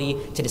ability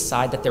to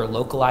decide that their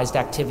localized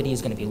activity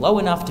is going to be low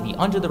enough to be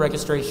under the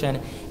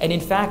registration. And in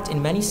fact,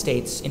 in many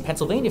states, in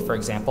Pennsylvania, for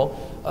example,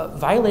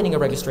 violating a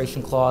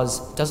registration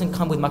clause doesn't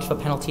come with much of a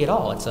penalty at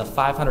all. It's a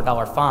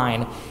 $500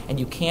 fine, and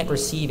you can't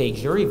receive a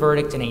jury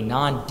verdict in a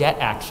non-debt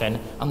action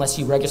unless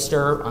you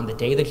register on the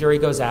day the jury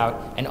goes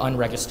out and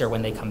unregister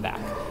when they come back.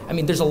 I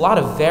mean, there's a lot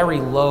of very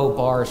low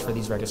bars for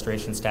these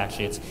registration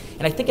statutes,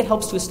 and I think it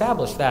helps to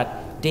establish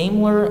that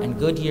Daimler and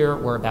Goodyear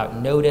were about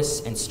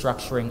notice and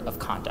structuring of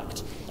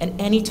conduct. And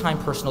anytime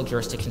personal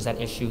jurisdiction is at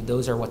issue,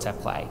 those are what's at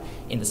play.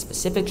 In the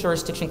specific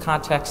jurisdiction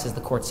context, as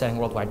the court said in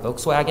Worldwide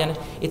Volkswagen,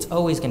 it's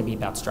always going to be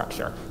about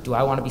structure. Do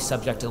I want to be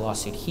subject to a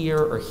lawsuit here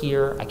or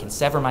here? I can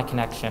sever my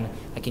connection.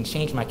 I can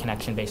change my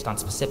connection based on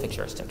specific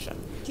jurisdiction.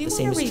 Do you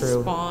want to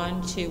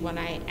respond to when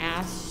I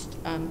asked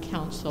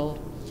counsel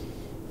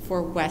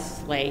for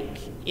Westlake,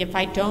 if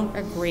I don't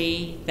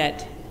agree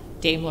that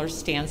Daimler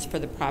stands for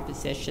the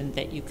proposition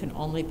that you can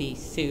only be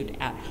sued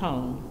at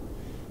home,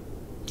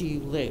 do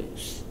you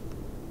lose?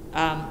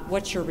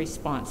 What's your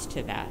response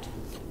to that?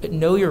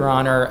 No, Your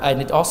Honor,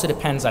 and it also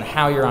depends on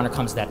how Your Honor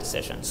comes to that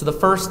decision. So the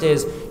first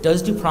is,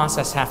 does due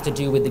process have to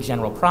do with the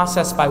general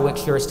process by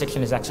which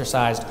jurisdiction is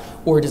exercised,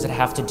 or does it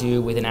have to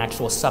do with an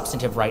actual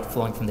substantive right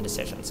flowing from the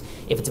decisions?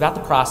 If it's about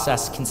the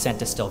process,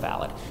 consent is still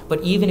valid.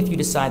 But even if you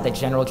decide that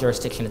general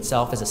jurisdiction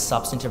itself is a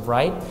substantive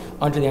right,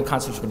 under the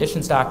unconstitutional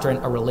conditions doctrine,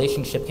 a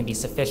relationship can be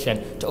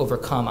sufficient to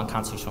overcome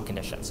unconstitutional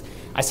conditions.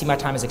 I see my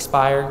time has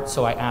expired,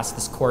 so I ask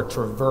this court to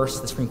reverse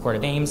the Supreme Court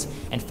of Ames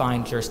and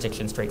find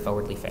jurisdiction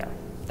straightforwardly fair.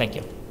 Thank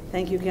you.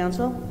 Thank you,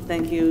 counsel.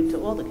 Thank you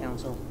to all the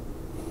counsel.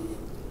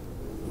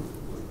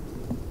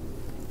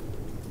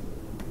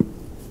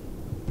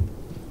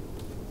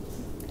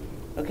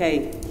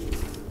 Okay,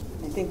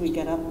 I think we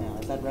get up now.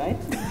 Is that right?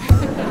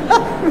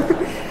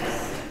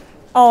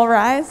 All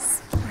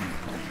rise.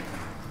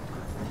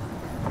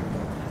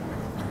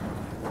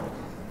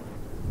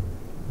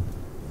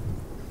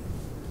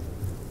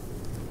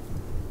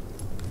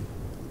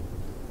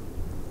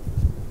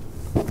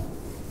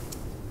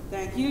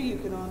 Thank you. You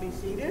can all be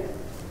seated.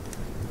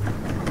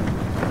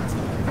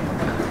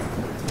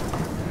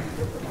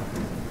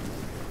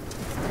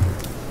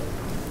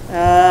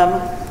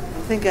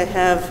 I think I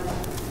have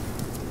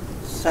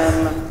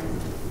some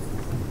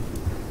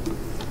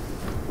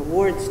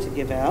awards to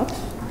give out,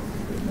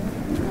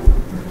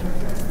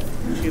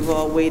 which you've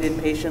all waited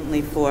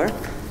patiently for.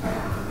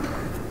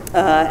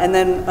 And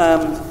then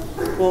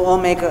we'll all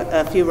make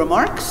a few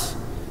remarks,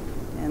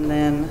 and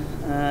then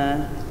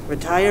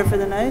retire for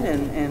the night,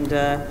 and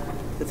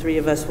the three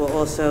of us will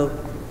also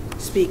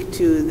speak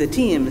to the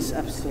teams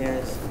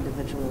upstairs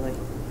individually.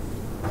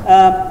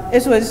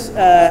 This was,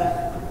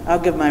 I'll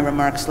give my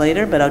remarks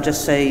later, but I'll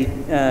just say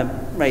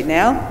right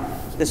now,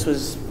 this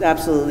was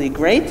absolutely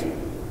great,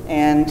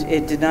 and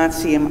it did not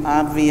seem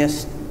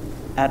obvious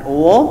at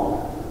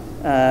all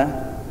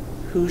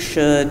who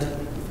should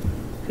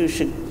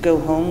go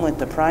home with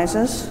the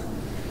prizes,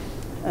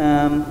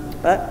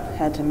 but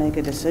had to make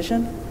a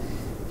decision.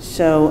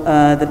 So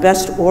the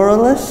best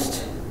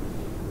oralist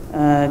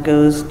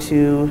goes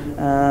to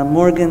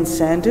Morgan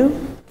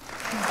Sandhu.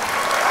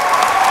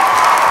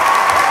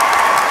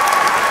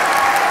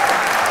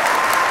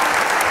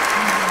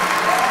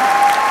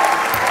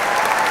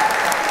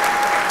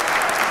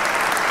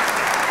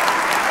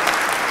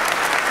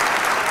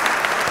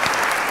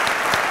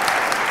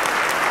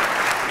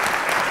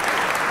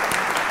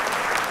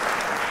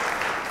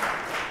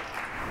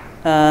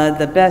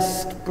 The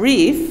best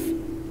brief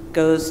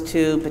goes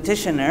to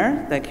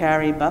Petitioner, the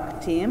Carrie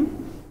Buck team.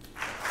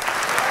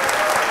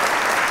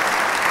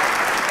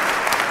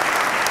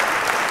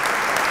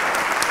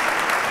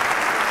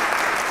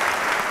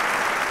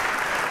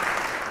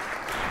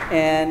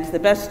 And the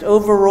best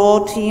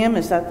overall team,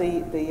 is that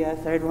the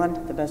third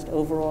one? The best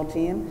overall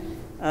team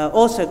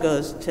also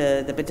goes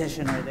to the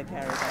Petitioner, the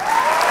Carrie Buck.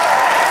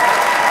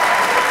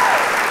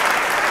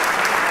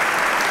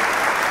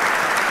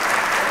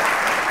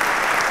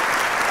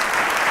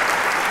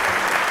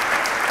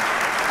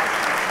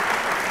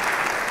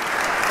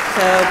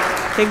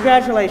 So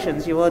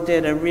congratulations, you all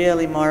did a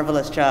really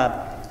marvelous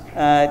job.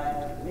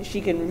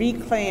 She can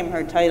reclaim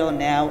her title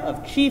now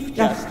of Chief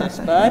Justice,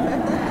 Bud.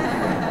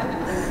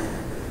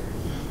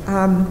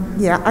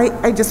 Yeah,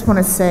 I just want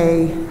to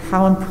say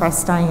how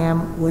impressed I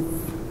am with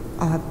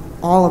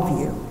all of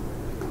you.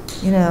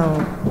 You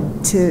know,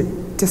 to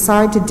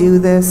decide to do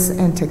this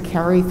and to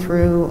carry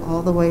through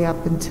all the way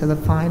up into the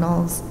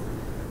finals,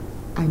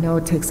 I know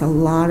it takes a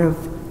lot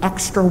of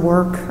extra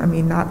work. I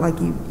mean, not like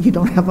you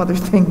don't have other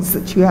things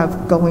that you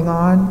have going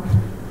on.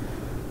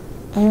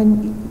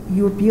 And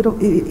you were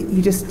beautiful,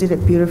 you just did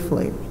it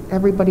beautifully.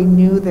 Everybody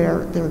knew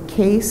their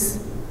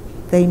case,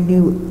 they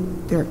knew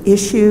their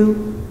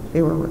issue.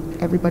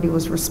 Everybody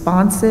was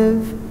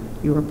responsive,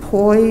 you were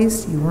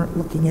poised, you weren't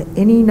looking at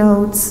any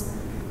notes,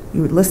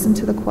 you would listen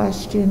to the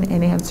question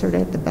and answered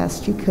it the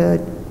best you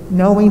could,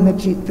 knowing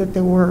that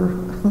there were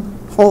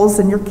holes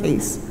in your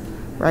case,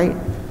 right?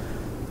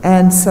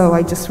 And so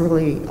I just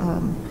really,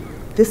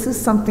 this is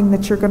something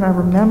that you're gonna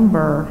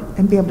remember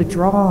and be able to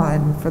draw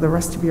on for the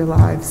rest of your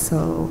lives.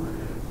 So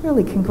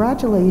really,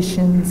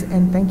 congratulations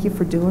and thank you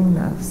for doing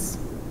this.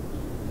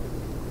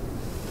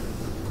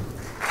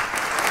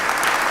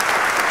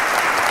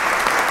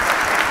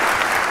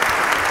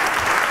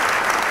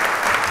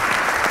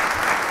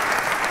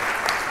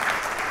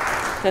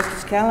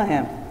 Justice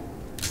Callahan.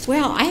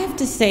 Well, I have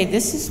to say,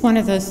 this is one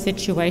of those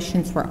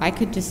situations where I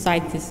could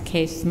decide this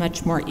case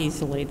much more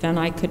easily than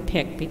I could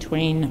pick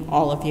between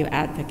all of you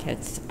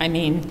advocates. I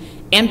mean,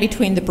 and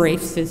between the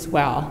briefs as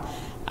well.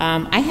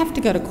 I have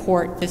to go to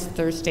court this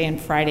Thursday and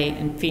Friday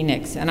in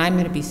Phoenix, and I'm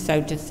going to be so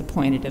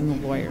disappointed in the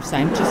lawyers.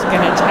 I'm just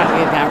going to tell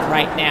you that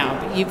right now.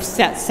 But you've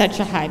set such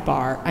a high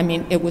bar. I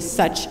mean, it was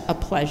such a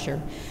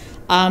pleasure.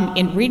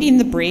 In reading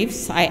the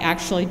briefs, I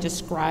actually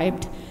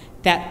described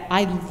that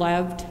I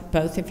loved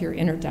both of your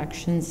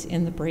introductions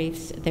in the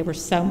briefs. They were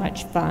so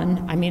much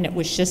fun. I mean, it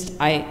was just,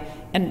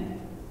 and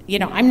you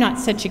know, I'm not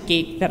such a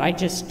geek that I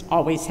just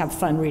always have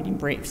fun reading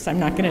briefs. I'm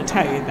not gonna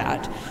tell you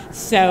that.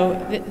 So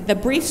the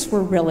briefs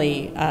were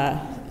really,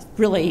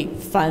 really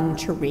fun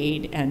to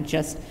read and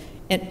just,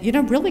 you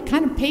know, really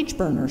kind of page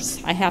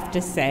burners, I have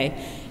to say.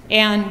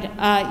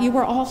 And you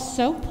were all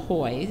so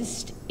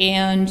poised,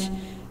 and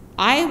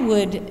I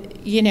would,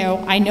 you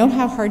know, I know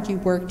how hard you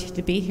worked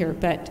to be here,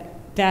 but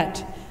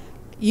that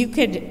you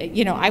could,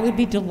 you know, I would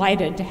be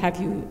delighted to have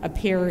you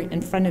appear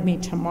in front of me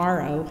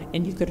tomorrow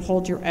and you could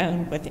hold your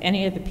own with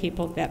any of the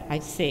people that I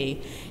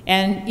see.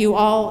 And you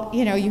all,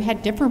 you know, you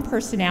had different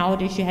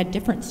personalities, you had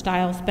different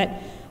styles, but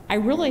I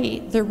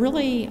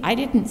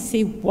didn't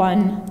see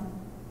one,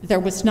 there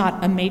was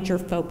not a major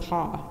faux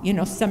pas. You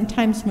know,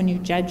 sometimes when you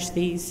judge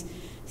these,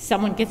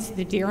 someone gets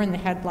the deer in the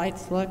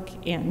headlights look,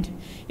 and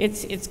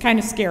it's kind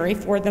of scary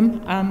for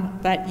them.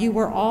 But you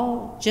were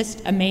all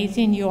just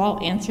amazing. You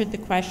all answered the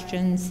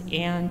questions,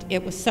 and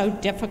it was so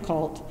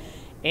difficult,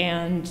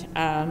 and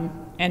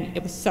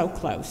it was so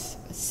close.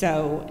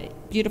 So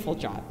beautiful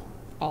job,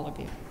 all of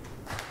you.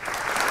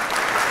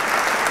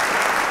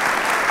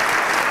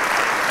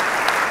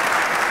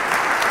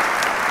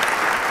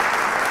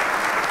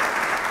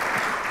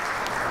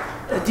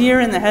 A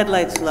deer in the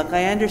headlights look.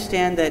 I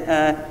understand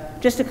that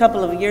just a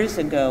couple of years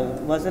ago,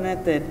 wasn't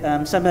it,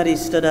 that somebody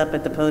stood up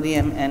at the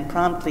podium and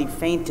promptly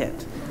fainted,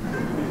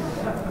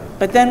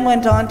 but then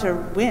went on to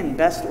win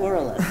Best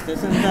Oralist.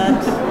 Isn't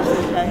that?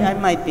 I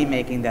might be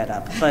making that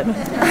up, but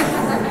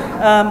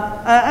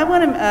I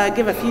want to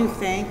give a few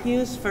thank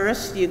yous.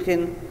 First, you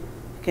can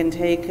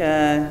take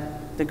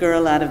the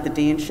girl out of the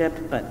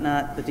deanship, but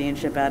not the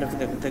deanship out of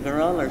the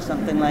girl, or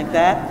something like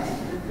that.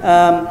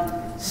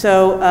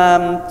 So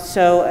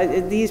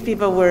these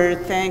people were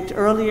thanked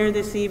earlier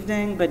this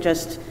evening, but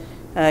just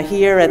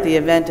here at the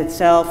event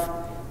itself,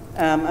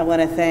 I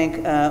want to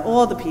thank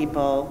all the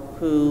people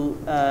who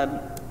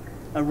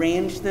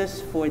arranged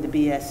this for the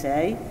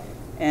BSA,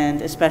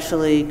 and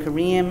especially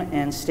Kareem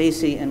and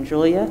Stacy and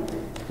Julia,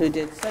 who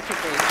did such a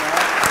great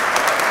job.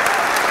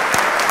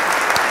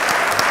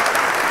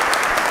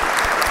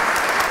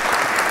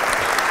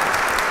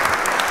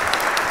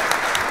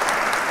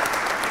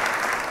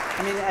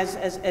 I mean,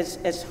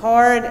 as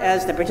hard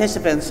as the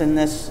participants in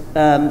this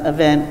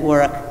event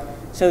work,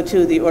 so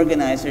too the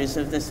organizers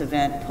of this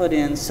event put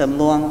in some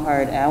long,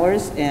 hard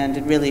hours, and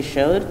it really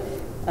showed.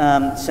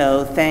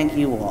 So thank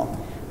you all.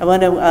 I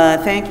want to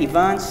thank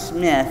Yvonne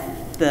Smith,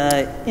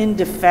 the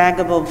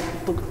indefatigable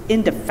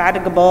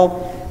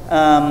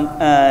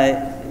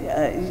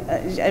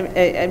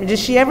I mean, does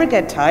she ever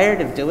get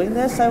tired of doing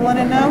this, I want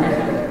to know?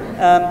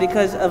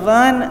 because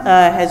Yvonne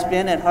has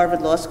been at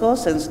Harvard Law School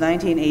since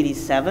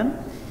 1987,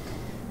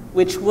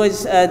 which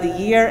was the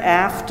year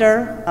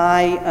after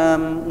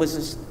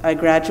I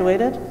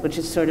graduated, which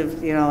is sort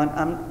of, you know,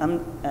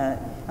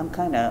 I'm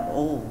kind of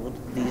old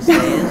these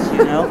days,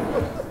 you know.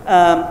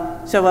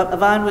 So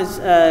Yvonne was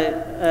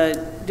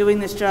doing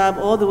this job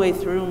all the way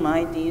through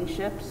my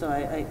deanship, so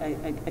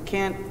I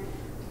can't,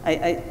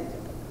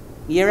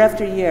 year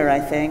after year I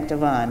thanked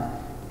Yvonne,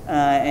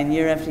 and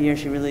year after year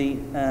she really,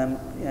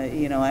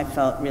 you know, I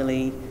felt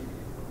really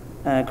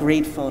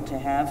grateful to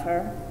have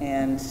her,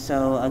 and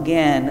so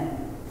again,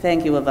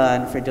 thank you,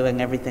 Yvonne, for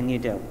doing everything you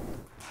do.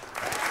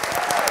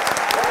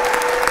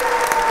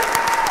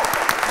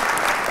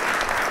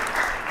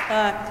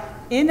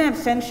 In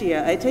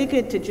absentia, I take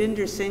it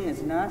Tajinder Singh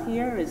is not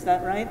here, is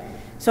that right?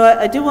 So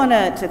I do want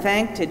to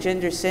thank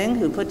Tajinder Singh,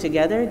 who put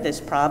together this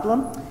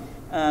problem.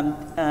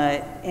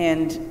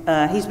 And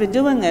he's been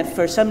doing it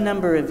for some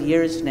number of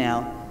years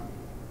now.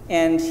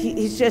 And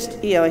he's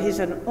just, you know, he's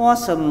an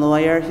awesome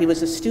lawyer. He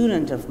was a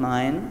student of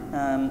mine,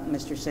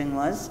 Mr. Singh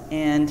was,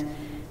 and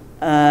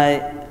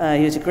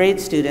he was a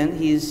great student.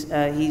 He's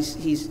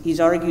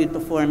argued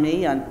before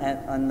me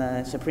on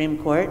the Supreme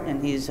Court,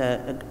 and he's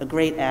a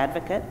great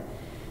advocate.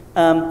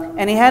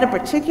 And he had a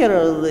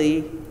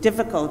particularly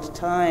difficult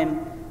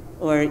time,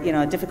 or, you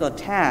know, a difficult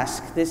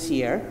task this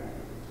year,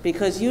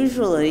 because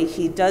usually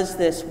he does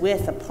this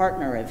with a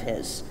partner of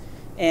his.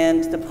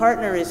 And the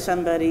partner is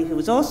somebody who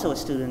was also a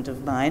student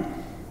of mine,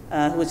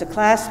 who was a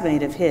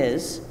classmate of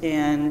his,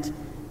 and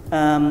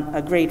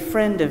a great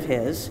friend of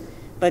his.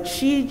 But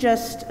she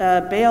just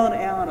bailed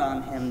out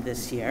on him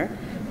this year.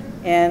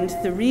 And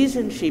the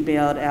reason she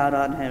bailed out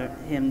on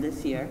him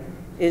this year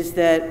is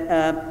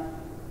that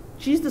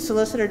she's the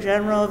Solicitor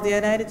General of the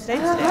United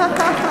States now.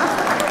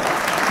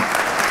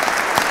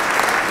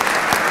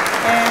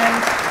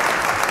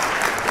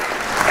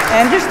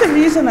 And just the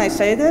reason I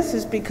say this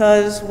is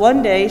because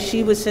one day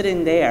she was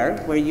sitting there,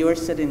 where you're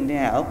sitting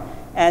now,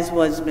 as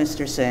was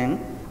Mr. Singh.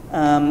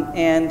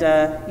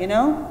 You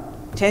know,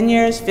 10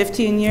 years,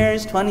 15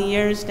 years, 20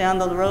 years down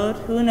the road,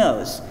 who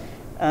knows?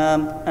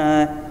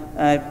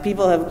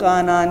 People have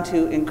gone on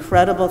to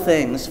incredible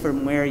things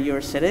from where you're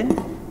sitting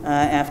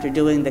after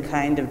doing the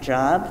kind of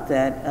job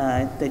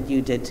that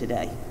you did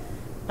today.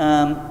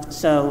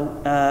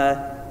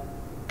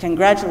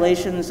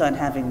 Congratulations on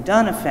having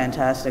done a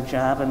fantastic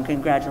job, and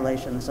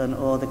congratulations on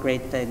all the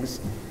great things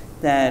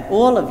that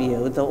all of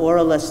you, the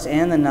oralists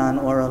and the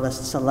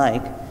non-oralists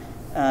alike,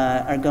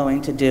 are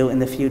going to do in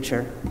the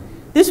future.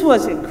 This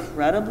was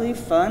incredibly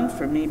fun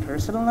for me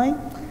personally.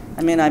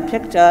 I mean, I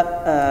picked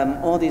up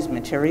all these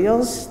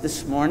materials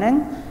this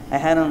morning. I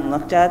hadn't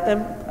looked at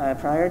them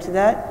prior to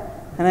that,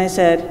 and I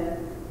said,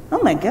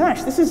 oh my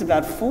gosh, this is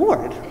about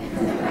Ford.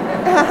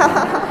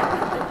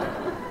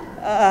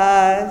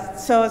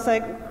 So it's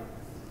like,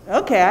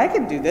 okay, I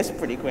can do this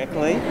pretty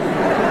quickly.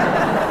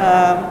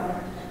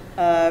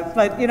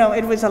 But you know,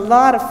 it was a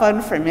lot of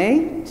fun for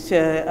me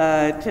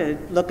to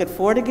look at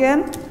Ford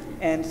again,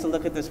 and to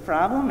look at this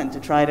problem, and to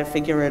try to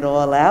figure it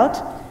all out.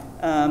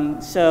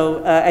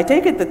 I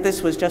take it that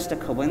this was just a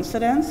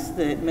coincidence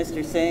that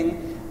Mr.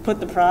 Singh put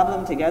the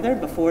problem together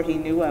before he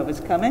knew I was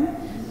coming.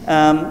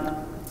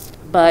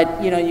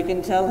 But you know, you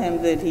can tell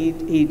him that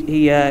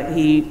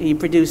he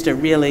produced a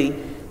really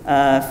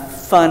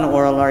fun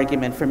oral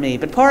argument for me,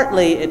 but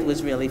partly it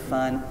was really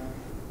fun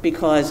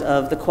because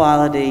of the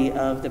quality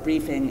of the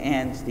briefing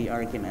and the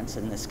arguments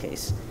in this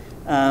case.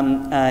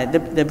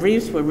 The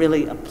briefs were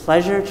really a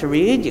pleasure to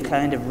read. You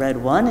kind of read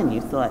one and you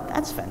thought,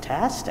 that's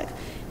fantastic.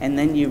 And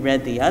then you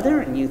read the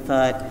other and you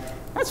thought,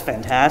 that's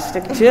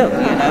fantastic too,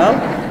 you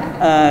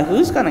know?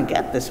 Who's gonna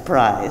get this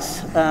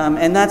prize?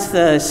 And that's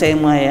the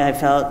same way I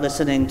felt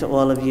listening to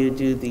all of you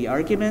do the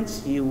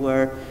arguments. You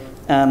were,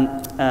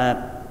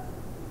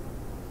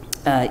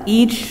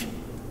 each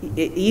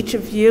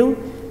of you,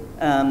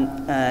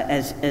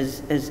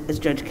 as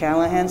Judge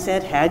Callahan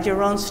said, had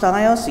your own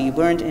style, so you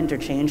weren't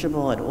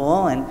interchangeable at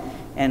all.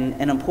 And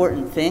an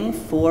important thing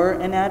for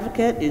an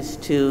advocate is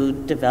to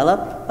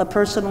develop a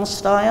personal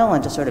style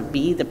and to sort of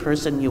be the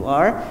person you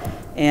are.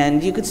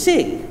 And you could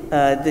see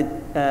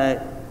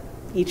that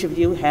each of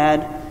you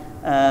had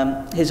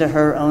his or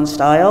her own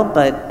style,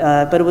 but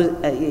it was,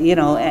 you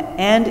know,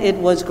 and it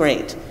was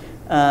great.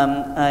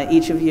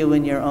 Each of you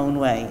in your own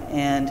way.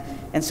 And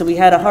so we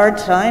had a hard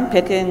time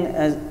picking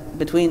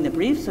between the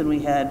briefs, and we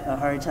had a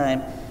hard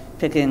time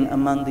picking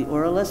among the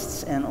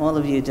oralists, and all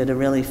of you did a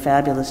really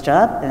fabulous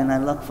job, and I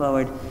look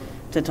forward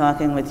to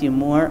talking with you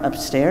more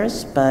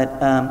upstairs.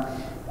 But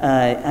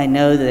I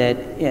know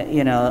that,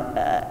 you know,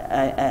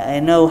 I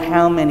know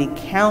how many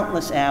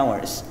countless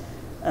hours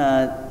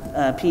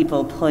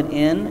people put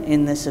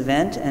in this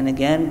event, and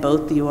again,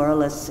 both the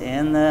oralists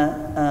and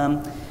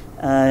the,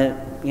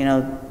 you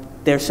know,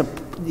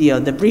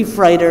 the brief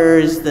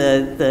writers, you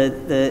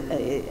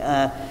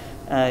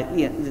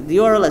know, the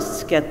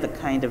oralists get the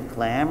kind of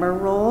glamour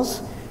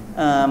roles,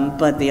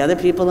 but the other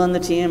people on the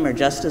team are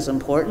just as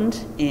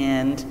important,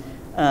 and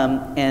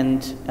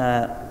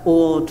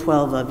All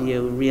 12 of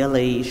you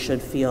really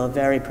should feel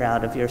very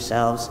proud of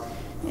yourselves,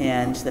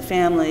 and the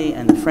family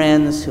and the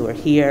friends who are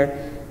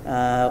here,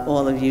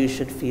 all of you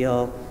should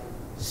feel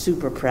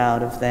super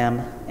proud of them,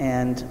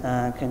 and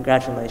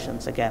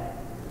congratulations again.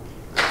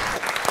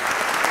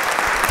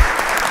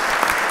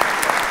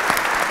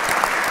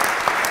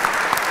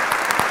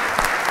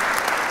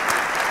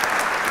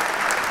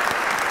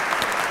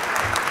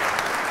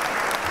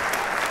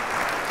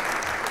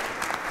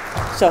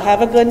 So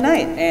have a good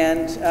night,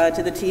 and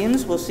to the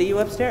teams, we'll see you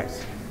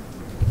upstairs.